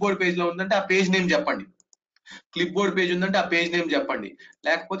ఉందా? క్లిప్ బోర్డ్ పేజ్ లో ఉందంటే ఆ పేజ్ నేమ్ చెప్పండి. క్లిప్ బోర్డ్ పేజ్ ఉందంటే ఆ పేజ్ నేమ్ చెప్పండి.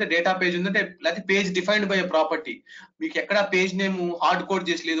 లేకపోతే డేటా పేజ్ ఉందంటే, లేకపోతే పేజ్ డిఫైన్డ్ బై ప్రాపర్టీ. మీకు ఎక్కడ పేజ్ నేమ్ హార్డ్ కోడ్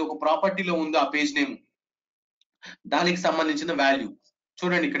చేసి లేదు, ఒక ప్రాపర్టీలో ఉంది ఆ పేజ్ నేమ్, దానికి సంబంధించిన వాల్యూ.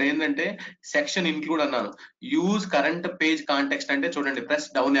 చూడండి ఇక్కడ ఏంటంటే సెక్షన్ ఇంక్లూడ్ అన్నాను. యూజ్ కరెంట్ పేజ్ కాంటెక్స్ట్ అంటే చూడండి, ప్రెస్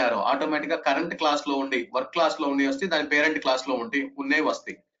డౌన్ యారో, ఆటోమేటిక్ గా కరెంట్ క్లాస్ లో ఉండి వర్క్ క్లాస్ లో ఉండి వస్తే దాని పేరెంట్ క్లాస్ లో ఉన్నాయి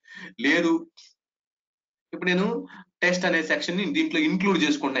వస్తాయి. లేదు, ఇప్పుడు నేను టెస్ట్ అనే సెక్షన్ ని దీంట్లో ఇంక్లూడ్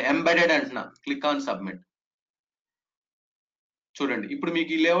చేసుకుంటున్నా, ఎంబెడెడ్ అంటున్నా, క్లిక్ ఆన్ సబ్మిట్. చూడండి ఇప్పుడు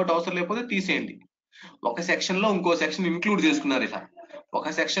మీకు ఈ లేఅవుట్ అవసరం లేకపోతే తీసేయండి. ఒక సెక్షన్ లో ఇంకో సెక్షన్ ఇంక్లూడ్ చేసుకున్నారు, ఇలా ఒక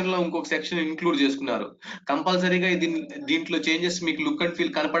సెక్షన్ లో ఇంకొక సెక్షన్ ఇంక్లూడ్ చేసుకున్నారు. కంపల్సరీగా దీంట్లో చేంజెస్ మీకు లుక్ అండ్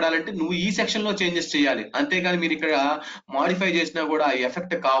ఫీల్ కనపడాలంటే నువ్వు ఈ సెక్షన్ లో చేంజెస్ చేయాలి. అంతేగాని మీరు ఇక్కడ మాడిఫై చేసినా కూడా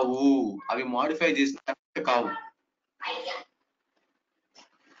ఎఫెక్ట్ కావు, అవి మాడిఫై చేసిన ఎఫెక్ట్ కావు,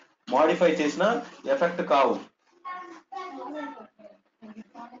 మాడిఫై చేసిన ఎఫెక్ట్ కావు.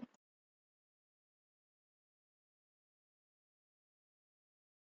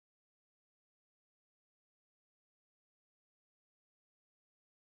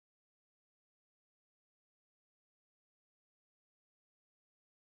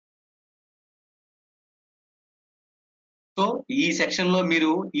 సో ఈ సెక్షన్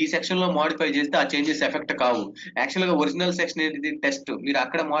లో మాడిఫై చేస్తే ఆ చేంజెస్ ఎఫెక్ట్ కావు. యాక్చువల్ గా ఒరిజినల్ సెక్షన్ ఏంటిది, టెస్ట్, మీరు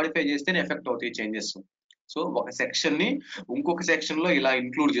అక్కడ మాడిఫై చేస్తేనే ఎఫెక్ట్ అవుతాయి చేంజెస్. సో ఒక సెక్షన్ ని ఇంకొక సెక్షన్ లో ఇలా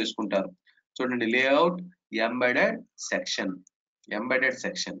ఇంక్లూడ్ చేసుకుంటారు. చూడండి layout, embedded section, embedded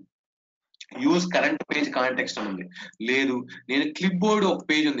section, use current page context అని ఉంది. లేదు, నేను క్లిప్ బోర్డ్ ఒక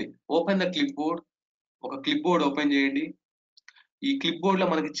పేజ్ ఉంది, ఓపెన్ ద క్లిప్ బోర్డ్, ఒక క్లిప్ బోర్డ్ ఓపెన్ చేయండి. ఈ క్లిప్ బోర్డ్ లో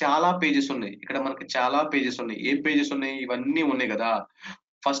మనకి చాలా పేజెస్ ఉన్నాయి, ఇక్కడ మనకి చాలా పేజెస్ ఉన్నాయి. ఏం పేజెస్ ఉన్నాయి, ఇవన్నీ ఉన్నాయి కదా,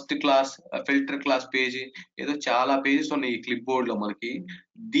 first class, filter class page, ఏదో చాలా పేజెస్ ఉన్నాయి ఈ క్లిప్ బోర్డ్ లో మనకి.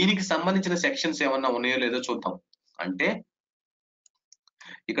 దీనికి సంబంధించిన సెక్షన్స్ ఏమన్నా ఉన్నాయో లేదో చూద్దాం. అంటే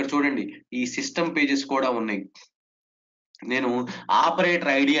ఇక్కడ చూడండి ఈ సిస్టమ్ పేజెస్ కూడా ఉన్నాయి. నేను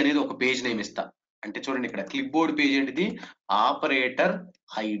ఆపరేటర్ ఐడి అనేది ఒక పేజ్ నేమ్ ఇస్తా. అంటే చూడండి ఇక్కడ క్లిప్ బోర్డ్ పేజ్ ఏంటిది, ఆపరేటర్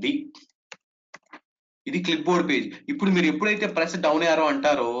ఐడి, ఇది క్లిప్ బోర్డ్ పేజ్. ఇప్పుడు మీరు ఎప్పుడైతే ప్రెస్ డౌన్ యారో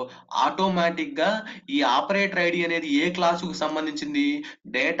అంటారో ఆటోమేటిక్ గా ఈ ఆపరేటర్ ఐడి అనేది ఏ క్లాసుకు సంబంధించింది,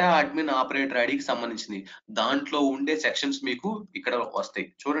 డేటా అడ్మిన్ ఆపరేటర్ ఐడికి సంబంధించింది. దాంట్లో ఉండే సెక్షన్స్ మీకు ఇక్కడ వస్తాయి.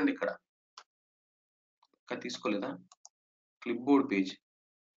 చూడండి ఇక్కడ తీసుకోలేదా clip board page.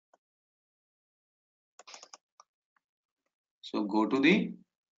 So go to the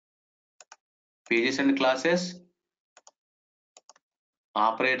pages and classes,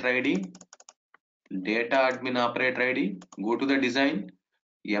 operator id, data admin operator id, go to the design,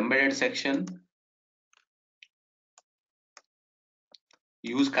 embedded section,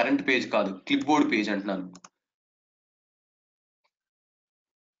 use current page కాదు clipboard page అంటున్నాను.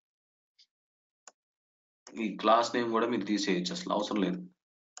 ఈ క్లాస్ నేమ్ కూడా మీరు తీసేయచ్చు, అసలు అవసరం లేదు.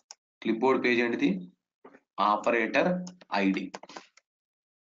 క్లిప్బోర్డ్ పేజ్ ఏంటిది, ఆపరేటర్ ఐడి.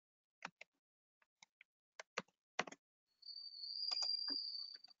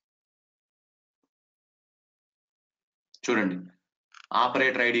 చూడండి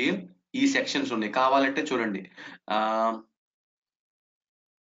ఆపరేటర్ ఐడి ఈ సెక్షన్స్ ఉన్నాయి. కావాలంటే చూడండి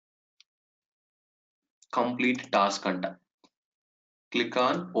కంప్లీట్ టాస్క్ అంట, క్లిక్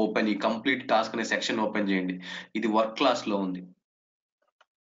ఆన్ ఓపెన్, ఈ కంప్లీట్ టాస్క్ అనే సెక్షన్ ఓపెన్ చేయండి. ఇది వర్క్ క్లాస్ లో ఉంది.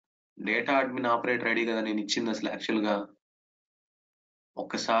 డేటా అడ్మిన్ ఆపరేటర్ ఐడి కదా నేను ఇచ్చింది అసలు యాక్చువల్ గా.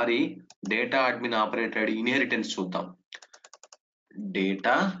 ఒకసారి data admin operator ID inheritance చూద్దాం.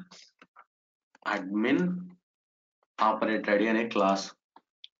 డేటా అడ్మిన్ ఆపరేటర్ ఐడి అనే class,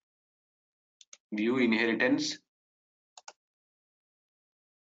 view inheritance,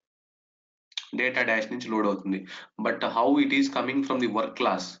 data dash నుంచి లోడ్ అవుతుంది. But how it is coming from the work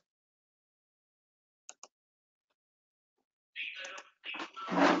class.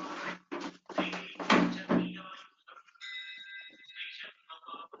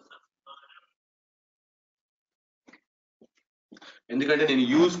 ఎందుకంటే నేను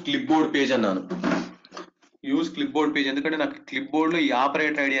యూజ్ క్లిప్ బోర్డ్ పేజ్ అన్నాను, యూజ్ క్లిప్ బోర్డ్ పేజ్, ఎందుకంటే నాకు clip board లో ఈ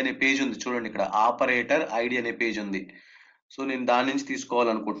ఆపరేటర్ ఐడి అనే పేజ్ ఉంది. చూడండి ఇక్కడ ఆపరేటర్ ఐడి అనే పేజ్ ఉంది. సో నేను దాని నుంచి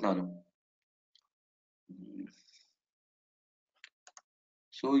తీసుకోవాలనుకుంటున్నాను.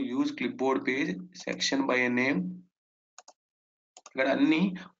 So use clip board page section by name, ఇక్కడ అన్ని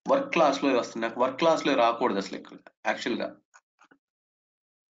వర్క్ క్లాస్ లో వస్తుంది, నాకు వర్క్ క్లాస్ లో రాకూడదు అసలు ఇక్కడ యాక్చువల్ గా.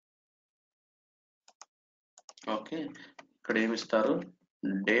 ఓకే ఇక్కడ ఏమిస్తారు,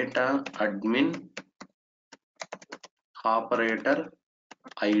 డేటా అడ్మిన్ ఆపరేటర్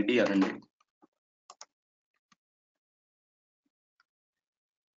ఐడి అనండి.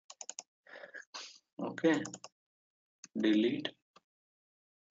 Okay, delete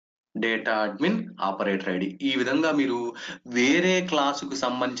data admin operator ID. ఈ విధంగా మీరు వేరే క్లాసుకు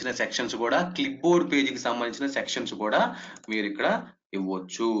సంబంధించిన సెక్షన్స్ కూడా, క్లిప్ బోర్డ్ పేజీకి సంబంధించిన సెక్షన్స్ కూడా మీరు ఇక్కడ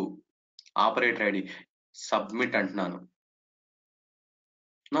ఇవ్వచ్చు. ఆపరేటర్ ఐడి సబ్మిట్ అంటున్నాను.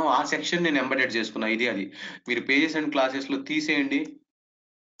 ఆ సెక్షన్ నేను ఎంబెడెడ్ చేసుకున్నా, ఇది అది. మీరు పేజెస్ అండ్ క్లాసెస్ లో తీసేయండి,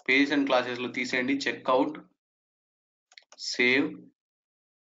 పేజెస్ అండ్ క్లాసెస్ లో తీసేయండి, checkout, save,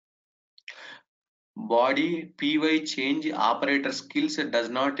 body py change operator skills does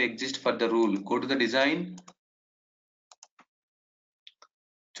not exist for the rule. Go to the design,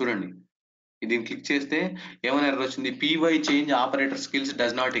 చూడండి ఇది క్లిక్ చేస్తే ఏమైనా ఎర్రర్ వచ్చింది, py change operator skills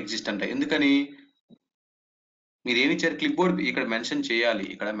does not exist అంట. ఎందుకని? మీరు ఏమి ఇచ్చారు, క్లిప్ బోర్డ్ ఇక్కడ మెన్షన్ చేయాలి,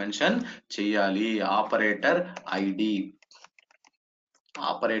 ఇక్కడ మెన్షన్ చేయాలి ఆపరేటర్ ఐడి,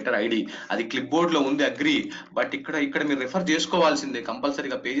 ఆపరేటర్ ఐడి. అది క్లిప్ బోర్డ్ లో ఉంది, అగ్రి. బట్ ఇక్కడ మీరు రిఫర్ చేసుకోవాల్సిందే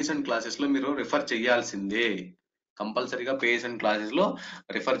కంపల్సరీగా, పేజెస్ అండ్ క్లాసెస్ లో మీరు రిఫర్ చేయాల్సిందే, కంపల్సరీగా పేజెస్ అండ్ క్లాసెస్ లో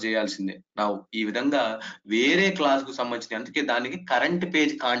రిఫర్ చేయాల్సిందే. నా ఈ విధంగా వేరే క్లాస్ కు సంబంధించి, అందుకే దానికి కరెంట్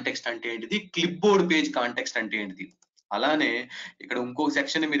పేజ్ కాంటెక్స్ట్ అంటే ఏంటిది, క్లిప్ బోర్డ్ పేజ్ కాంటెక్స్ట్ అంటే ఏంటిది. అలానే ఇక్కడ ఇంకొక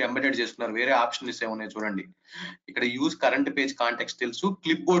సెక్షన్ మీరు ఎంబెడెడ్ చేసుకున్నారు, వేరే ఆప్షన్స్ ఏమున్నాయి చూడండి. ఇక్కడ యూజ్ కరెంట్ పేజ్ కాంటెక్స్ట్ తెలుసు,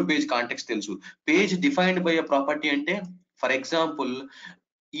 క్లిప్ బోర్డ్ పేజ్ కాంటెక్స్ట్ తెలుసు. Page defined by a property అంటే, ఫర్ ఎగ్జాంపుల్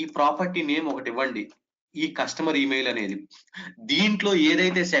ఈ ప్రాపర్టీ నేమ్ ఒకటి ఇవ్వండి, ఈ కస్టమర్ ఈమెయిల్ అనేది, దీంట్లో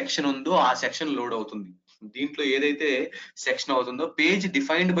ఏదైతే సెక్షన్ ఉందో ఆ సెక్షన్ లోడ్ అవుతుంది. దీంట్లో ఏదైతే సెక్షన్ అవుతుందో page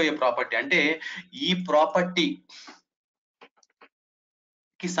defined by a property అంటే, ఈ ప్రాపర్టీ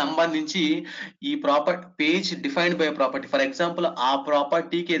కి సంబంధించి ఈ property page defined by property. For example ఆ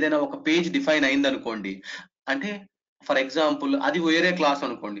ప్రాపర్టీకి ఏదైనా ఒక పేజ్ డిఫైన్ అయింది అనుకోండి, అంటే ఫర్ ఎగ్జాంపుల్ అది వేరే క్లాస్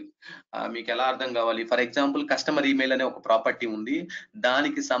అనుకోండి, మీకు ఎలా అర్థం కావాలి, ఫర్ ఎగ్జాంపుల్ కస్టమర్ ఈమెయిల్ అనే ఒక ప్రాపర్టీ ఉంది,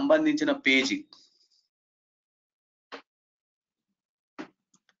 దానికి సంబంధించిన పేజీ,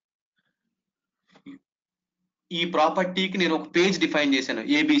 ఈ ప్రాపర్టీకి నేను ఒక పేజ్ డిఫైన్ చేశాను,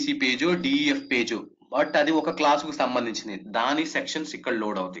 ఏబిసి పేజో డిఈఎఫ్ పేజో, బట్ అది ఒక క్లాస్ కు సంబంధించింది, దాని సెక్షన్స్ ఇక్కడ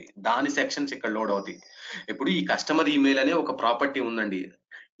లోడ్ అవుతాయి, దాని సెక్షన్స్ ఇక్కడ లోడ్ అవుతాయి. ఇప్పుడు ఈ కస్టమర్ ఈమెయిల్ అనే ఒక ప్రాపర్టీ ఉందండి,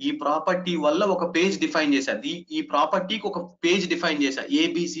 ఈ ప్రాపర్టీ వల్ల ఒక పేజ్ డిఫైన్ చేశా, ఈ ప్రాపర్టీకి ఒక పేజ్ డిఫైన్ చేశా,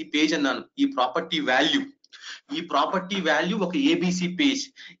 ఏబిసి పేజ్ అన్నాను. ఈ ప్రాపర్టీ వాల్యూ ఒక ఏబిసి పేజ్.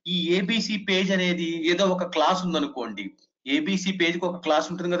 ఈ ఏబిసి పేజ్ అనేది ఏదో ఒక క్లాస్ ఉందనుకోండి, ఏబిసి పేజ్ కి ఒక క్లాస్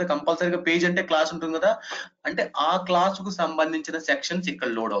ఉంటుంది కదా, కంపల్సరీగా పేజ్ అంటే క్లాస్ ఉంటుంది కదా, అంటే ఆ క్లాస్ కు సంబంధించిన సెక్షన్స్ ఇక్కడ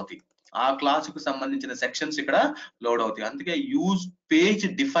లోడ్ అవుతాయి, ఆ క్లాస్ కు సంబంధించిన సెక్షన్స్ ఇక్కడ లోడ్ అవుతాయి. అందుకే use page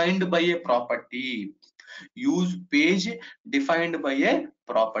defined by A property, use page defined by A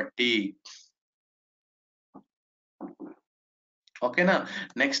property. ఓకేనా?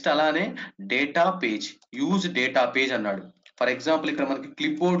 నెక్స్ట్ అలానే data page, use data page అన్నాడు. ఫర్ ఎగ్జాంపుల్ ఇక్కడ మనకి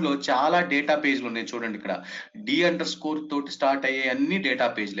క్లిప్ బోర్డ్ లో చాలా డేటా పేజ్లు ఉన్నాయి చూడండి, ఇక్కడ D__ తోటి స్టార్ట్ అయ్యే అన్ని డేటా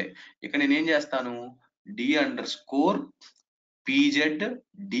పేజ్లే. ఇక్కడ నేను ఏం చేస్తాను, D__ pz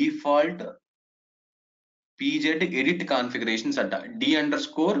default pz edit configurations అంట, D__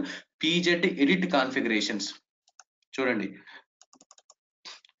 pz ఎడిట్ కాన్ఫిగరేషన్స్. చూడండి,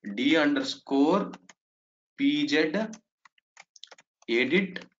 D__ pz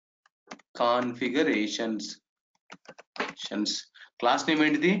edit configurations. Class name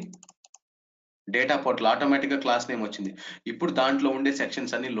ఏంటిది, డేటా పోర్టల్. ఆటోమేటిక్ గా క్లాస్ నేమ్ వచ్చింది. ఇప్పుడు దాంట్లో ఉండే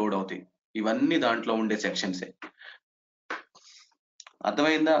సెక్షన్స్ అన్ని లోడ్ అవుతాయి, ఇవన్నీ దాంట్లో ఉండే సెక్షన్సే.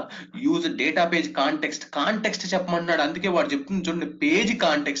 అర్థమైందా? యూజ్ డేటా పేజ్ కాంటెక్స్ట్ చెప్పమన్నాడు, అందుకే వాడు చెప్తుంది చూడండి, పేజ్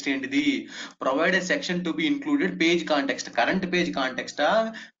కాంటెక్స్ట్ ఏంటిది, provide a section to be included page context. Current page కాంటెక్స్టా,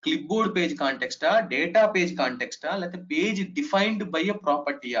 clip board page కాంటెక్స్టా, data page కాంటెక్స్టా, లేకపోతే పేజ్ డిఫైన్డ్ బై ఎ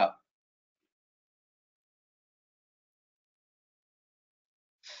ప్రాపర్టీయా?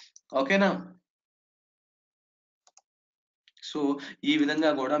 ఓకేనా? సో ఈ విధంగా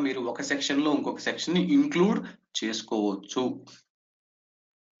కూడా మీరు ఒక సెక్షన్ లో ఇంకొక సెక్షన్ ని ఇంక్లూడ్ చేసుకోవచ్చు.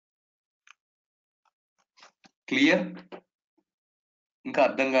 క్లియర్? ఇంకా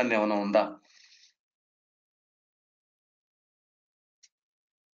అర్థం కాని ఏమైనా ఉందా?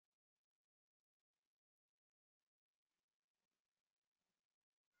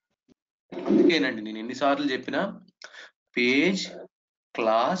 అందుకేనండి నేను ఎన్నిసార్లు చెప్పినా పేజ్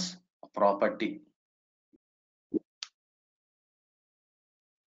క్లాస్ ప్రాపర్టీ.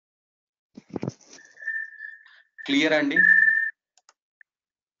 క్లియర్ అండి?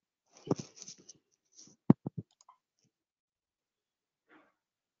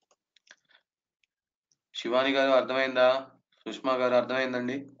 శివాని గారు అర్థమైందా? సుష్మా గారు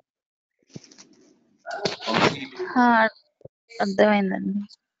అర్థమైందండి? అర్థమైందండి.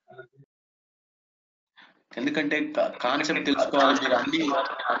 ఎందుకంటే కాన్సెప్ట్ తెలుసుకోవాలి మీరు అన్ని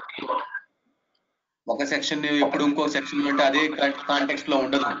ఒక సెక్షన్ ఎప్పుడు ఇంకో సెక్షన్ అంటే అదే కాంటెక్స్ట్ లో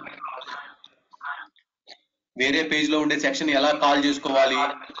ఉండదు. వేరే పేజ్ లో ఉండే సెక్షన్ ఎలా కాల్ చేసుకోవాలి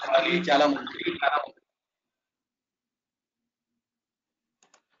అది చాలా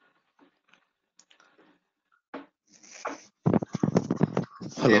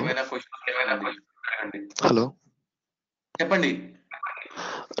హలో ఏమైనా క్వశ్చన్ హలో చెప్పండి.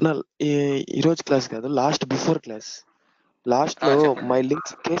 ఈరోజు క్లాస్ కాదు, లాస్ట్ బిఫోర్ క్లాస్ లాస్ట్ లో చెప్పండి. మై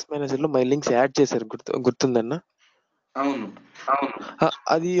లింక్స్ కేస్ మేనేజర్ లో మై లింక్స్ యాడ్ చేశారు, గుర్తుందన్న? అవును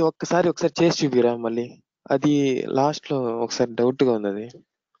అది ఒకసారి చేసి చూపిరా మళ్ళీ. అది లాస్ట్ లో ఒకసారి డౌట్ గా ఉంది. అది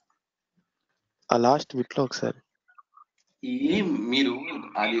ఆ లాస్ట్ బిట్ లో ఒకసారి మీరు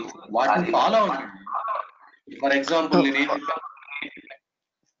అది వాటిని ఫాలో అవ్వండి. ఫర్ ఎగ్జాంపుల్ నేను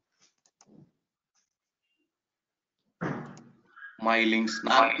మై లింక్స్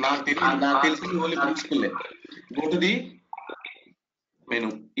నాకు తెలిసింది only principal. Go to the menu.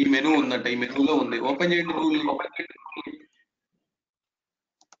 ఈ మెను ఉందంట, ఈ మెనూలో ఉంది, ఓపెన్ చేయండి రూల్ ని.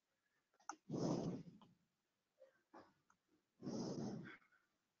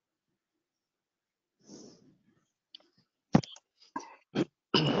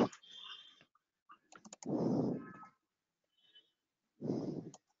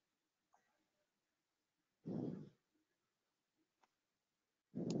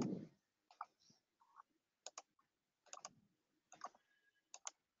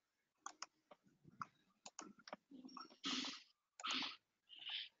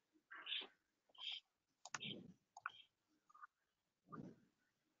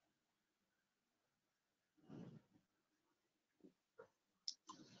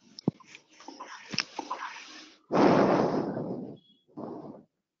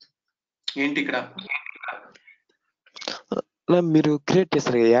 ఏంటి ఇక్కడ మీరు క్రియేట్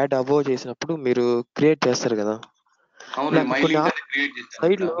చేస్తారు కదా, యాడ్ అబోవ్ చేసినప్పుడు మీరు క్రియేట్ చేస్తారు కదా. అవును నాకు మై కొన్ని లింక్ అనేది క్రియేట్ చేశాను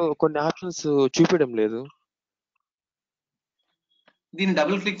సైడ్ ఇక్కడ. లో కొన్ని ఆప్షన్స్ చూపించడం లేదు. దీన్ని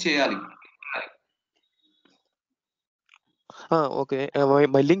డబుల్ క్లిక్ చేయాలి. ఓకే,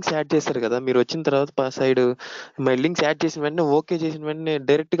 మై లింక్స్ యాడ్ చేస్తారు కదా, మీరు వచ్చిన తర్వాత సైడ్ మై లింక్స్ యాడ్ చేసిన వెంటనే ఓకే చేసిన వెంటనే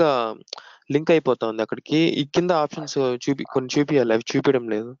డైరెక్ట్ గా లింక్ అయిపోతుంది అక్కడికి. ఈ కింద ఆప్షన్స్ కొన్ని చూపియాలి, అవి చూపించడం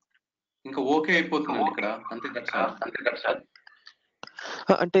లేదు. ఇంకా ఓకే అయిపోతుందండి ఇక్కడ, అంతే.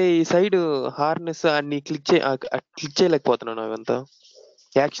 అంటే ఈ సైడ్ హార్నెస్ అన్ని క్లిక్ చేయలేకపోతున్నాను. అవంతా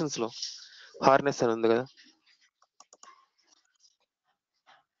యాక్షన్స్ లో హార్నెస్ అని ఉంది కదా.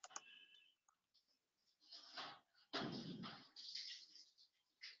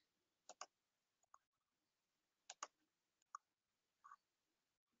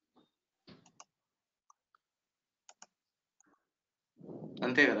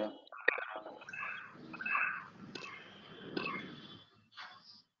 అంతే కదా.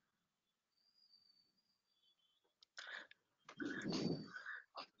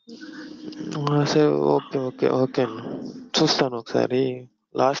 సరే, ఓకే ఓకే ఓకే అన్న, చూస్తాను ఒకసారి.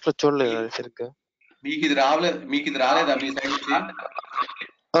 లాస్ట్ లో చూడలేదు అది సరిగ్గా. మీకు ఇది రాలేదా మీ సైడ్ నుంచి?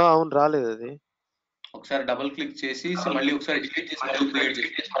 అవును, రాలేదు అది. ఒకసారి డబుల్ క్లిక్ చేసి మళ్ళీ ఒకసారి డిలీట్ చేసి మళ్ళీ క్రియేట్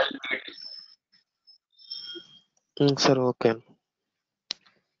చేసి. సరే, ఓకే.